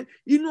báyẹn,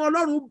 inú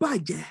Ọlọ́run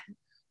bàjẹ́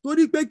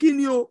torí pé kí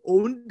ni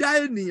òun dá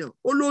ènìyàn,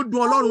 ó ló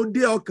dùn Ọlọ́run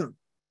dé ọkàn.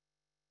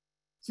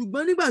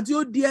 Ṣùgbọ́n nígbà tí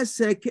ó di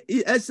ẹsẹ̀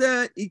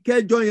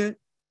 7 yẹn,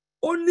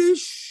 ó ní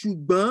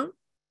ṣùgbọ́n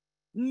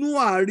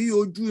Nóà rí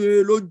ojú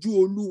rere lójú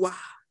Olúwa.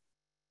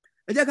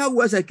 Ẹ jẹ́ ká wo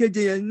ẹsẹ̀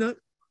 7 yẹn náà.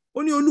 Ó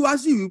ní Olúwa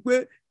sì wí pé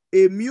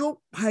èmi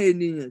ó pa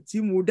ènìyàn tí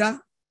mo dá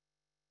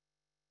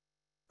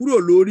kúrò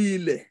lórí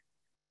ilẹ̀,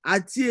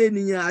 àti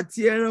ènìyàn àti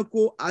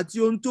ẹranko àti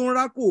ohun tó ń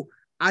rákò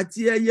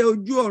àti ẹyẹ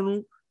ojú ọ̀run,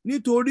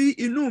 nítorí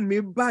inú mi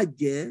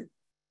bàjẹ́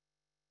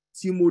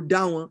tí mo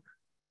dá wọn.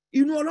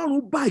 Inú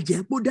Ọlọ́run bàjẹ́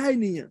pé ó dá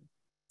ènìyàn.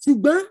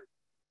 Ṣùgbọ́n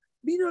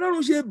bí inú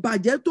Ọlọ́run ṣe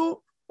bàjẹ́ tó,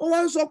 ó wá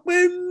ń sọ pé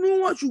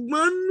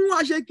ṣùgbọ́n Nóà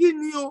ṣe kí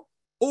ni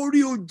orí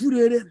ojú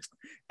rere.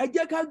 Ẹ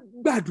jẹ́ ká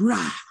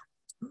gbàdúrà.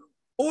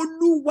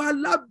 Olúwa,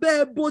 lábẹ́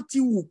bó ti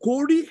wù kó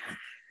rí,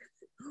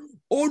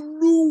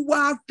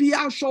 Olúwa fi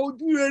aṣọ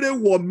ojú rere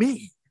wọ̀ mí.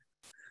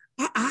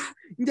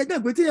 Ǹjẹ́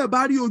jẹ́ pé tí èèyàn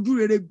bá rí ojú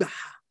rere gbà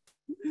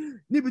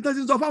níbi tí wọ́n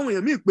ti sọ fáwọn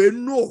èèyàn míì pé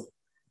no,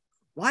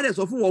 wọ́n á dẹ̀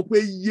sọ fún wọn pé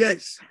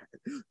yes,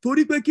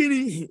 torí pé kí ni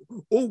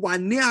ó wà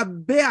ní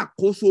abẹ́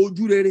àkóso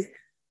ojú rere.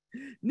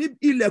 Ní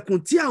ilẹ̀kùn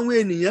tí àwọn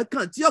ènìyàn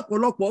kàn, tí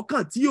ọ̀pọ̀lọpọ̀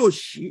kàn tí yóò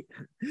ṣí,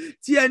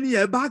 tí ẹni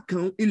yẹn bá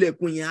kàn,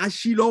 ilẹ̀kùn yẹn á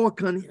ṣí lọ́wọ́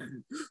kan ni,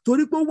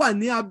 torí pé ó wà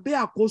ní abẹ́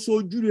àkóso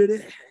ojú rere.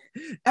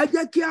 Ẹ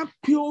jẹ́ kí a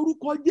pe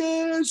orúkọ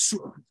Jésù.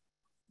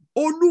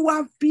 Olúwa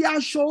fi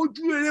aṣọ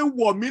ojú rere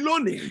wọ̀ mí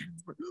lónìí.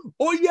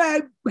 Ó yẹ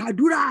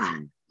gbàdúrà.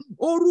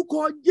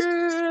 Orúkọ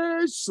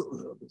Jésù.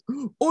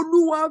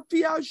 Olúwa fi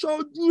aṣọ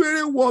ojú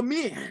rere wọ̀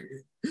mí,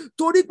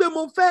 torí pé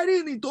mo fẹ́ rí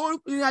ìrìn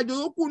àjò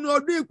tó kù ní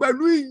ọdún yìí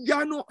pẹ̀lú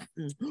ìyanu.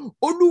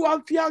 Olúwa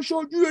fi aṣọ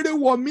ojú rere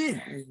wọ̀ mí,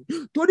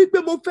 torí pé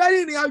mo fẹ́ rí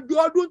ìrìn àjò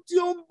ọdún tí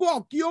ó ń bọ̀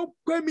kí ó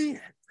pé mi.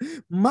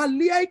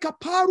 Malia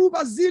kaparu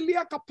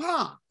bazilia kapa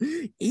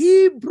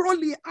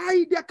ibroli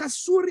aide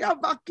kasuria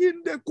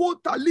vakinde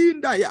kota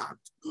linda ya.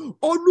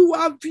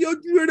 Olúwa fi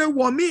ojú rere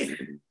wọ̀ mí,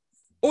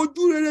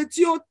 ojú rere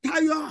tí ó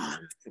tayọ.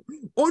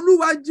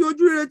 Olúwa di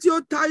ojú rere tí ó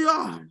tayọ.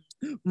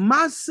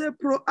 Mase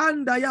pro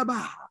anda yaba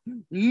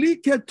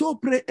liketo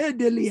pre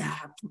edelia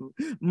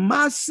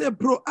mase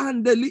pro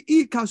andeli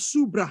ika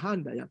subra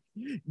handa ya.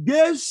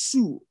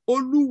 Jésù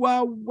Olúwa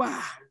wa.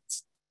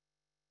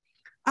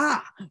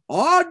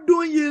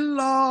 Ọdún yìí ń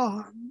lọ,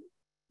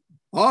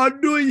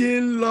 ọdún yìí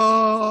ń lọ,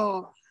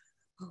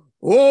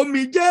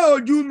 omijé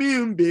ojú mi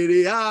ń béèrè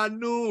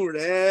àánú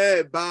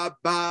rẹ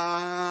bàbá.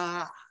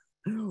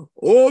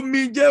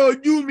 Omijé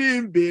ojú mi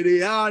ń béèrè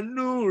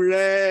àánú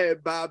rẹ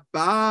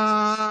bàbá.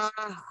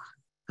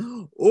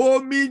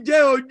 Omijé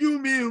ojú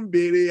mi ń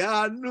béèrè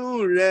àánú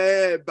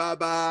rẹ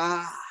bàbá.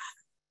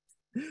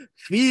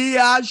 Fi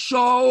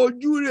aṣọ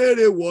ojú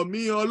rere wọ̀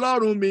mí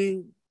Ọlọ́run mi.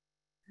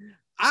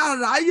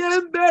 Àráyé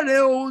ń béèrè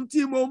ohun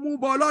tí mo mú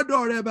bọ̀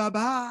lọ́dọ̀ rẹ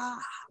bàbá.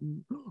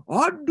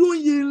 Ọdún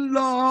yìí ń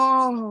lọ,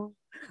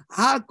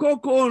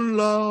 àkókò ń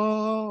lọ,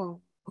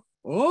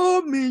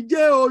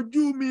 omijé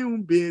ojú mi ń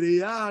béèrè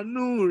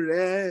àánú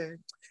rẹ.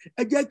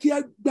 Ẹ jẹ́ kí ẹ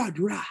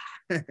gbàdúrà.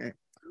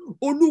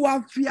 Olúwa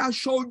fi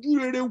aṣọ ojú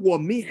rere wọ̀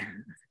mí.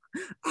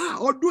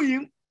 Ọdún yìí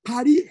ń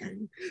parí.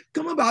 Kí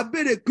wọ́n bá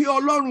béèrè pé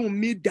Ọlọ́run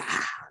mi dà.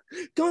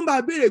 Kí wọ́n bá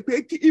béèrè pé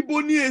ibo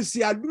ni èsì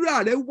àdúrà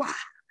rẹ wà.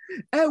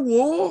 Ẹ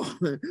wò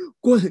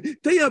ó,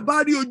 téèyàn bá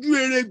rí ojú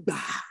rere gbà,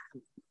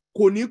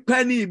 kò ní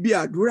pẹ́ ní ibi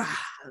àdúrà,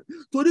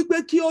 torí pé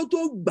kí ó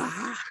tó gbà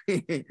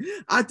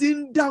á ti ń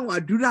dáhùn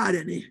àdúrà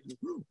rẹ̀ ni.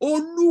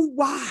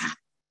 Olúwa,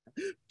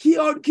 kí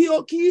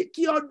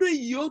ọdún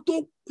yìí ó tó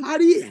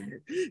parí,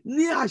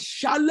 ní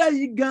àṣálẹ́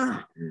yìí gan,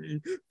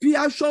 fi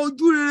aṣọ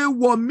ojú rere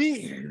wọ̀ mí,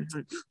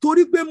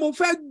 torí pé mo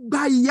fẹ́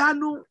gba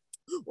ìyanu.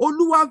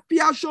 Olúwa, fi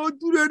aṣọ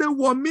ojú rere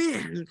wọ̀ mí.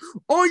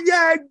 Ó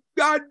yẹ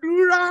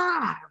gbàdúrà.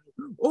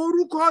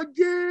 Orúkọ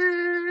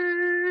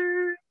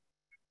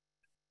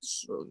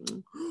Jésù.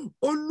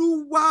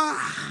 Olúwa,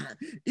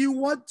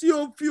 ìwọ tí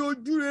o fi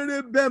ojú rere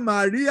bẹ̀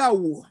Màríà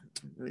wò,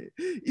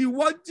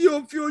 ìwọ tí o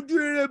fi ojú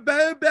rere bẹ̀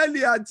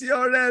Ébẹ́lì àti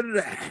ọ̀rẹ́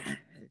rẹ̀,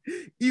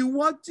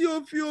 ìwọ tí o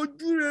fi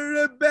ojú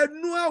rere bẹ̀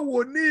Nóà wò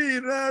ní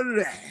ìran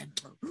rẹ̀,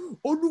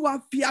 Olúwa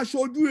fi aṣọ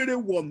ojú rere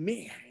wọ̀ mí.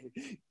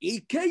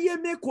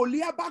 Ìkéyémé kò lé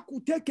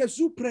abákùtẹ́kẹ̀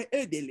súpre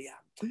èdèlè.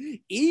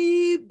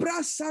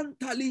 Ibra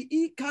santali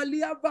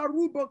ikalia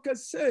varubo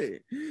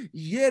kese.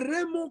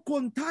 Yeremo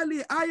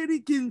kontali airi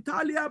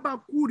kintali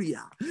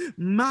abakuria.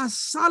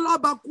 Masala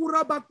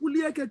bakura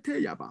bakulia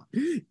keteyaba.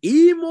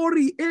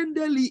 Imori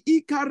endeli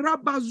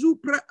ikaraba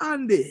zupre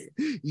ande.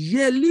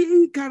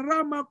 Yeli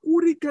ikarama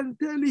kuri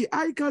kenteli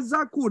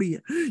aikazakuri.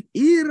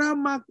 Ira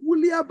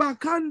makulia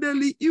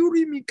bakandeli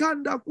iri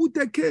mikanda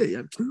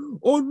kutekeya.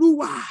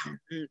 Olúwa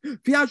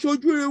fi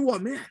aṣojú rere wọ̀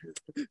mí.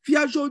 Fi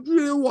aṣojú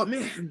rere wọ̀ mí.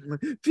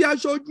 Fi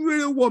aṣojú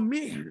rere wọ̀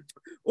mí.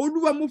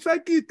 Olúwa mo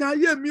fẹ́ kí ìtàn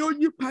ayé mi ó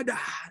yí padà.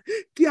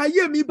 Kí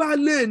ayé mi bá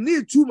lè ní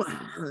ìtumọ̀.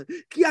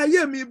 Kí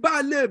ayé mi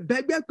bá lè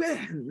bẹ́gbẹ́ pé.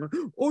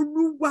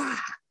 Olúwa.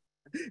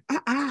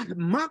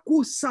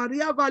 Maku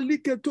sariava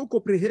like toko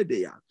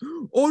prehedeya.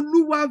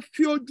 Olúwa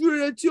fi ojú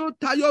rere tí ó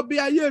tayọ bí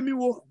ayé mi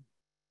wò.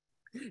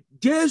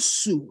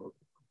 Jésù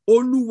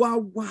Olúwa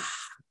wa.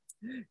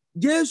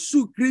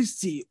 Jésù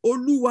Kristi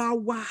Olúwa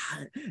wa.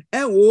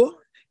 Ẹ wò,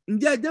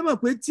 ǹjẹ́ ẹ jẹ́ mọ̀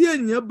pé tí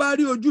ènìyàn bá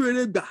rí ojú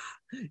rere gbà,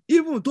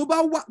 even tó bá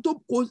wà tó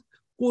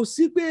kò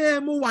sí pé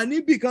mo wà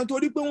níbì kan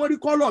torí pé wọ́n rí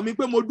kọ́lọ̀ mi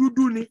pé mo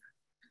dúdú ni.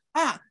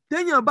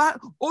 Téèyàn bá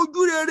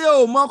ojú rere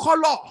ò mọ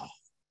kọ́lọ̀.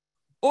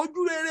 Ojú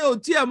rere ò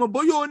tiẹ̀ mọ̀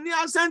bóyá o ní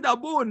accent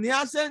àbó ò ní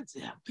accent.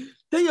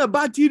 Téèyàn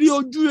bá ti rí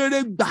ojú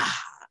rere gbà,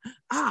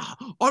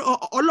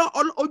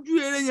 ojú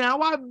rere yẹn á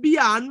wá bí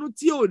àánú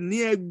tí ò ní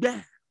ẹgbẹ́.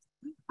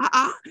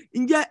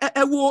 Ǹjẹ́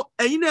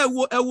ẹ̀yin náà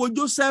ẹ wo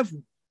Joseph.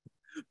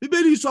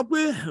 Bíbélì sọ pé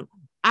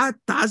a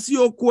tà sí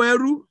oko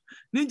ẹrú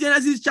ní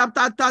Genesis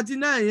chapter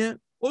 39 yẹn.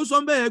 Ó sọ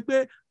bẹ́ẹ̀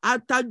pé a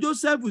tà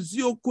Joseph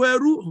sí oko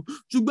ẹrú,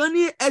 ṣùgbọ́n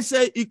ní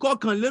ẹsẹ̀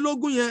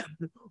ìkọkànlélógún yẹn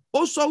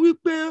ó sọ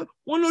wípé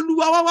wọ́n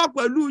l'Olúwa wá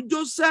pẹ̀lú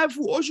Joseph,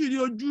 ó sì rí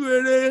ojú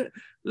rere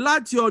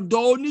láti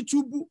ọ̀dọ̀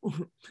onítúbú.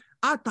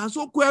 A tà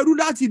sóko ẹrú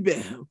láti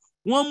bẹ̀,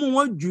 wọ́n mú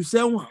wọn jù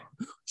sẹ́wọ̀n,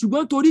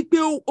 ṣùgbọ́n torí pé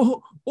ó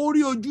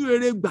rí ojú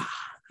rere gbà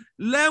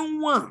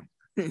lẹ́wọ̀n,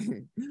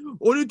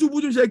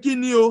 onítúbú tún ṣe kí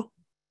ni o?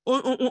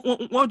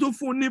 Wọ́n tún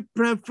fún ní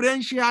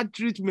preferential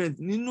treatment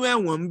nínú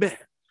ẹ̀wọ̀n ń bẹ̀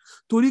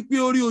torí pé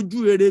ó rí ojú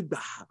rere gbà.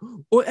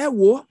 Ẹ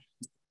wò ó,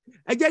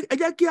 ẹ jẹ́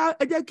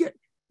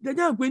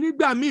pé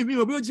nígbà míì mi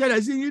ò bí ó ti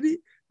ṣẹlẹ̀ sí yín rí,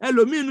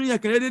 ẹlòmíì inú yẹn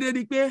kẹ̀rẹ́ déédéé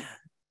di pé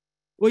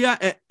ó yá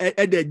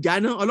ẹ̀dẹ̀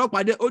jáná,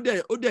 ọlọ́pàá dé ó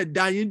dẹ̀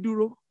dá yín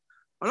dúró.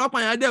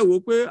 Ọlọ́pàá yẹn á dẹ̀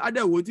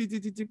wò pé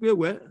títí pé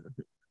wẹ́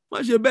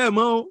wọ́n ṣe bẹ́ẹ̀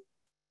mọ́ o.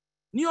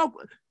 Ní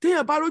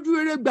téèyàn bá rójú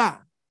rere gbà,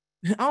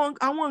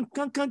 àwọn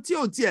nǹkan kan tí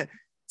ò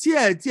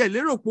tiẹ̀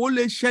lérò pé ó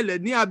lè ṣẹlẹ̀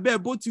ní abẹ́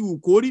bó ti wù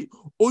kó rí,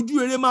 ojú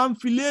rere máa ń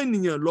fi lé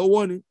ènìyàn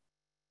lọ́wọ́ ni.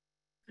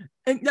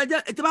 Ẹ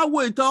ti bá wo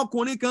ìtàn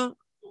ọkùnrin kan,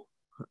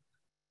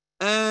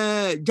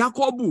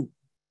 Jákọ́bù,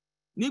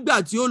 nígbà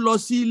tí ó lọ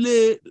sí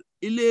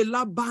ilé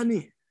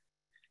Lábánì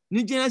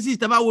ní Genesis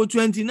tá bá wo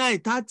 29,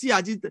 30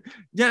 àti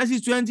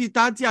Genesis 20,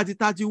 30 àti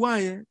 31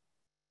 yẹn.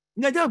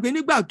 Ní ẹjẹ́ pé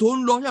nígbà tó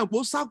ń lọ yẹn pé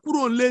ó sá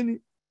kúrò nílé ni.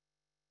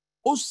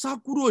 Ó sá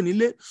kúrò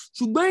nílé,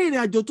 ṣùgbọ́n ìrìn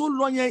àjò tó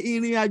lọ yẹn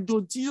ìrìn àjò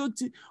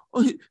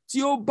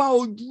tí ó bá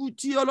ojú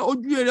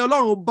rere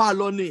Ọlọ́run bá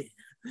lọ ni.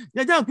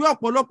 Ní ẹjẹ́ pé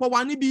ọ̀pọ̀lọpọ̀ wa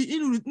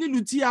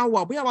nílùú tí a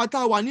wà, bóyá wa tá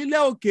a wà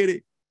nílẹ̀ òkèrè,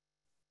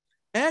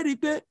 ẹ rí i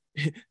pé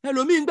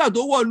ẹlòmíì ńgbà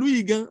tó wọ̀lú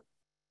yìí gan,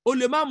 o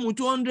lè má mú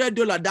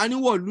 $200 dání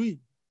wọ̀lú yìí.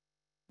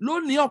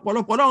 Lónìí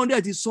ọ̀pọ̀lọpọ̀ Ọlọ́run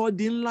dẹ̀ ti sọ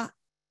di ńlá,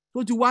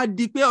 tó ti wá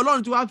di pé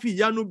Ọlọ́run ti wá fi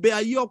ìyanu bẹ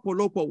ayé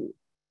ọ̀pọ̀lọpọ̀ wò.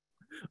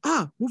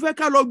 Mo fẹ́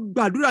ká lọ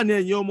gbàdúrà ní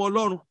ẹ̀yin ọmọ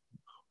Ọlọ́run.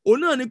 Òun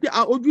náà ni pé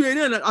ojú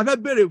rere náà a fẹ́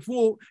béèrè fún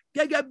o,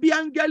 gẹ́gẹ́ bí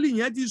áńgẹ́lì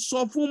yẹn ti sọ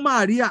fún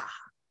Màríà.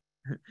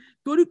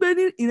 Torí pé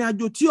ní ìrìn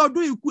àjò tí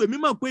ọdún ikú, èmi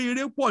mọ̀ pé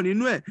ire pọ̀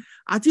nínú ẹ̀,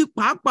 àti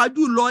pàápàá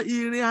jùlọ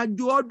ìrìn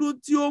àjò ọdún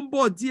tí ó ń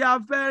bọ̀ tí a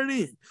fẹ́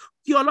rìn,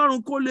 kí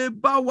Ọlọ́run kó lè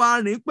bá wa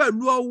rìn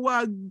pẹ̀lú ọwọ́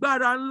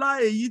agbára ńlá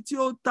èyí tí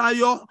ó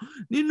tayọ.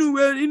 Nínú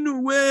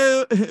ìwé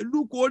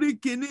Lúùkù orí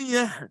kìíní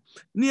yẹn,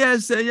 ní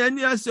ẹsẹ̀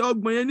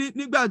 30 yẹn,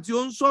 nígbà tí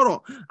ó ń sọ̀rọ̀,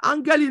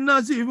 áńgẹ́lì náà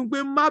sì fún pé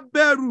má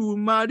bẹ̀rù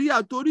Màríà,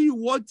 torí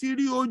ìwọ ti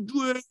rí ojú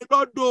rere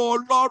lọ́dọ̀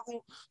Ọlọ́run,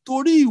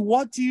 torí ìwọ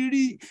ti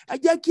rí. Ẹ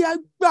jẹ́ kí a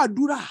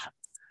gbàdúrà.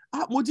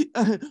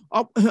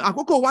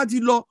 Àkókò wa ti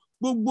lọ,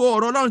 gbogbo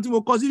ọ̀rọ̀ Ọlọ́run tí mo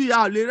kọ síbi a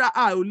ò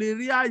lè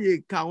rí àyè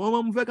kà wọ́n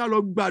mọ́. Mo fẹ́ ká lọ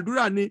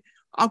gbàdúrà ni.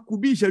 A kù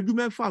bí ìṣẹ́jú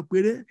 6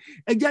 péré.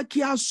 Ẹ jẹ́ kí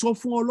a sọ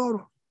fún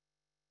Ọlọ́run,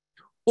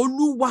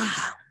 Olúwa,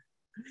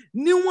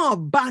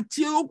 níwọ̀nba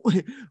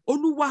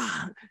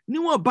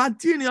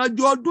tí ìrìn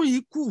àjò ọdún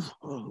yìí kù,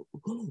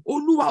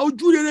 Olúwa,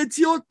 ojú rere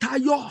tí ó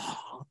tayọ,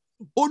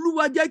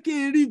 Olúwa jẹ́ kí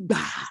n rí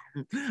gbà,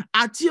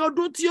 àti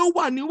ọdún tí ó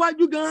wà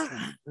níwájú gan.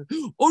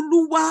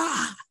 Olúwa,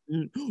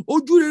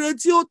 ojú rere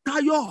tí ó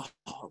tayọ,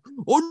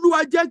 Olúwa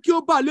jẹ́ kí ó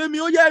bà lé mi.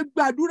 Ó yẹ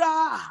gbàdúrà.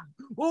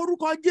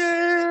 Orúkọ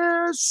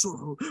Jésù.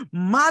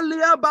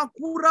 Malia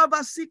bakura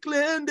basikle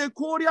ende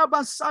koria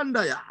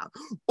basandaya.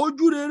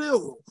 Ojú rere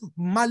o.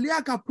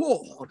 Malia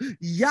kapo.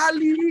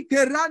 Yali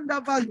keranda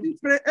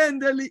vasipre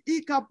endeli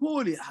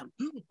ikapolia.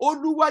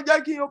 Olúwa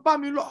jẹ́ kí ó bá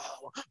mi lọ.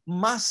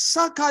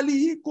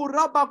 Masakali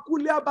koraba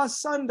kulia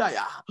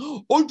basandaya.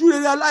 Ojú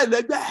rere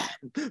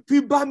aláìlẹ́gbẹ́.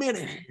 Fi bá mi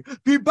rìn.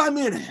 Fi bá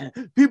mi rìn.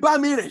 Fi bá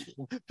mi rìn.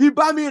 Fi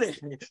bá mi rìn.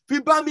 Fi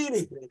bá mi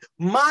rìn.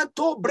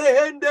 Mato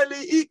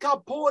brehendeli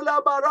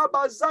ikapola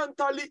baraba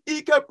zantali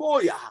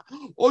ikepoya.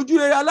 Ojú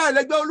rere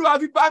aláìlẹ́gbẹ́ Olúwa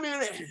fi bá mi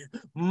rìn.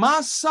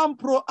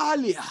 Masampro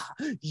alia.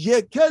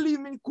 Yekeli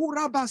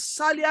mikura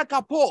basalia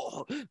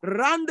kapo.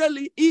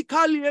 Randeli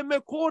ikali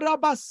emekora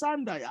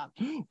basandaya.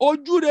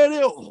 Ojú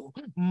rere o.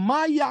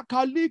 Maya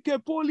kalike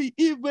poli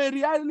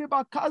iveriali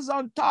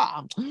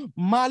bakazanta.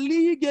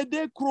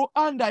 Maligede kro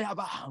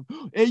andayaba.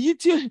 Èyí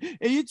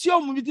tí ó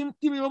mú mi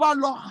tí mi bá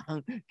lọ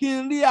kí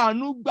n rí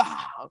àánú gbà.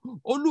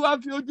 Olúwa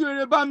fi ojú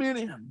rere bá mi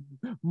rìn.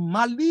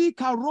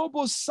 Malika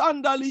robo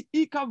sandali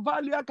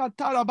ikavalia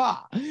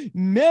kataraba.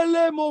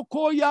 Mele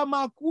mokoya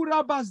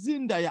makura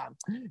bazindaya.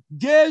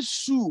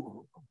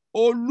 Jésù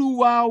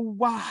Olúwa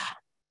wa.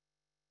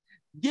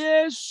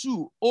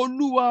 Jésù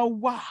Olúwa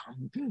wa.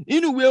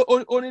 Inú ìwé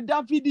orin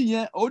Dáfídì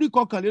yẹn orí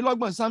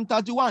 21 Psalm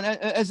 31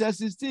 ẹsẹ̀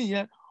 16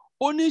 yẹn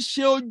ó ní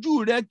ṣe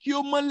ojú rẹ kí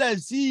ó mọ́lẹ̀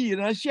sí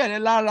ìránṣẹ́ rẹ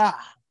lára.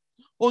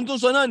 Ohun tó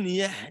sọ náà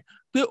nìyẹn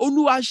pé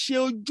Olúwa ṣe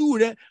ojú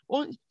rẹ.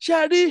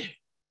 Ṣe rí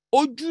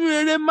ojú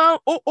rere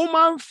ó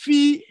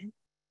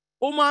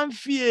máa ń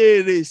fi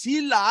èrè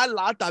sí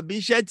làálàá tàbí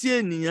iṣẹ́ tí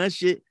ènìyàn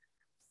ṣe.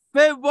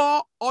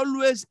 Favor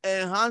always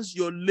enhance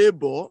your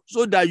labor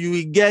so that you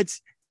will get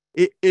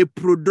a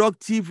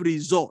productive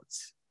result.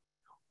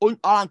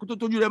 Ara nǹkan tó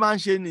tójú rẹ máa ń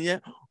ṣe nìyẹn.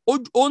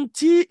 Ohun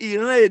tí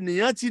ìran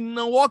ènìyàn ti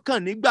náwó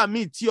kàn nígbà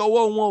míì tí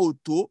ọwọ́ wọn ò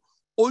tó,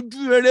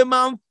 ojú rere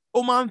máa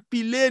ń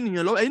fi lé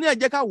ènìyàn lọ́wọ́. Ẹ̀yin náà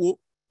jẹ́ ká wò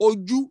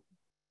ojú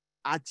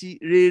àti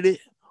rere.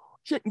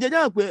 Ṣé ǹjẹ́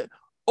jẹ́ pé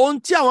ohun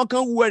tí àwọn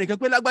kan wu ẹnìkan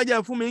pé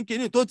lágbájá fún mi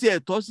kìíní tó tiẹ̀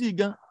tọ́ sí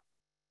gan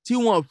tí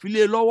wọn fi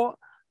lé lọ́wọ́,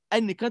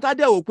 ẹnìkan tá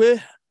dẹ̀ wò pé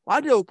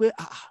wàá dẹ̀ wò pé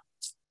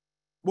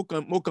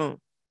mo kàn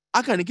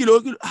akànnì kí ló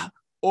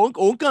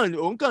òun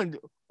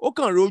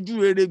kàn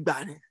rojú rere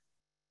gbà ni.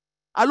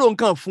 Alóhùn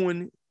kàn fún un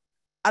ni.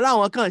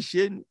 Aláwọn kàn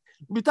ṣe ni.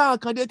 Ibi táwọn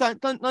kan dé tán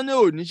ní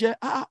òníṣẹ́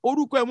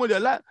orúkọ ẹ̀ mo lè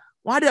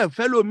wọ́n á dẹ̀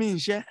fẹ́ lómi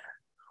iṣẹ́.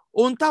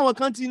 Ohun táwọn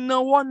kan ti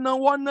náwó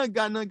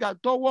nàgànàgà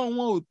tọ́wọ́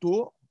wọn ò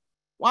tó,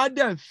 wọ́n á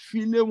dẹ̀ fi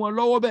lé wọn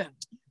lọ́wọ́ bẹ́ẹ̀.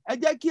 Ẹ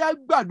jẹ́ kí a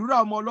gbàdúrà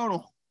ọmọ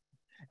Ọlọ́run.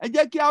 Ẹ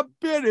jẹ́ kí a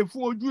béèrè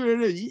fún ojú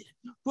rere yìí.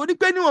 Torí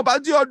pé níwọ̀n bá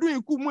tí ọdún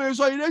yìí kù mú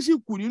èso ire sì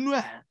kù nínú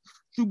ẹ̀.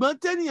 Ṣùgbọ́n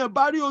tẹ́nìyàn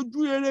bá rí ojú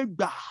rere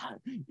gbà,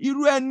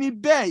 irú ẹni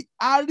bẹ́ẹ̀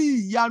á rí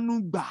ìyanu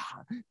gbà.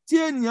 Tí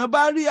ènìyàn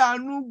bá rí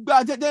àánú gbà,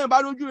 tẹ́nìyàn bá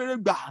rí ojú rere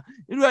gbà,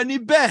 irú ẹni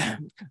bẹ́ẹ̀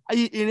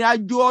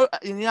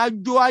ìrìn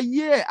àjò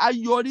ayé ẹ̀ á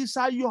yọrí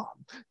sáyọ̀.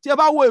 Tí ẹ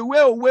bá wo ìwé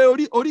Òwe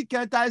orí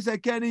 3 ẹsẹ̀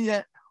 4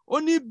 yẹn, ó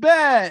ní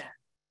bẹ́ẹ̀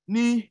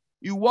ni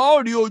ìwọ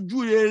ó rí ojú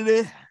rere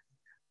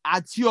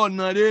àti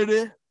ọ̀nà rere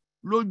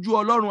lójú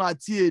Ọlọ́run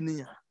àti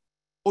ènìyàn.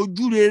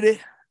 Ojú rere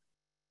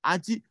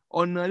àti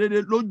ọ̀nà rere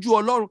lójú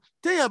Ọlọ́run.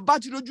 Téèyàn bá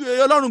ti lójú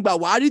rere Ọlọ́run gbà,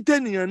 wàá rí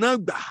tènìyàn náà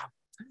gbà.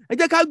 Ẹ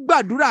jẹ́ ká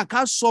gbàdúrà ká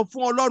sọ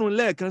fún Ọlọ́run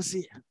lẹ́ẹ̀kan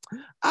sí.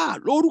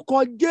 Lórúkọ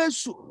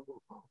Jésù,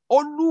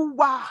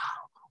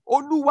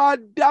 Olúwa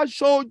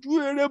dáṣọ ojú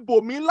rere bò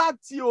mí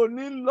láti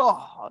òní lọ.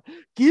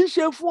 Kì í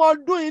ṣe fún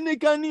ọdún yìí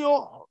nìkan ni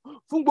o,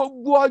 fún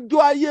gbogbo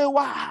ọjọ́ ayé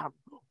wa.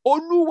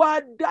 Olúwa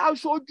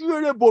dáṣọ ojú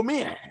rere bò mí.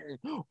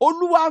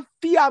 Olúwa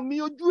fi àmì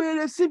ojú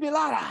rere sí mi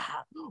lára.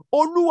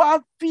 Olúwa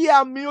fi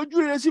àmì ojú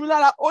rere sí mi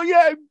lára. Ó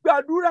yẹ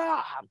gbàdúrà.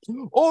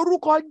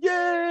 Orúkọ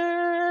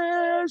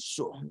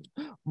Jésù.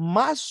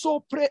 Maso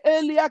pre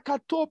elia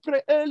kato pre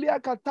elia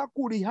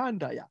katakuri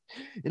handaya.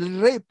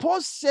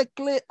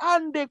 Reposekle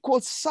ande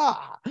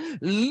kosa.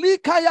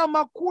 Likaya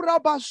makura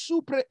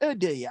basu pre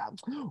edeya.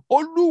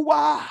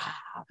 Olúwa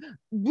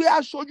gbé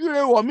aṣọ ojú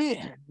rere wọ̀ mí.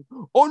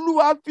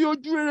 Olúwa fi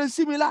ojú rere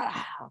sí mi lára.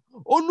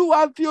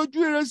 Olúwa fi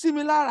ojú rere sí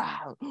mi lára.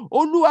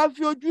 Olúwa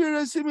fi ojú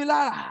rere sí mi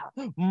lára.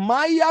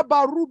 Maya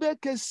barube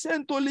ke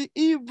sentoli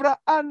ivra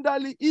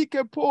andali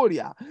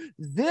ikeporia.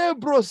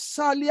 Zebro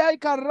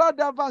saliaika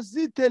rada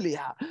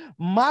vazitelia.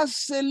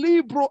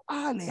 Maselibro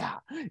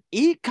alia.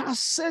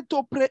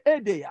 Ikaseto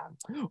preedea.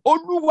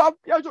 Olúwa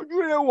fi aṣọ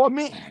ojú rere wọ̀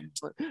mí.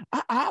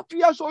 Fi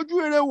aṣọ ojú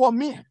rere wọ̀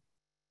mí.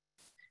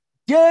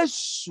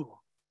 Jésù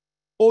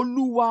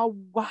Olúwa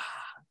wa.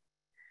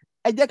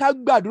 Ẹ jẹ́ ká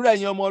gbàdúrà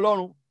ẹ̀yin ọmọ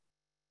Ọlọ́run.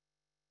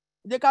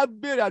 Ẹ jẹ́ ká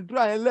béèrè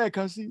àdúrà yẹn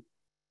lẹ́ẹ̀kan sí.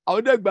 Àwọn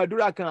ọdẹ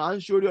gbàdúrà kan à ń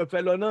ṣorí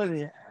ọ̀fẹ́ lọ náà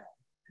nìyẹn.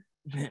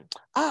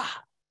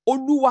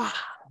 Olúwa,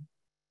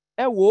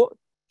 ẹ wò ó,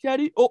 ṣe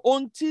rí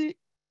ohun tí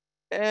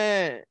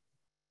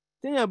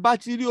téèyàn bá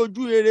ti rí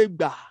ojú rere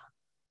gbà,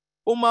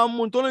 ó máa ń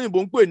mú tó lóyìnbó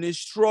ń pè ní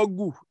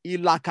struggle,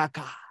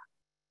 ìlàkàkà.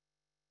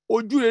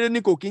 Ojú rere ni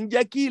kò kí ń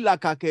jẹ́ kí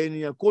ìlàkàkà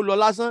ènìyàn kó lọ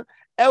lásán.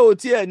 Ẹ ò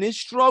tiẹ̀ ní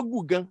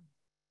struggle gan.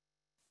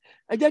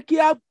 Ẹ jẹ́ kí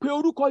a pe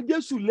orúkọ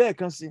Jésù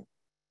lẹ́ẹ̀kan sí.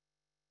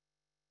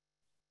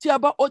 Tí a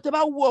bá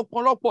wo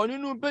ọ̀pọ̀lọpọ̀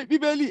nínú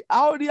Bíbélì,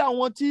 a ó rí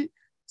àwọn tí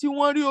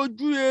wọ́n rí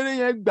ojú rere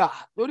yẹn gbà.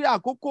 Lórí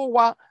àkókò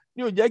wa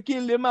ni ò jẹ́ kí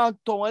n lè máa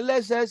tọ̀ wọ́n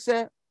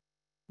lẹ́sẹẹsẹ.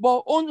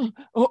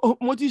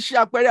 Mo ti ṣe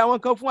àpẹẹrẹ àwọn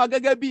kan fún wa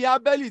gẹ́gẹ́ bí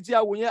Ábẹ́lì tí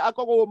a wò yẹn,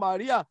 akọ́kọ́ wo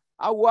Màríà,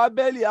 a wo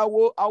Ábẹ́lì, a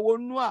wo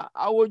Noah,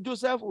 a wo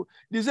Joseph.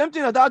 The same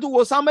thing náà tún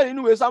wo Samuel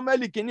nínú ìwé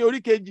Samuel kìíní orí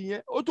 2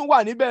 yẹn, ó tún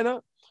wà níbẹ̀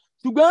náà.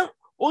 Ṣùgbọ́n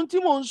ohun tí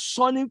mò ń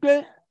sọ ni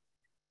pé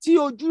tí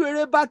ojú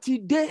rere bá ti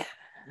dé,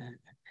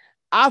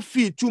 a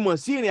fi ìtumọ̀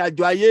sí ìrìn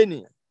àjò ayé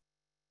ènìyàn.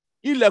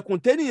 Ilẹ̀kùn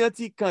tẹ́nìyàn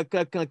ti kàn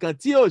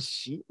tí ò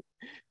ṣí,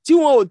 tí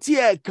wọn ò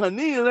tiẹ̀ kàn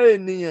ní ìran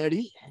ènìyàn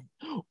rí,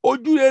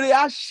 ojú rere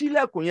á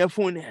ṣílẹ̀kùn yẹn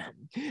fún ni.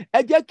 Ẹ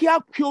jẹ́ kí a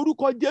pe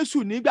orúkọ Jésù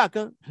nígbà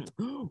kan.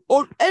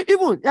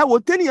 Even ẹ wò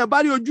tẹ́nìyàn bá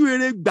rí ojú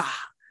rere gbà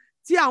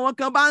tí àwọn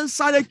kan bá ń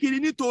sáré kiri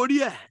nítorí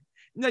ẹ̀,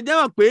 ní ẹ̀jẹ̀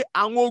mọ̀ pé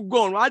àwọn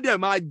ogun ọ̀run á dẹ̀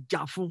máa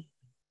jà fún.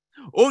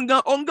 Òun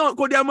gan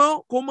kò dẹ̀ mọ́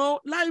kò mọ́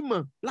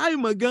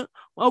láìmọ̀ gan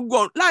ogun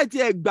ọ̀run láì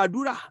tiẹ̀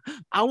gbàdúrà,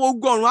 àwọn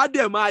ogun ọ̀run á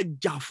dẹ̀ máa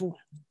jà fún.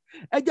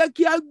 Ẹ jẹ́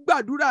kí a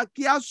gbàdúrà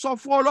kí a sọ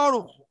fún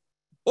Ọlọ́run,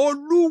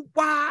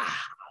 Olúwa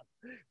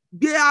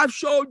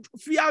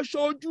fi aṣọ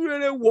ojú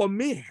rere wọ̀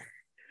mí,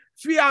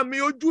 fi àmì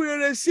ojú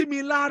rere sí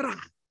mi lára.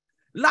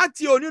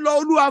 Láti òní lọ,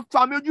 Olúwa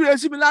fàmì ojú rere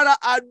sí mi lára.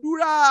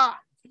 Àdúrà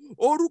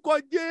orúkọ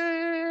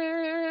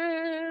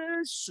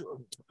Jésù.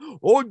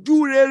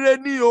 Ojú rere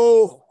ni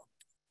o,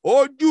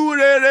 ojú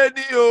rere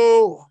ni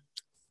o,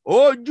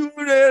 ojú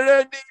rere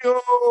ni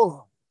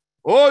o,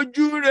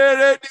 ojú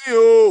rere ni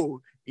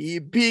o.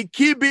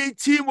 Ibikíbi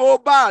tí mo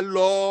bá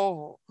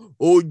lọ,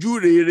 ojú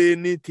rere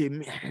ni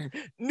tèmi.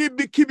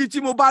 Níbikíbi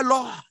tí mo bá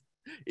lọ,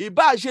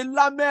 ìbá ṣe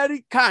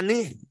l'Amẹ́ríkà ni,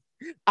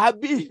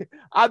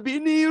 àbí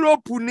ní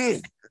Europe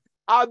ni,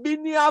 àbí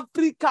ní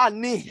Áfíríkà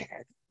ni,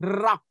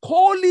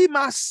 rakoli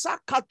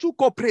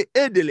masakatuko pre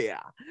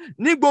edelea.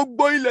 Ní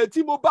gbogbo ilẹ̀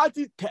tí mo bá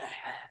ti tẹ̀,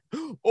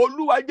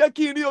 Olúwa jẹ́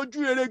kí n rí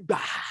ojú rere gbà.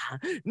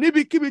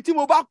 Níbikíbi tí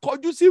mo bá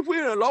kọjú sí fún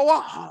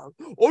ìrànlọ́wọ́,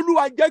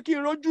 Olúwa jẹ́ kí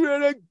n rí ojú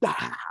rere gbà.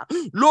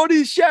 Lórí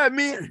iṣẹ́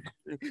mi,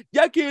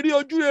 jẹ́ kí n rí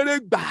ojú rere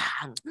gbà.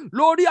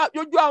 Lórí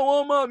ojú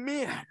àwọn ọmọ mi,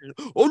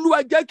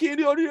 Olúwa jẹ́ kí n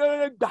rí ojú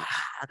rere gbà.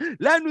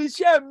 Lẹ́nu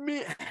iṣẹ́ mi,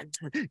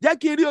 jẹ́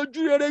kí n rí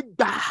ojú rere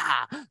gbà.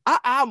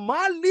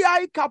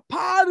 Amalia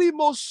ikapari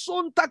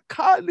mosonta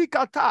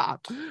kalikata.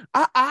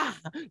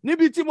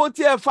 Níbi tí mo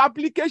ti fa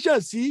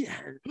application sí,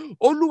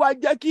 Olúwa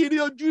jẹ́ kí n rí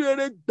ojú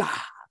rere gbà.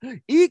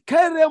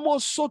 Ikeremo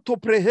soto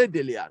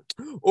prehedelia.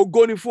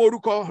 Ògo ni fún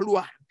orúkọ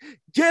Olúwa.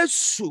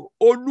 Jésù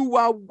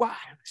Olúwa wa.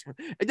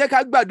 Ẹ jẹ́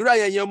ká gbàdúrà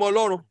yẹn ọmọ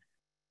Ọlọ́run.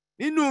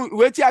 Nínú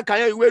ìwé tí a kà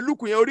yẹn, ìwé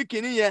Lúùkù yẹn orí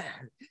kìíní yẹn,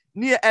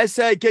 ní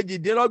ẹsẹ̀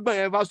kejìdínlọ́gbọ̀n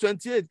yẹn verse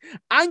 28.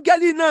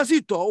 Áńgẹ́lì náà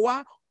sì tọ̀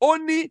wá, ó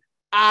ní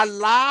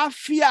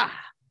àlàáfíà.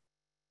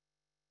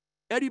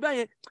 Ẹ rí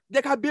báyẹn,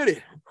 jẹ́ ká béèrè.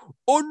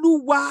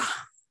 Olúwa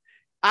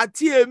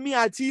àti èmi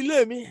àti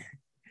ilé mi,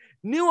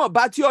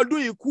 níwọ̀nba tí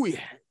ọdún yìí kù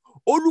yẹn,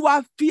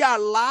 Olúwa fi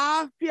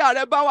àlàáfíà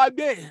rẹ bá wa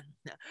gbé.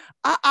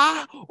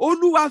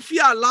 Olúwa fi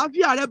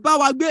àlàáfíà rẹ bá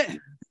wa gbé.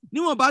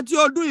 Níwọ̀nba tí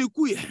ọdún yìí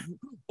kù yẹn,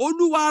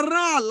 Olúwa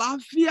rán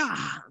àlàáfíà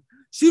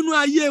sínú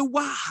ayé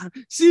wa,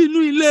 sínú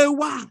ilé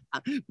wa.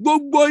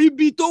 Gbogbo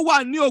ibi tó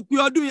wà ní òpin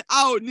ọdún yìí,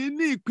 a ò ní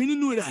ìpín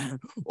nínú rẹ̀.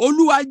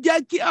 Olúwa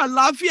jẹ́ kí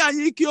àlàáfíà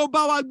yìí kí ó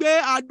bá wa gbé.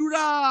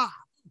 Àdúrà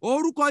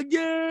orúkọ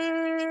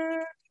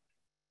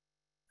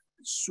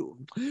Jésù.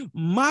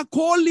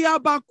 Makolia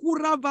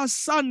bakura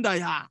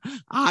vasandaya.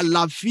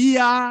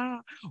 Àlàáfíà,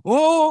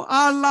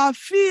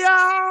 àlàáfíà,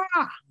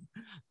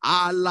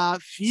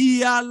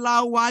 àlàáfíà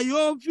làwa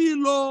yóò fi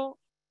lò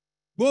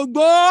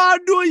gbogbo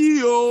ọdún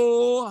yìí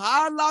o.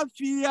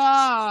 Àlàáfíà,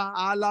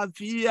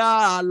 àlàáfíà,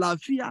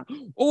 àlàáfíà.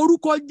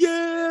 Orúkọ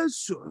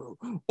Jésù.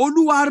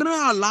 Olúwa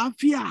rán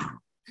àlàáfíà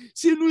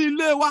sínú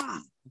ilé wa,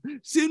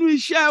 sínú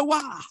iṣẹ́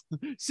wa,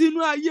 sínú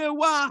ayé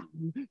wa,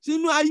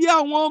 sínú ayé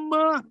àwọn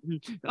ọmọ.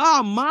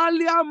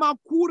 Amalia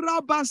makura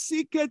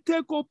basikete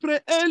kopre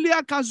elia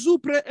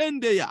kazupre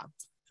endeya.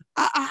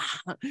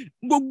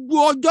 Gbogbo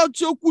ọjọ́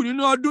tí ó kù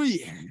nínú ọdún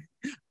yìí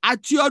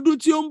àti ọdún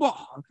tí ó ń bọ̀,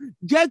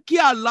 jẹ́ kí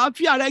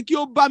àlàáfíà rẹ kí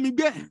ó bá mi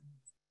gbé.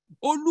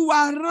 Olúwa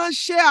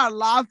ránṣẹ́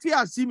àlàáfíà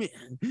sí mi.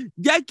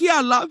 Jẹ́ kí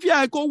àlàáfíà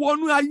kó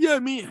wọnú ayé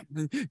mi.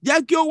 Jẹ́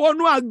kí ó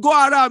wọnú àgọ́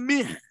ara mi.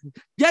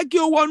 Jẹ́ kí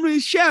ó wọnú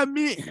iṣẹ́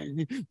mi.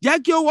 Jẹ́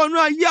kí ó wọnú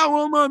ayé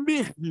àwọn ọmọ mi.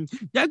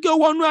 Jẹ́ kí ó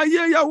wọnú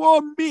ayé ìyàwó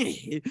mi.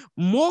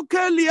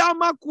 Mokeli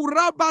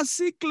amakura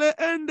basikle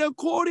ende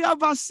koria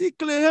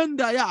basikle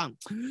endaya.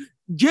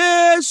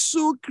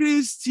 Jésù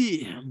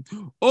Kristi,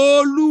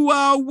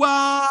 Olúwa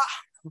wa.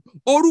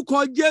 Orúkọ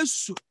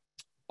Jésù.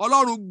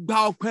 Ọlọ́run gba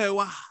ọpẹ́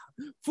wa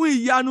fún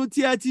ìyanu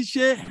tí ẹ ti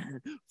ṣe,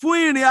 fún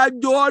ìrìn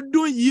àjò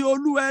ọdún yìí.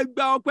 Olúwa ẹ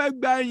gba ọpẹ́,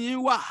 gba ìyìn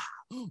wa.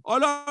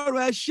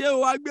 Ọlọ́run ẹ ṣé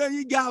o, a gbé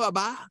yín ga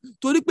bàbá,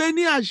 torí pé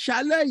ní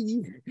àṣálẹ́ yìí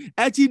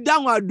ẹ ti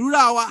dáhùn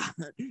àdúrà wa,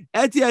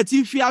 ẹ ti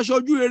fi aṣọ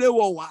ojú rere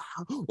wọ̀ wá.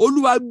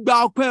 Olúwa gba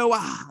ọpẹ́ wa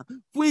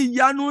fún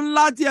ìyanu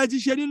ńlá tí ẹ ti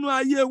ṣe nínú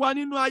ayé wa,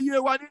 nínú ilé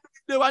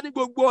wa, ní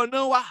gbogbo ọ̀nà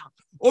wa.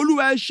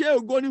 Olúwa ẹ ṣé,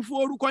 ògo ni fún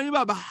orúkọ yín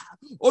bàbá.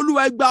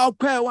 Olúwa ẹ gba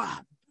ọpẹ́ wa.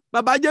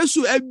 Bàbá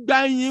Jésù ẹ gba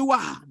ìyìn wa.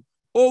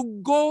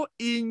 Ògo,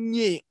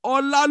 ìyìn,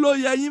 ọlá ló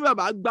yẹ yín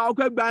bàbá. Gba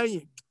ọpẹ́, gba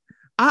ìyìn.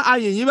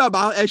 Àyìn yín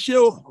bàbá, ẹ ṣé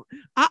o.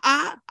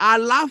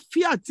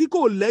 Àlàáfíà tí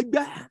kò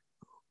lẹ́gbẹ́,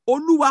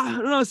 Olúwa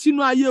rán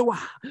sínú ayé wa.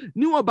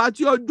 Níwọ̀nba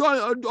tí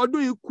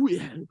ọdún yìí kù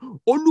yẹn,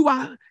 Olúwa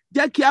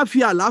jẹ́ kí a fi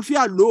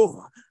àlàáfíà lò.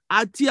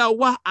 Àti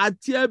àwa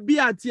àti ẹbí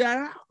àti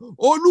ará,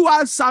 Olúwa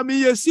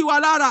sàmìyè sí wa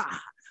lára.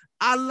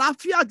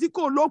 Àlàáfíà tí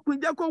kò lópin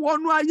jẹ́ kó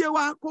wọnú ayé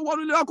wa, kó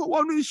wọnú ilé wa, kó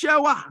wọnú iṣẹ́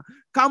wa.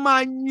 Ká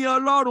máa yin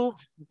Ọlọ́run.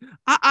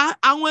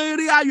 Àwọn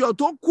ire ayọ̀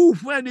tó kù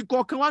fún ẹnì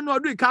kọ̀ọ̀kan wa ní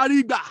ọdún ìkárí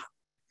gbà.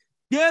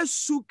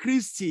 Jésù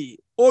Kristi,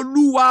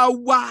 Olúwa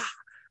wa.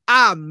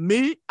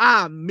 àmín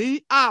àmín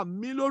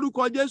àmín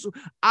lórúkọ Jésù.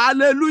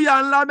 Hallelujah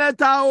ńlá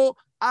mẹ́ta o.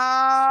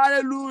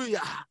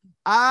 Hallelujah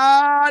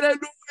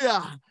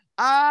hallelujah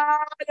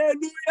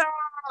hallelujah.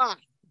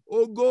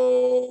 Ògo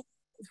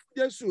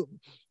Jésù.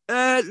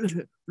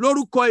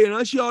 Lórúkọ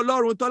ìránṣẹ́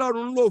Ọlọ́run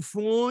tọ́lọ́run ń lò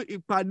fún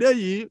ìpàdé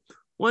yìí,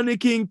 wọ́n ní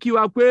kí n kí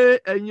wa pé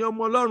ẹ̀yin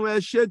ọmọ Ọlọ́run ẹ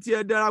ṣé tí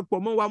ẹ darapọ̀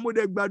mọ́ wa. Mo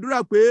dẹ̀ gbàdúrà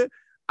pé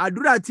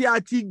àdúrà tí a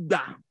ti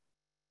gbà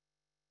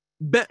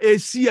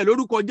èsì ẹ̀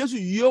lórúkọ Jésù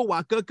yóò wà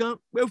kánkán,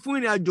 pé fún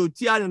ìrìn àjò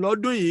tí a rìn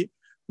lọ́dún yìí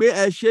pé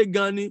ẹ ṣé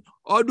gan ni.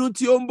 Ọdún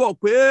tí ó ń bọ̀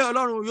pé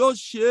Ọlọ́run yóò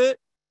ṣe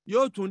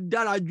yóò tún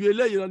dára ju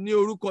eléyìí lọ ní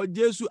orúkọ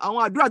Jésù.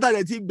 Àwọn àdúrà tá a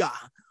lè ti gbà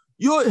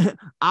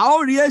a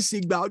ó rí èsì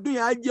gbà. Ọdún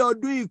yẹn á jẹ́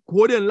ọdún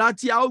ìkórè ńlá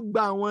tí a ó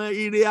gba àwọn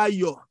ire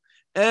ayọ̀.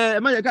 Ẹ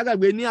má jẹ́ ká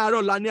gbàgbé ní àárọ̀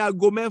ọ̀la ní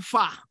aago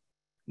 6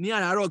 ní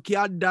àárọ̀ kí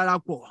a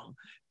darapọ̀.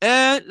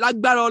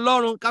 Lágbára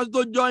Ọlọ́run ká tó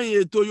join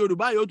ètò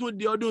Yorùbá yóò tún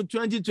di ọdún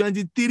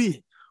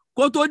 2023.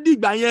 Kó tó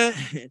dìgbà yẹn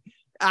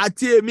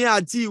àti èmi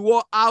àti ìwọ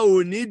a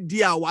ò ní di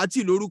àwátì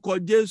lórúkọ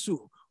Jésù.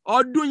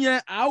 Ọdún yẹn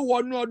a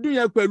wọnú ọdún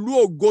yẹn pẹ̀lú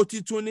ògo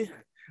titun ni.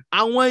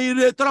 Àwọn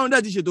ire tọ́lọ́run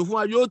dẹ̀ ti ṣètò fún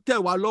wa yóò tẹ̀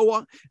wá lọ́wọ́.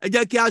 Ẹ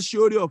jẹ́ kí a ṣe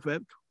oore ọ̀fẹ́.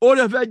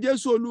 Oore ọ̀fẹ́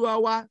Jésù Olúwa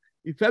wa,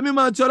 ìfẹ́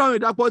mímọ́ tí Ọlọ́run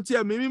ìdàpọ̀ tí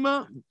ẹ̀mí mímọ́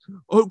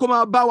kó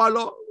máa bá wa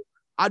lọ.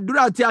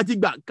 Àdúrà tí a ti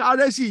gbà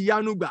kárẹ́sì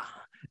ìyanu gbà.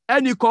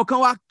 Ẹnì kọ̀ọ̀kan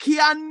wa kí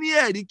a ní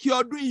ẹ̀rí kí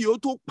ọdún yìí ó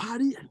tó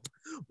parí.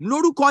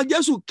 Lórúkọ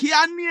Jésù kí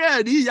a ní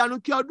ẹ̀rí ìyanu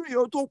kí ọdún yìí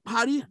ó tó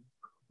parí.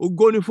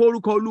 Ògo ni fún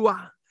orúkọ Olúwa.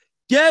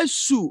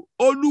 Jésù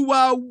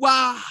Olúwa wa.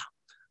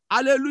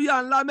 Hallelujah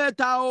ńlá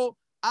mẹ́ta o.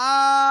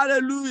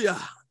 Hallelujah.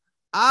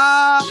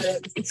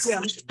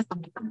 Hallelujah.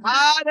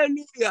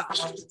 Hallelujah.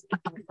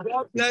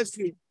 God bless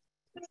you.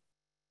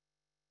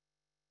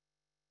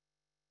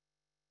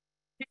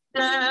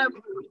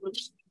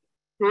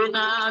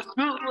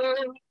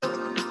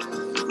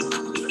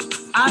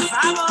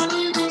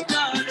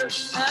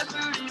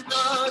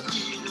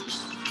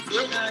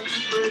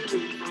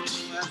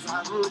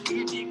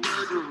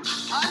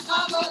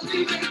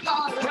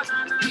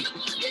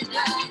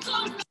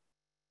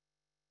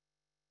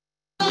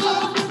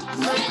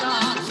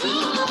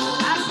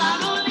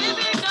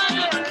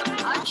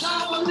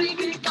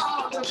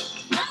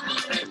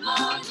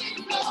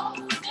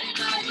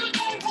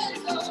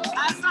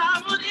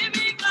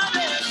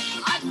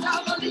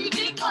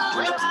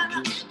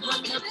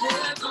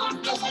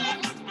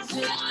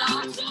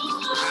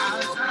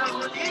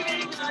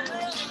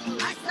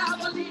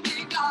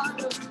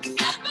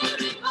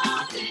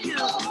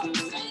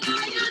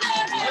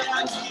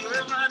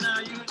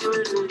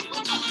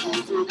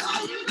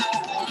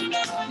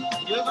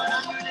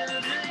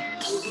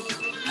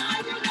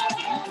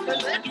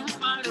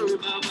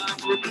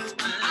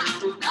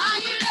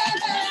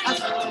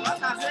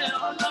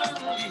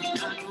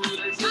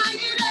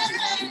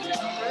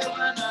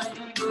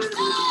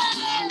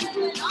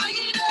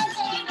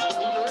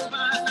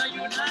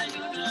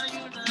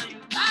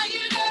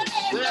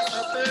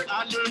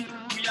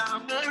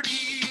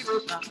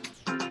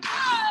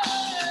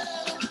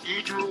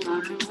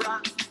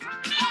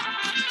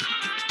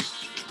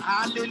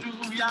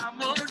 Hallelujah,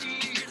 Mori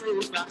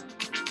Roba.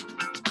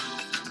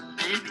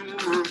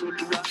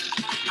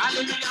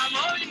 Hallelujah,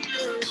 Mori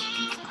Roba.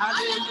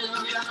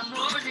 Hallelujah,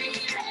 Mori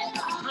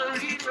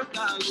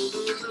Roba.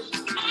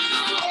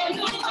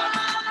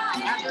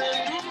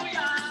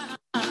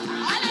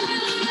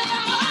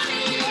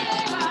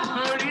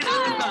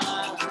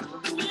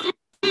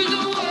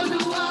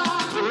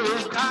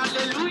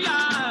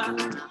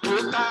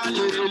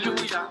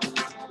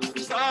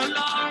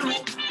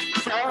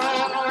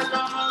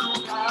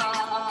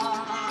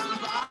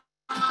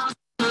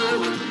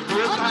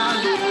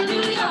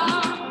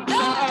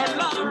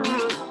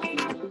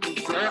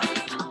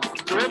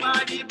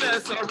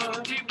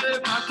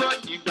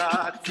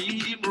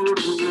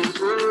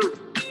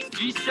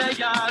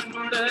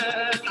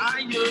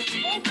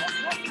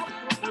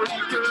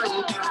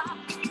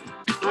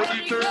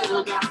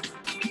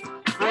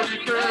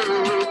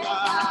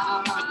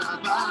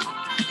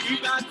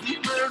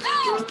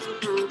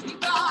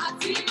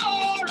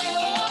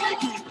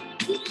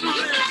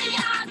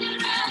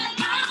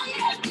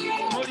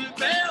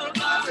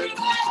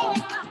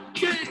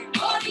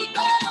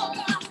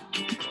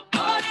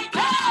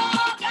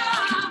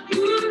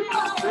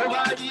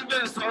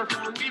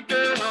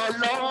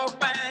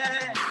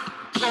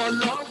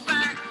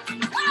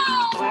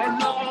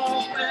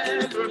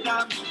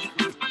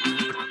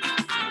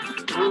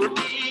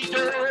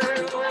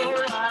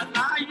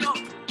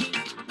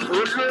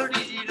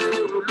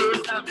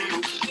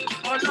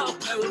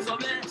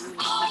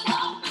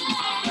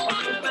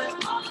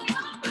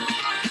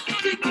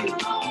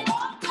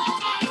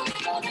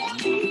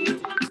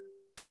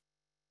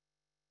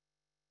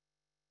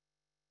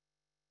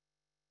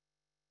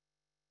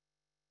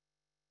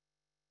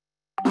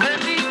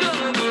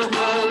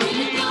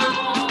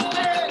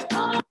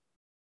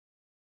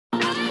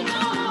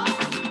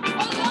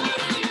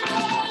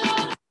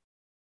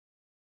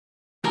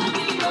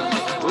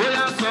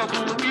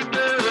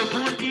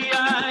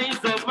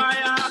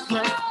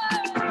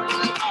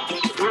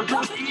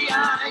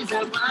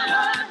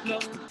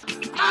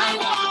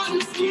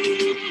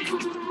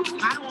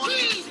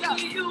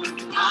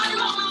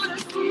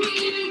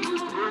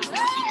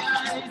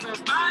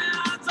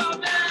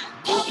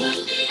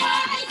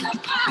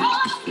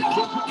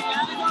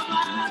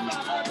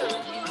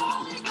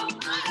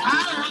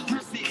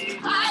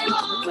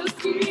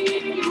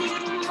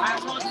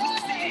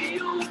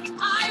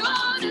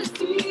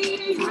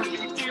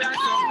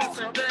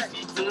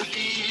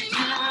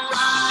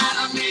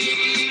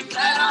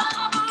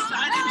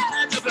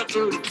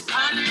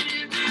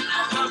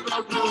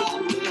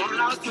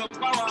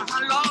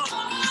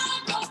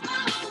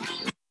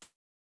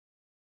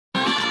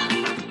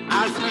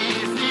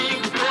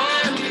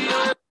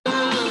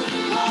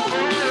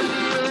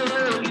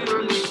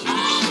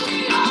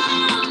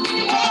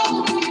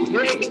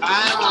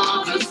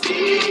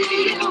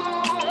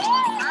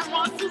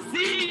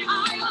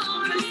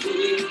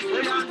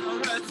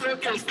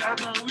 sókè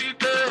sọ́mọ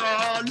wípé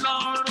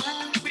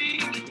Ọlọ́run bí.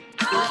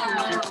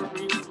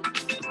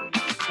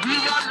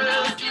 Wíwá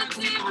lójú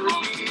tí kò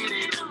ní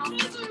rí.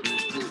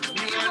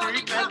 Wíwá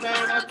ní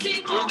kọ́kọ́rọ́ tí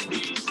kò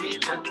ní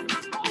sílẹ̀.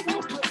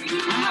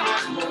 Wíwá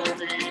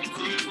lórí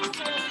tí kò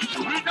ní.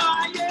 Wíwá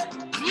ayé.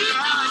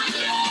 Wíwá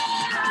ayé.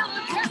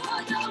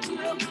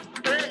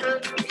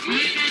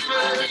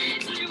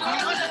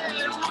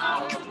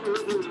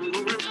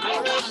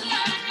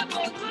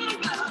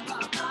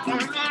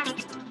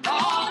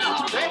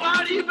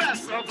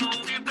 Sọ fún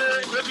mi pé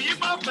èmi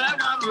mọ̀ fẹ́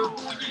máa lò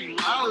fún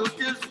ìwà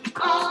òjèṣù.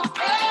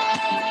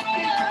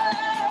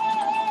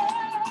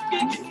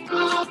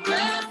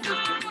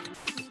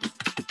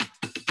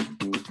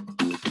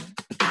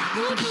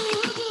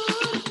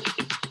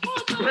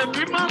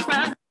 Èmi mọ̀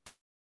fẹ́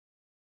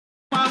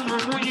máa lò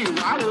fún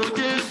ìwà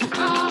òjèṣù.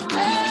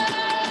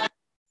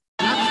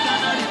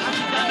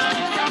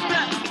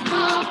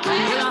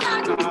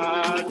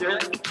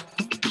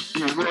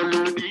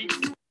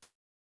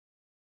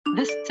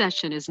 This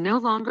session is no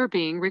longer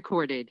being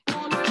recorded.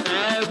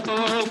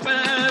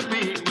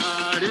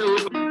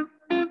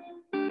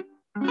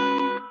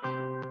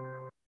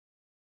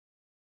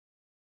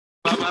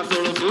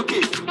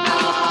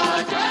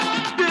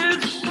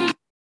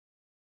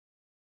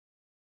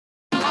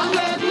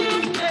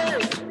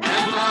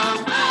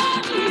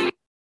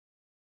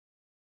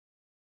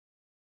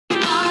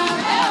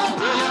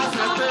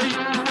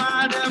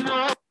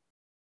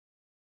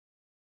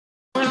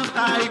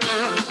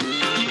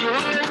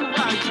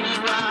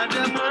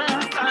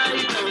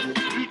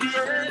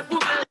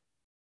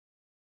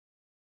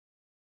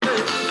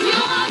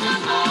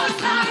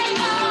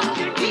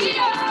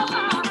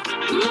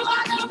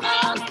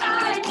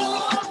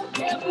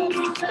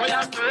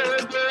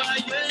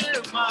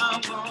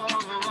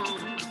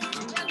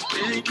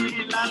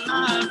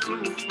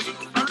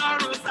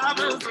 Ọlọ́run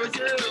sábò tó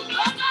ṣe o.